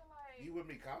drinks, I'd be like, You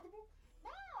wouldn't be comfortable? no,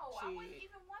 I wouldn't Shit.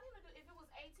 even want him to do. If it was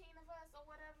 18 of us or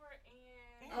whatever,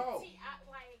 and Oh. he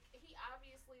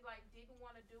obviously like didn't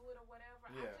want to do it or whatever.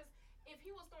 Yeah. If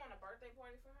he was throwing a birthday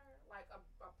party for her, like a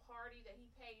party that he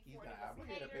paid He's for, not and it was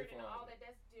obligated to pay catered for and all all that.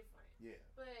 that, that's different. Yeah.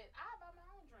 But I buy my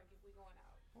own drink if we going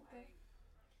out. Okay. Like,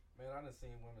 Man, I done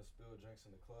seen women spill drinks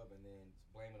in the club and then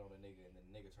blame it on the nigga, and then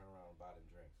the nigga turn around and buy them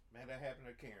drinks. Man, that happened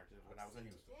to Karen when I was in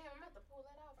Houston. damn, I'm about to pull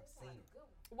that off. That sounds like a good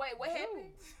one. Wait, what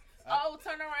happened? Uh,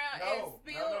 Turn around and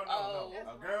spill. No. That's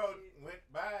A my girl shit. went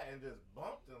by and just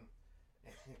bumped him.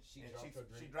 She and dropped her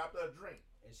drink. She dropped her drink.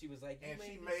 And she was like, And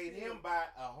she me made spill. him buy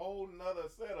a whole nother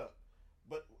setup.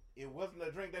 But it wasn't a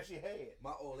drink that she had.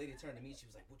 My old lady turned to me. She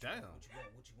was like, "What you Damn. want? What you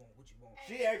want? What you want? What you want?"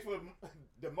 She asked for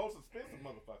the most expensive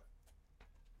motherfucker.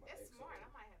 My That's ex smart. old I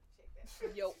might have to check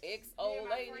that. Your ex Me and old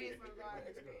my lady. friends went by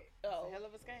lady. the bed. It's a Oh, hell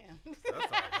of a scam.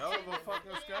 That's a hell of a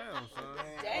fucking scam, son.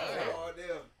 Damn. Oh,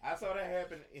 damn. I saw that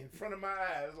happen in front of my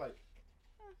eyes. Like,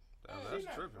 Damn, she that's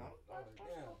not tripping. drunk. Oh,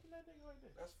 damn. Open that thing like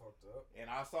that. That's fucked up. And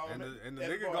I saw him. And the at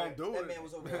nigga bar. gonna do That it. man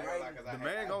was over there right The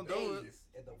man gonna do it.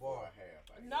 at the bar.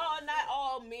 no, not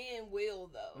all men will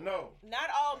though. No. Not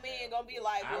all men gonna be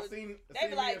like, well, I've seen. they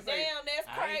be like, damn, that's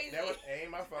crazy. That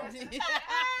ain't my fault.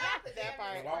 That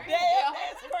part. Walk- Damn,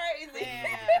 that's crazy.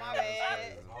 Damn, my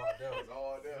bad. It's all there. It's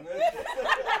all there.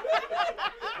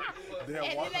 Then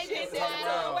And walk then they the get fuck down.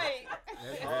 around. Wait.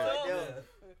 That's All right. there.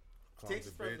 Clumsy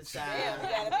Texas from the bitch. side. Damn, we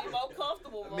gotta be more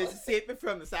comfortable. Mo. Mississippi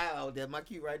from the side. Oh, that's my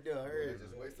cue right there. I I heard.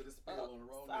 just wasted a spill on the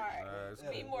wrong Sorry. Nah, it's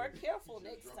Be cool. more careful Just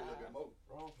next drunk a little bit time. more.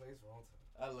 Wrong place, wrong time.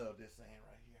 I love this saying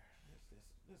right here.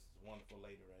 this is a wonderful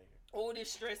lady right here. Oh,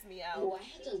 this stressed me out. Oh, I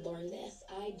had to learn this.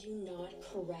 I do not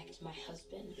correct my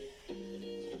husband.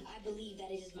 I believe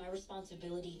that it is my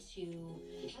responsibility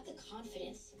to have the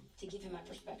confidence to give him my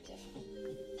perspective.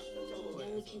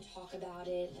 Then we can talk about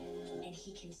it, and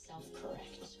he can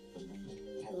self-correct.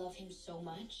 I love him so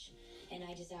much, and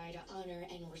I desire to honor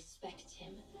and respect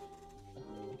him.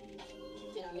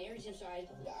 And I married him, so I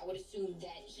would assume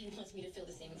that he wants me to feel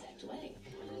the same exact way.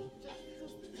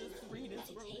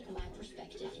 To take my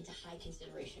perspective into high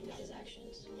consideration with his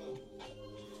actions.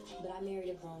 But I married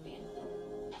a grown man.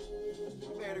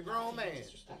 You married a grown man.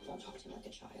 Disrespectful and talk to him like a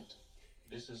child.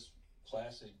 This is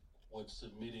classic what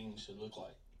submitting should look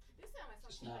like.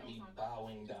 It's not me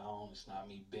bowing down. It's not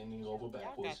me bending over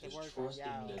backwards. It's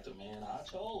trusting that the man I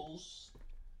chose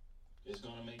is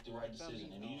going to make the right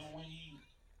decision. And even when he...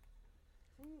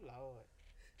 Ooh, Lord.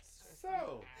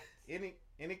 So, any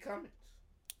comments?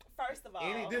 First of all,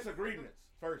 Any disagreements?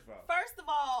 First of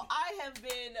all, I have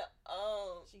been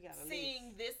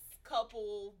seeing this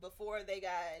couple before they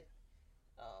got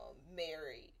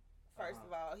married. First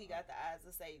of all, he got the eyes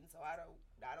of Satan, so I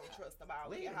don't trust him. I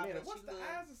don't Wait care a how minute, much what's you the look.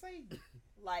 eyes of Satan?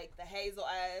 Like the hazel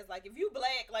eyes. Like if you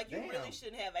black, like you Damn. really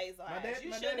shouldn't have hazel My eyes. dad- You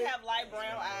my should daddy- have light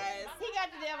brown eyes. He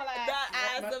got the devil eyes. The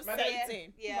eyes of my daddy-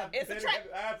 Satan. Yeah. It's a trap.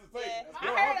 Eyes of Satan. I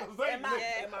heard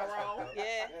it. Am I wrong?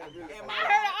 Yeah. I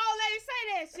heard an old lady say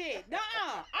that shit.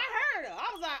 Nuh-uh. I heard her. I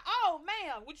was like, oh,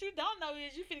 man, what you don't know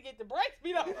is you finna get the brakes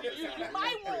beat off you. You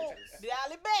might want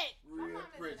dial it back. Real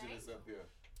prejudice up here.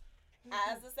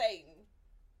 Eyes of Satan.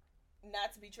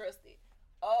 Not to be trusted.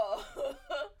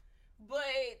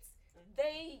 But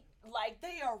they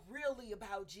are really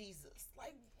about Jesus.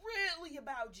 Like really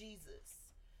about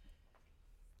Jesus.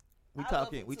 We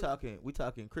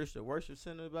talking Christian Worship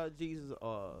Center about Jesus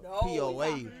or No,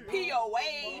 POA?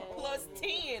 POA plus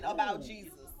 10 about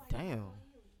Jesus. Damn.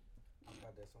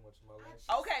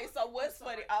 Okay, so what's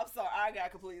funny? I'm sorry, I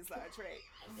got completely sidetracked.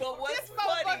 So what's This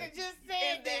funny motherfucker just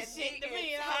said is that that shit the to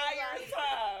me. and I entire was like,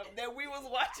 time that we was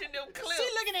watching them clips, she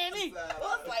looking at me. I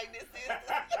was like, this is.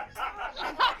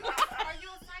 Are you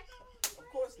a psycho? Of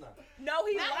course not. No,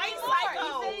 he Not likes anymore.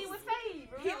 psychos. He said he was saved.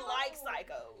 He remember? likes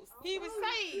psychos. He was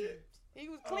saved. He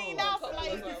was cleaned off. Let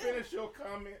Like me finish your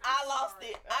comment. I lost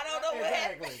it. I don't know what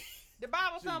happened. the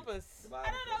Bible thumpers. I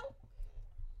don't know.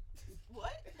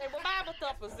 What? They were Bible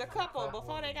thumpers. The couple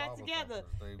before they got together,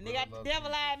 and they got the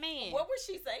devil-eyed man. What was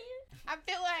she saying? I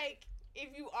feel like if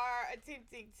you are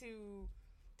attempting to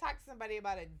talk to somebody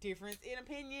about a difference in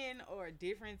opinion or a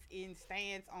difference in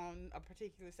stance on a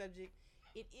particular subject,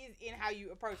 it is in how you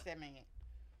approach that man.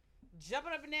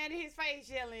 Jumping up and down to his face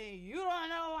yelling, "You don't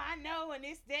know, I know," and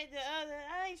this, that, the other.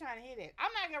 I ain't trying to hear that.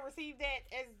 I'm not going to receive that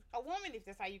as a woman if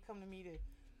that's how you come to me to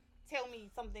tell me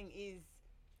something is...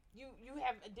 You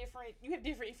have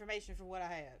different information from what I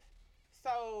have.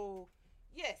 So,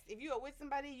 yes, if you are with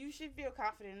somebody, you should feel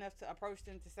confident enough to approach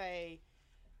them to say,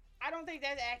 I don't think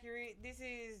that's accurate. This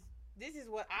is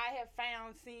what I have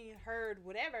found, seen, heard,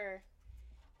 whatever,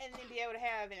 and then be able to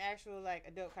have an actual like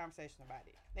adult conversation about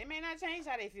it. They may not change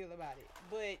how they feel about it,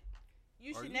 but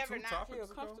you should never not feel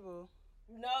comfortable.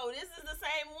 No, this is the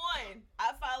same one.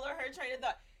 I follow her train of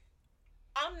thought.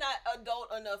 I'm not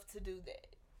adult enough to do that.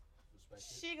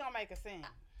 She gonna make a scene.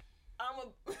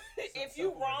 If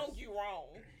you wrong, you wrong.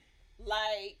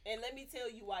 Like, and let me tell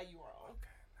you why you wrong.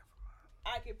 Okay, never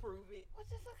mind. I can prove it. What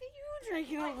the fuck are you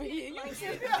drinking over here? No.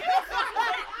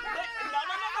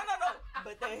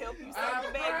 But they help you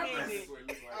circle back in it.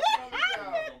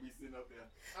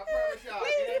 I promise y'all.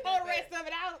 Please pour the rest of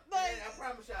it out. But I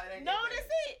promise y'all it ain't No, that that's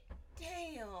bad. it.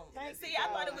 Damn. See, I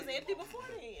thought it was empty before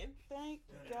then. Thank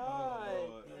God.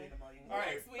 All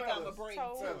right, Next week I'ma bring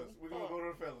fellas, we're gonna go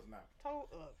to the fellas now. Toe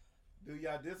up. Do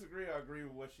y'all disagree or agree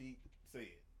with what she said?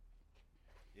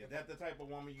 Is that the type of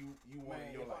woman you want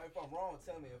in your life? If I'm wrong,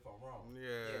 tell me if I'm wrong.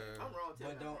 Yeah. I'm wrong. Tell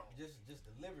But me I'm don't wrong. just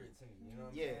deliver it to me. You know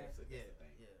what I'm Yeah, saying?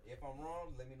 If I'm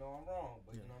wrong, let me know I'm wrong.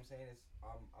 But you know what I'm saying?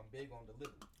 I'm big on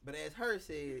delivery. But as her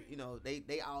said, you know, they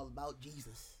all about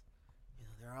Jesus. You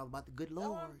know, they're all about the good No,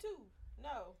 Lord. I'm two.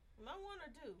 No, I'm one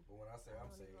or two. But when I say I'm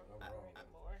saying I'm wrong.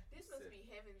 More. This must be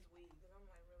heaven's weed, because I'm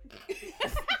like really.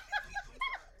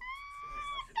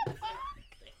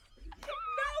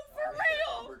 No, for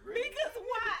real. Because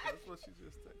why? That's what she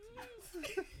just texted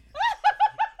me.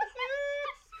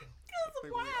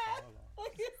 Because why?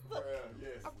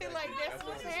 I feel like that's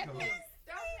what's happening.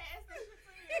 Don't ask that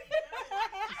shit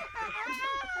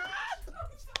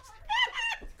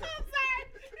I'm sorry.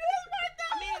 This my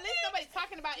I mean, at least nobody's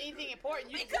talking about anything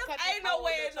important. You Because just cut ain't this no whole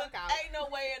way little chunk out. ain't no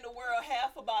way in the world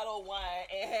half a bottle of wine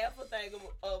and half a thing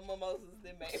of mimosas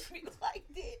that made me like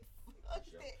this. Fuck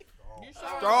that. You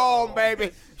Strong,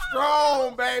 baby.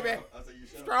 Strong, baby.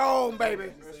 Strong, baby.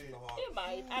 It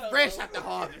might. I don't Fresh know. out the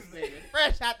harvest, baby.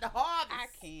 Fresh out the harvest. I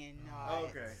cannot.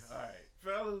 Okay, all right,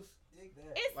 fellas.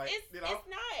 It's Like, it's you know? it's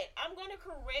not. I'm gonna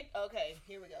correct. Okay,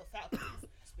 here we go. Falcons.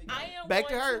 I am Back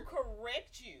to going her. to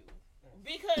correct you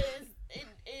because it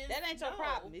is That ain't your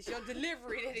problem. It's your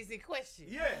delivery that is in question.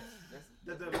 Yes,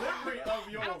 the delivery of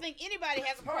your. I don't think anybody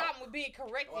has a problem with being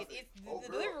corrected. It's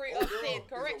the delivery of said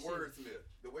correction. Wordsmith.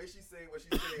 The way she said what she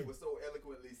said was so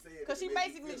eloquently said. Because she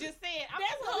basically just said, I'm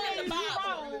That's her in the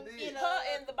Bible. in Her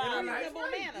in the Bible. a reasonable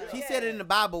manner. She said it in the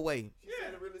Bible way. She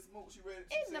said it really smooth. She read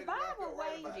it. In the Bible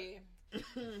way.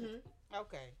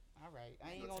 Okay. All right.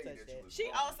 I ain't gonna touch that. She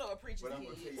also a preacher. But I'm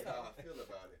gonna tell you how I feel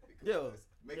about it because Yeah.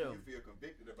 making Yeah. you feel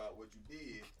convicted about what you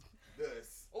did.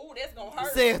 Thus, Ooh, that's gonna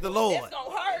hurt. Says the Lord. That's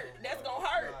gonna hurt. That's gonna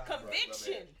hurt.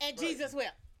 Conviction. And Jesus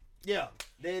wept. Yeah,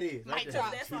 there it is. Mic Right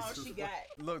drop. there. That's all she got.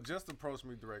 Look, just approach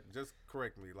me direct. Just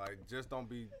correct me. Like, just don't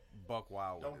be buck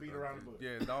wild. Don't with beat it. around the bush.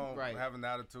 Yeah, don't Right. have an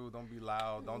attitude. Don't be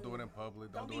loud. Don't do it in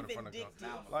public. Don't do it in front of vindictive.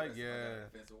 Like, yeah,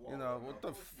 you know, what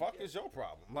the fuck is your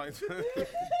problem? Like,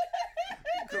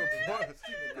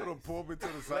 could have pulled me to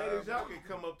the side. Ladies, y'all can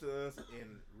come up to us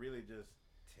and really just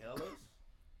tell us,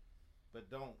 but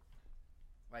don't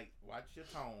watch your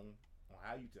tone on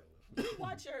how you tell us. You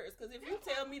watch yours, because if you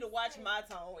tell me to watch my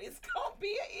tone, it's gonna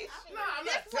be an issue. Nah, I'm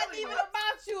not This wasn't telling even you.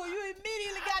 about you. You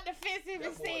immediately got defensive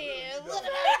and said, boy what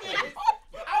really about this?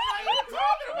 I'm not even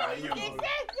talking about you.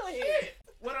 Exactly. Shit.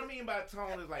 What I mean by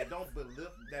tone is like don't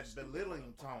belittle that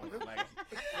belittling tone. Like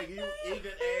nigga, you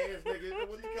eating ass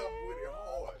nigga. What she you come with it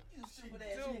hard. You stupid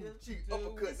ass nigga. She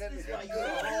uppercut that nigga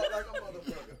good hard like a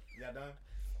motherfucker. Y'all done?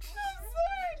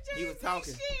 He was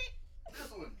talking. This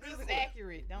one. It was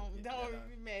accurate. Don't be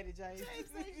mad at James.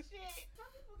 Some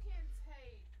people can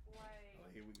take like. Oh,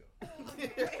 here we go.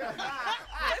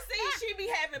 Let's see, she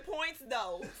be having points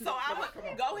though. So I'm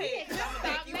go ahead. I'm gonna Stop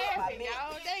back you up. I laughing, bet.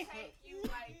 y'all. They take you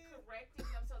like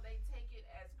correcting them, so they take it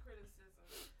as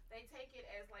criticism. They take it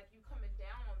as like you coming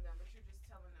down on them, but you're just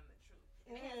telling them the truth.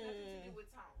 And it has nothing to do with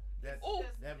tone. That, Ooh.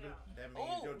 that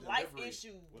means your Ooh, life delivery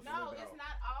issues. was a No, little bit it's off.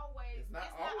 not always. It's not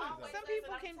always Some that.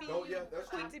 people can be Oh, yeah, that's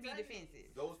quick true. to be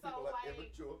defensive. Those people So, are like-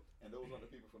 immature, and those are the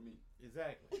people for me.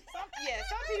 Exactly. Some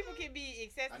people can be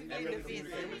excessively I need to defensive. be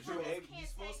You're People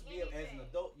supposed to can't be take able, as an anything.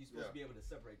 adult, you're supposed to Yeah. be able to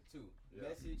separate the two. Yeah.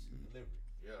 Message, delivery.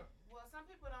 Yeah. Well, some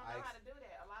people don't know how to do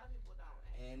that. A lot of people don't.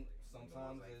 And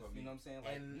sometimes, Like it's, for you me. know what I'm saying?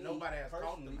 Like And me, nobody has taught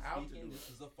them personally how to speaking, do it. this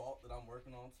is a fault that I'm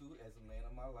working on too as a man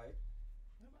of my life.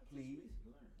 Please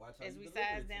watch how As you we deliver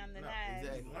size it to down me. the No, knives.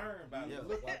 exactly. Learn by Yeah.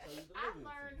 looking. Watch how you deliver I've it to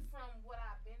learned me. from what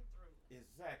I've been through.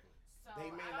 Exactly. So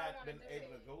They may I don't not wanna been do able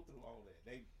to that. go through all that.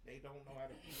 They don't know how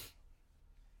to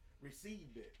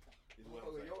receive that. Is what I'm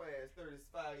Motherfucker, saying. your ass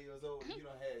 35 years old and you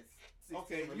done had 16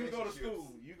 Okay, you go to relationships.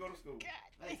 school. You go to school.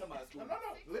 I ain't talking about school.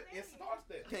 No. It starts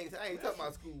there. I ain't talking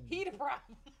about school. He the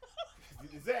problem.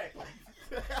 Exactly.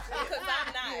 Because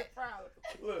I'm not.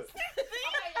 Look.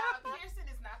 Okay, y'all. Kirsten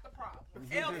is not the problem.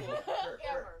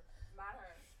 Ever. Not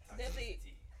her. That's it.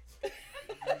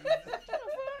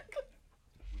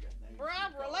 Bro,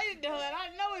 I'm related to her, and I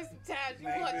know it's sometimes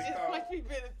you punch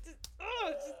people in the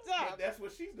just stop. But that's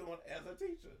what she's doing as a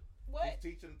teacher. What?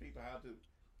 She's teaching people how to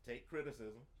take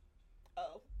criticism.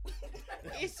 Oh.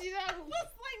 Is she not?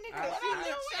 What's like, nigga?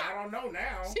 I don't know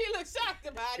now. She looks shocked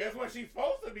about it. Guess what she's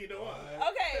supposed to be doing?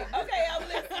 Okay, I'm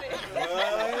listening.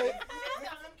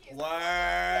 Word.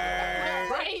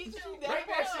 Right? Break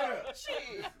that shit up.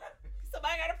 Shit.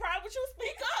 Somebody got a problem with you?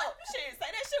 Speak up. Shit, say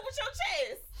that shit with your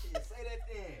chest. Yeah, say that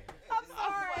then. I'm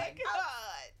sorry. Oh my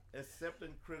God.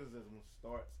 Accepting criticism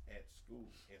starts at school.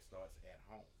 It starts at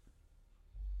home.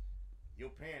 Your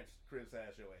parents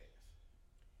criticize your ass.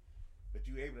 But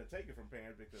you able to take it from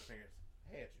parents because parents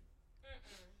had you.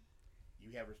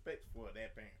 You have respect for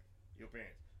that parent. Your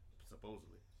parents,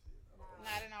 supposedly.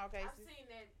 Not in all cases. I've seen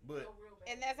that But go real bad.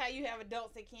 And that's how you have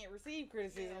adults that can't receive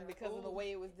criticism because of the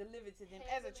way it was delivered to them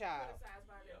as a child. Criticized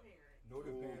by their parents. No,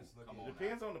 the parents look Come at on it.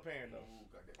 depends on the parent though.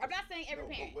 I'm not saying every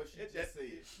parent. But what she just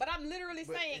said. But I'm literally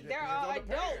But saying it there depends are on the parent.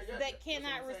 adults Yeah, that that's what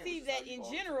cannot I'm saying. receive Which that side you in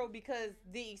fall general because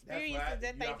the That's why experiences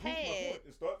that y'all they've proved my had. point.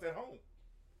 It starts at home.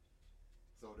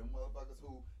 So them motherfuckers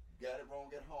who got it wrong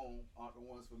at home aren't the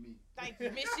ones for me. Thank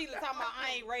you. Miss Sheila talking about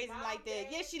I ain't raising like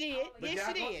that. Yes, she did. But Yes,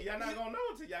 she did. y'all not gonna know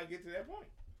until y'all get to that point.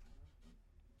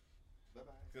 Bye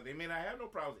bye. Because they may not have no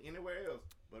problems anywhere else,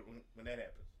 but when that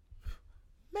happens.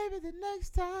 Maybe the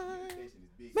next time. Communication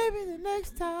is big. Maybe the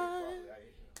next time.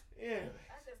 Yeah.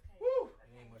 I just can't. Woo.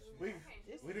 Ain't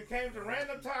much- We done came to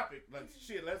random topic. Like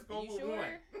shit, let's go You with sure?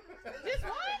 one. Just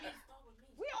one.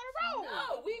 We on the roll.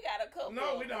 No, we got a couple.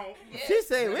 No, we don't. Yes. She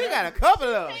said we got a couple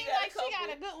of them. Seems like she got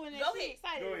a good one that she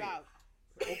excited about.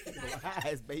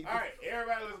 Eyes, baby. All right,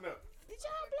 everybody listen up. Did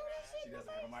y'all blow that shit? She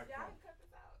doesn't have a microphone. Y'all cut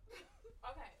this out.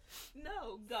 Okay.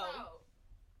 No, go.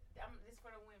 So, this for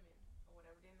the women or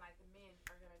whatever. Then like the men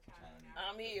are gonna chime in.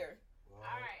 I'm here.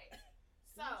 All right.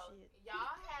 So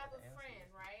y'all have a friend,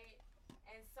 right?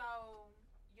 And so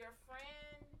your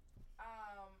friend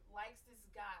likes this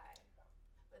guy,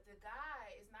 but the guy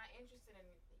is not interested in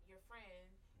your friend.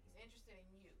 He's interested in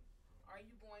you. Are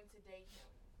you going to date him?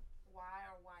 Why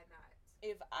or why not?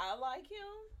 If I like him,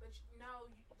 But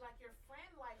like your friend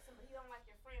likes him, but he don't like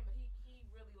your friend, but he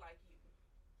really like you.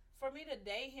 for me to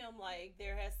date him, like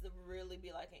there has to really be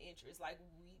like an interest, like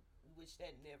which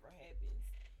that never happens.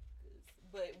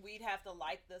 But we'd have to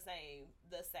like the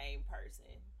same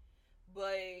person.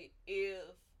 But if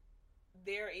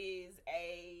there is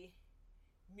a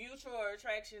mutual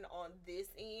attraction on this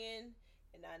end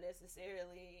and not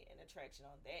necessarily an attraction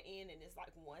on that end, and it's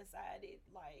like one-sided,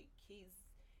 like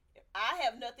I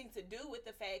have nothing to do with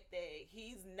the fact that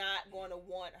he's not going to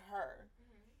want her.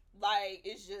 Like,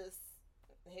 it's just,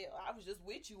 hell, I was just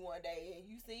with you one day and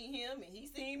you seen him and he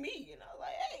seen me, and I was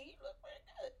like, hey, you look pretty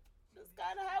good. That's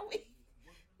kind of how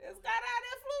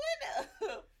that flew in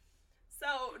there. So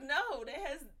no, that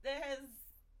has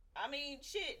I mean,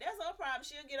 shit, that's her problem.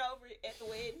 She'll get over it at the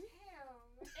wedding.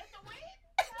 At the wedding?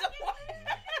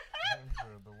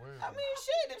 I mean,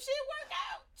 shit, if shit work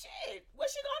out, shit, what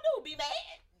she gonna do? Be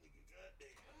mad?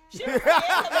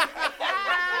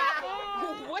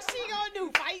 What's she gonna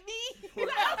do? Fight me?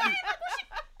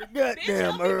 Goddamn,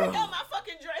 Bitch, Earl. pick up my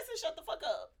fucking dress and shut the fuck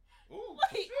up. Ooh,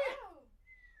 like,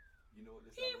 You know what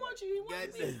this he sounds ain't want like? you. He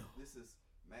want me. This is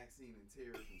Maxine and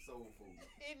Terry from Soul Food.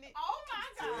 Oh my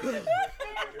God.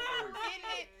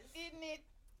 Isn't it?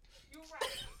 You're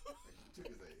right. Took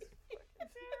his ass.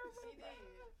 She did.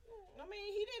 I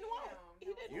mean, he didn't want. He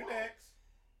didn't You want. next.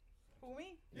 Who,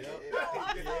 me? Yeah.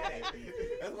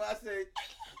 That's why I said.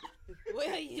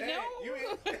 Well, you Dang, know. you in.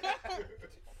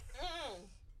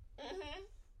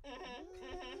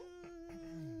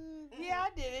 Yeah, I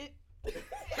did it.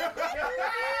 I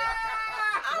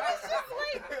was just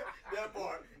waiting. That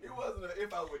part. It wasn't a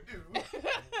if I would do. What's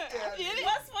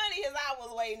funny is I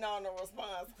was waiting on the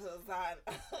response because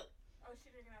Oh, she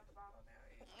drinking out the bottle now.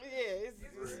 Yeah,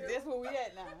 that's where we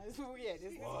at now. That's where we at.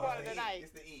 This is part of the night.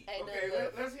 It's the E. Okay,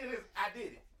 let's hear this. I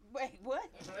did it. Wait, what?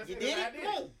 Let's You hear did this. I it? did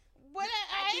No. it. What? I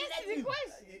answered the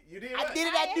question. You did I what? did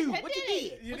it, I do. I What you did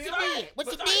did? You What did you what? did? What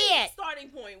you starting, did? starting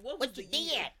point. What What was you the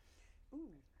year? did?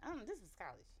 Ooh, I don't know. This was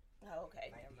college. Oh,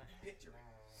 okay. Picture.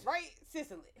 Right,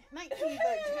 Sicily,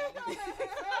 1913.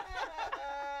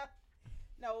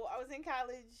 No, I was in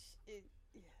college.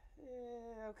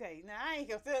 Okay, now I ain't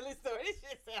gonna tell this story. This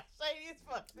shit sounds shady as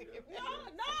fuck. No,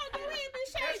 go ahead, be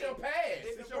That's shady. your past.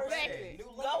 It's your past. Exactly.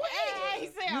 Go ahead. I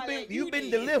ain't say all that. You've been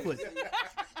did. delivered.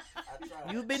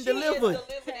 You've been delivered. As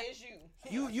delivered as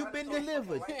you. You've been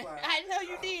delivered. I know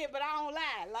you did, but I don't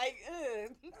lie. Like,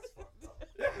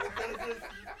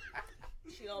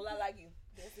 She don't lie like you.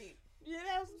 That's it. you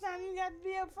know, sometimes you got to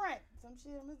be up front. Some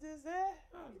shit was just,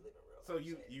 So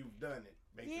you've done it,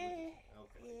 basically. yeah,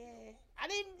 Okay. yeah. I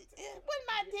didn't, it wasn't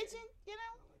my intention, you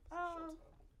know.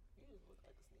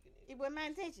 It wasn't my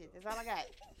intention. That's all I got.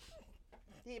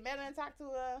 He met her and talked to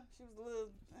her. She was a little,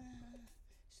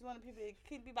 she wanted people that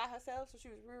couldn't be by herself, so she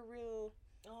was real,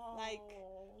 like,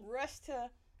 rushed to,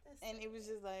 and it was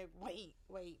just like, wait,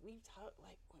 we talked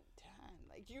like one time.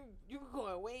 Like, you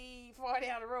going way far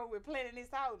down the road with planning this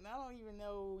out, and I don't even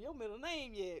know your middle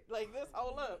name yet. Like, let's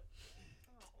hold up.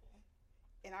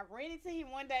 And I ran into him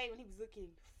one day when he was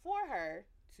looking for her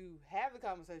to have a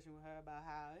conversation with her about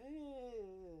how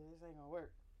this ain't gonna work.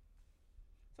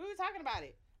 So we were talking about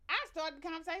it. I started the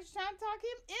conversation trying to talk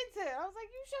him into it. I was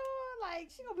like, you sure? Like,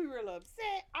 she gonna be real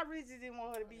upset. I really just didn't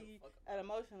want her to be an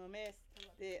emotional mess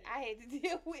that I had to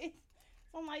deal with.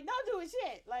 So I'm like, don't do it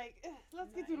shit. Like, let's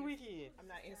get through the weekend. I'm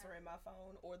not answering my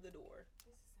phone or the door.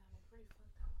 This is sounding pretty fucked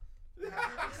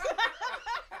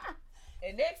up.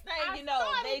 And next thing you know,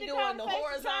 they doing the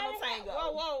horizontal tango.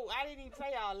 Whoa, I didn't even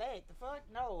say all that. The fuck?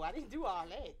 No, I didn't do all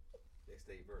that. They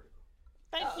stay vertical.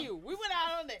 Thank you. We went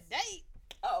out on a date.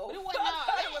 Oh, But it I wasn't all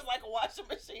thought that. it was like a washing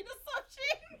machine or some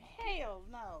shit. Hell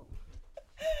no.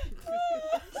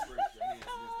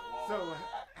 So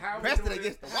how we Pressed it doing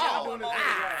against this? the How wall. we doing this?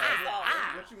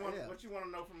 Yeah. What you want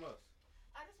to know from us?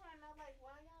 I just want to know, like,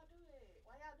 why y'all do that?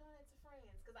 Why y'all doing it to friends?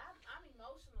 Because I'm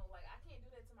emotional. Like, I can't do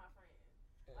that to my friend.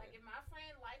 Like, if my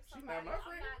friend likes She somebody, not my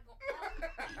friend. I'm not going.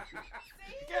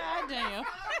 See? God damn.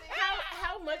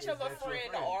 How much of a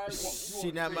friend are we? She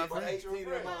not my friend. 18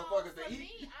 of them motherfuckers to For eat.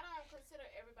 me, I don't consider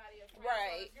everybody a friends.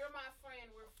 Right. So if you're my friend,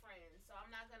 we're friends. So I'm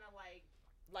not gonna like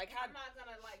how I'm not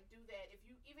gonna like do that if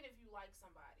you even if you like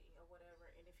somebody or whatever,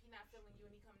 and if he not feeling you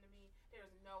and he come to me,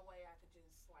 there's no way I could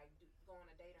just like go on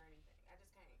a date or anything. I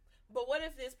just can't. But what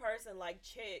if this person like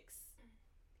checks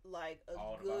like a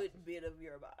All the good boxes. bit of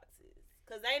your boxes?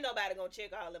 Cause ain't nobody gonna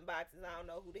check all them boxes. I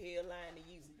don't know who the hell lying to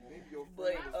you,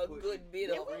 but a good bit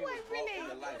of we them. weren't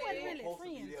really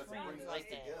friends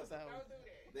like that. Together.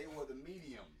 They were the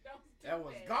medium. That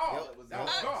was golf. That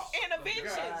was golf.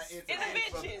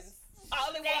 Interventions.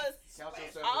 All it was,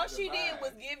 all she did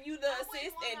was give you the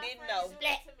assist and didn't know. To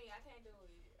me, I can't do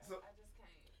it. So- I just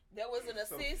can't. There was an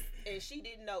assist and she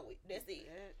didn't know it. That's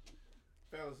it.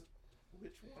 Fellas,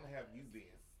 which one have you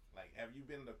been? Like, have you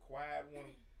been the quiet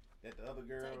one that the other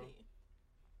girl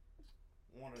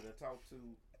wanted to talk to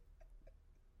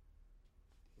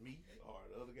me or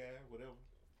the other guy, whatever?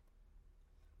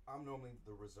 I'm normally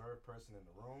the reserved person in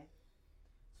the room,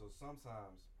 so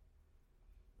sometimes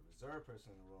the reserved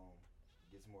person in the room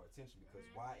gets more attention because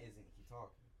why isn't he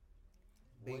talking?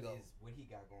 Bingo. What he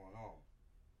got going on?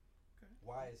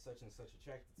 Why is such and such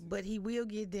attracted to me? But he will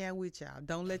get down with y'all.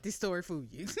 Don't let this story fool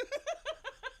you.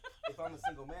 If I'm a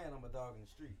single man, I'm a dog in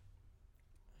the street.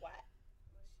 What?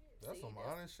 That's some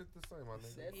honest shit to say, my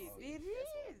nigga. It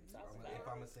is. If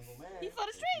I'm a single man, He for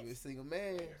the You a streets. single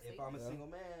man. if I'm a single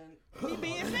man, He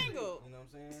being single. you know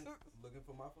what I'm saying? Looking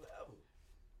for my forever.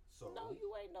 So No, you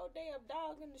ain't no damn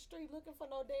dog in the street looking for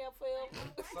no damn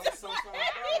forever. sometimes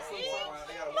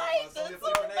Like the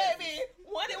two, baby.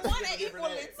 One and one ain't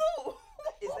equally two.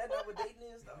 Is that not what dating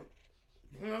is, though?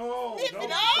 No, If no, it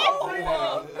no, all- no, you're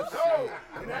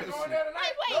not going there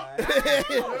tonight.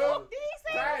 No.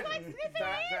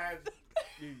 Times,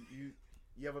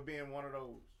 you ever been one of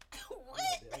those?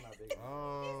 I'm not big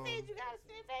on He said you gotta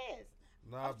sniff ass.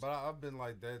 Nah, but I've been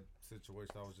like that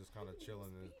situation. I was just kind of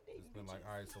chilling. And it's been like,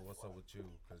 all right, so what's up with you?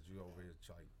 Because you over here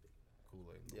like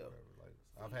Kool-Aid or whatever. Like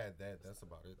I've had that. That's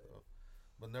about it though.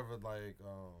 But never like,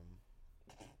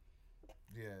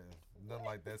 yeah, nothing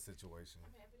like that situation.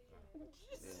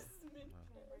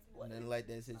 Nothing like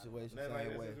that situation. Nothing like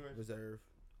Same that way. situation. Reserve.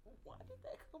 Why did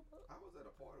that come up? I was at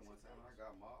a party one time and I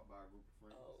got mobbed by a group of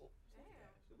friends.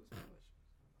 It was fun.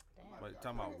 Wait,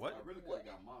 talking about what? I really could have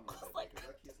got mono that day because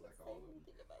I kissed like all of them.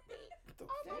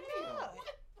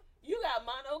 You got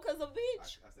mono because of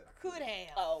bitch. I said I Could have.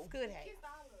 Oh. Could have.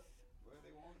 Well, they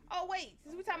wanted me. Oh wait,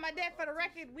 since we talking about that for the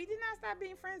record, we did not stop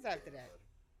being friends after that.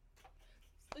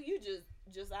 So you just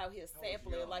out here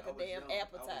sampling like a damn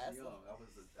appetizer. I was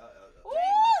Ooh,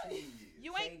 young.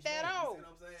 you ain't that old.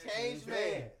 Change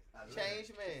man.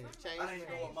 Change man. Change I didn't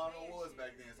know what man. mono was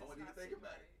back then, so I didn't even think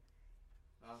about it.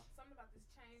 Something about this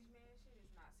change man shit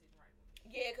is not sitting right with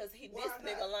me. Yeah, cause this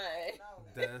nigga lying.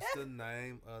 That's the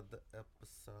name of the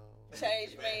episode.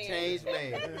 Change man. Change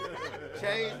man.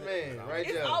 Change man. Right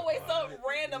It's there. always something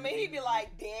random, and he be like,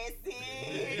 "That's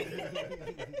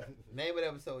it." Name of the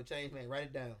episode. Change man. Write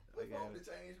it down. What's wrong with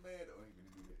the change man? Though, ain't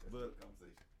gonna do that. That's But- a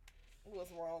conversation.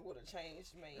 What's wrong with a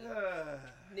changed man?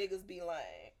 Niggas be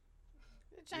lying.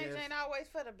 The change Yes. ain't always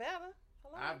for the better.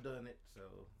 Hello? I've done it,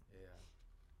 so yeah.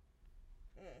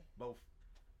 Both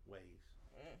ways.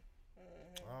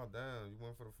 Oh damn, you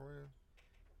went for the friend?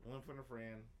 Went for the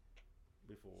friend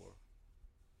before,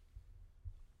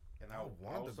 and I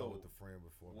wanted to go also with the friend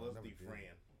before, but was I never the did.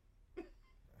 friend.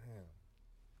 Damn.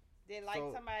 Did like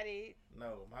So- somebody?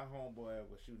 No, my homeboy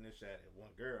was shooting this shot at one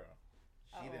girl.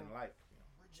 She Uh-oh. didn't like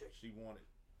him. She wanted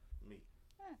me.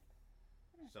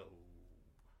 So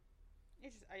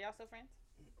Are y'all still friends?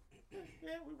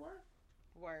 yeah, we were.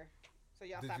 Were. So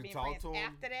y'all Did stopped you being talk friends to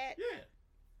him? after that? Yeah,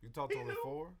 You talked to him He knew.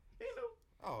 before? he knew.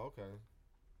 Oh, okay.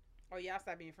 Or y'all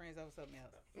stopped being friends over something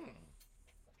else?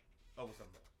 Over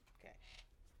something else. Okay.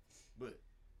 But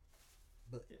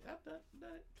But- yeah, I've done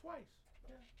it twice.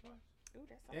 Yeah, twice. Ooh,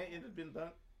 that's And it has been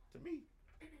done to me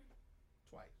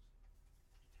twice.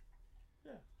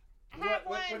 Yeah. I have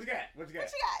What one. you got? What you got?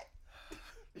 What you got?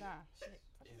 Nah, shit.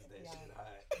 Is that shit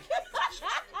hot?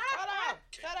 Hold on.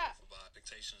 Shut up. Provide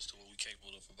expectations to what we're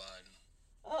capable of providing.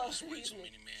 Oh, There's way excuse too me.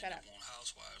 many men Shut that up. want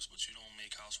housewives, but you don't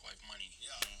make housewife money.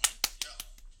 Yeah.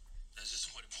 That's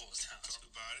just what it boils down to. Talk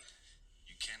about it.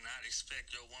 You cannot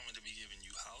expect your woman to be giving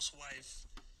you housewife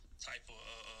type of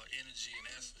energy and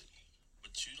effort,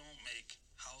 but you don't make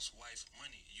housewife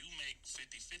money. You make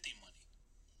 50-50 money.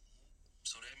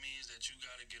 So that means that you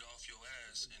got to get off your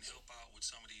ass and help out with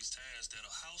some of these tasks that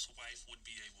a housewife would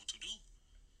be able to do,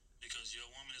 because your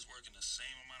woman is working the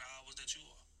same amount of hours that you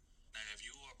are. Now, if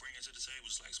you are bringing to the table,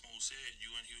 just like Smooth said, you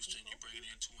in Houston, you bringing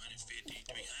in 250,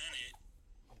 300,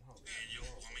 then your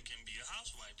woman can be a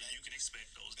housewife. Then you can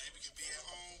expect those. Baby can be at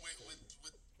home with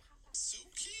 2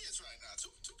 kids right now.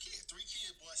 Two kids. 3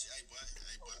 kids, boy. Hey, boy.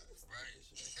 Right.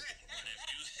 And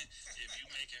if you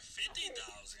making 50,000,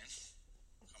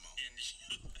 come on, and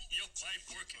your wife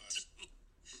working too,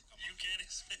 you can't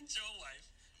expect your wife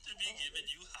to be giving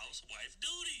you housewife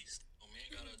duties. Well, we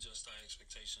ain't gotta adjust our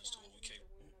expectations to what we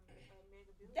capable.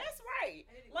 That's right.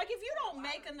 Like, if you don't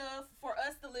make enough for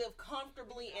us to live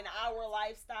comfortably in our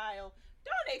lifestyle,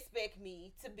 don't expect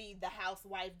me to be the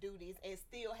housewife duties and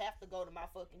still have to go to my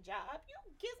fucking job. You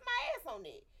kiss my ass on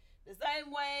it. The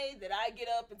same way that I get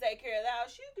up and take care of the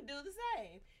house, you could do the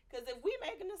same. Because if we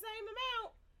making the same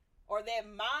amount, or that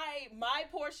my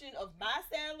portion of my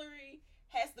salary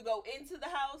has to go into the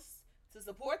house to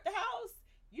support the house,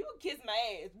 you can kiss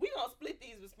my ass. We gonna split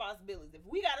these responsibilities. If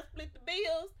we gotta split the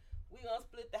bills, we gonna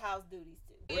split the house duties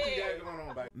too. What you got going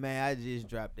on, baby? Man, I just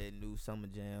dropped that new Summer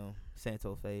Jam,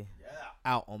 Santo Fe,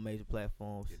 out on major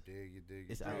platforms. You dig.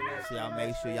 It's out. So y'all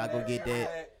make sure y'all go get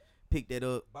that, pick that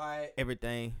up, buy it,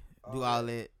 everything, do all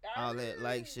that,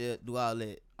 like shit, do all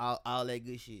that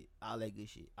good shit, all that good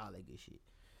shit.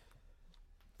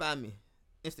 Find me,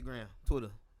 Instagram,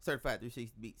 Twitter, Certified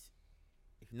 360 Beats.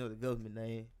 If you know the government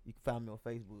name, you can find me on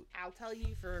Facebook. I'll tell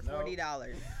you for $40.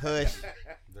 Hush.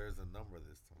 There's a number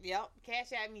this time. Yep,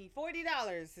 cash at me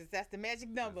 $40 since that's the magic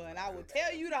number, and I will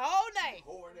tell you the whole name.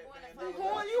 $40. Don't be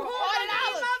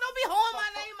holding my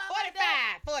name out.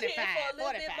 45. Shit, for a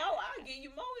little bit more, I'll give you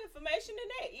more information than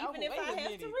that, even if I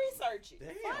have to research it.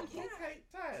 Damn, Fuck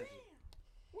it.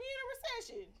 We in a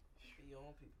recession. Be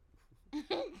on people.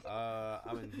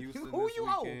 I'm in Houston Who this you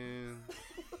weekend.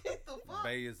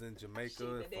 Bay is in Jamaica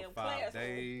for 5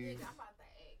 days. I'm about to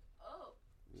act up.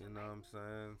 You know what I'm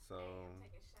saying? So.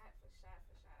 Take a shot for shot.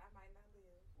 I might not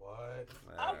live. What?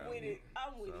 I'm with it.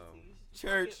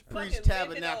 Church, Fucking preach, live it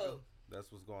tabernacle. up.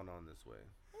 That's what's going on this way.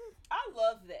 I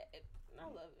love that.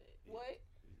 What?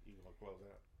 You gonna close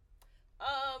out?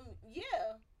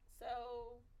 Yeah.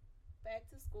 So, back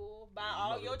to school. Buy You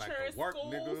all know your back to church work,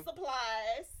 school nigga.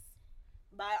 supplies.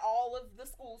 Buy all of the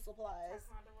school supplies.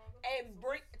 And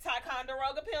bring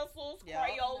Ticonderoga pencils,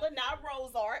 Crayola, not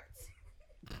Rose Art.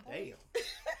 Damn.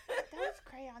 Those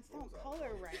crayons don't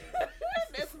color right.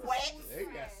 That's wax. They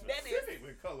got That specific is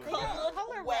with color.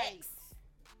 color wax.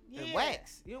 And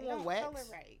wax. You don't want wax. Color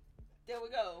right. There we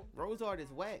go. Rose art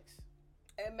is wax.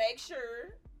 And make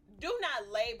sure, do not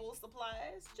label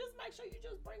supplies. Just make sure you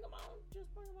just bring them on.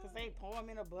 Because they pour them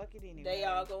in a bucket anyway. They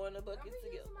all go in the buckets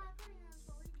together.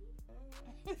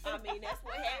 I mean, that's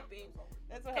what happened.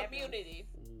 That's what Community.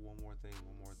 Ooh, one more thing.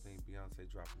 Beyonce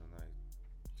dropping tonight.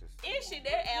 Is she?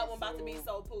 That album about to be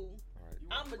so cool. All right.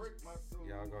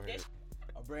 Y'all go ahead.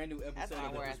 A brand new episode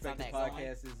of the Perspective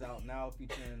Podcast is out now,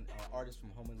 featuring an artist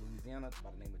from Homeland, Louisiana,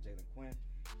 by the name of Jalen Quinn.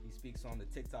 He speaks on the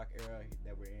TikTok era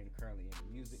that we're in currently in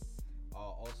the music.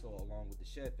 Also, along with the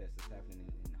Shed Fest that's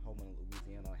happening in Homeland,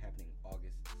 Louisiana, happening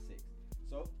August 6th.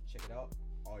 So, check it out.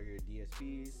 All your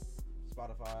DSPs,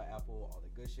 Spotify, Apple, all the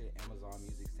good shit, Amazon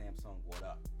Music, Samsung, what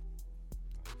up?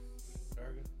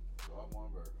 Burger. So I'm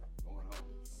on burger. Going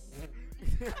home.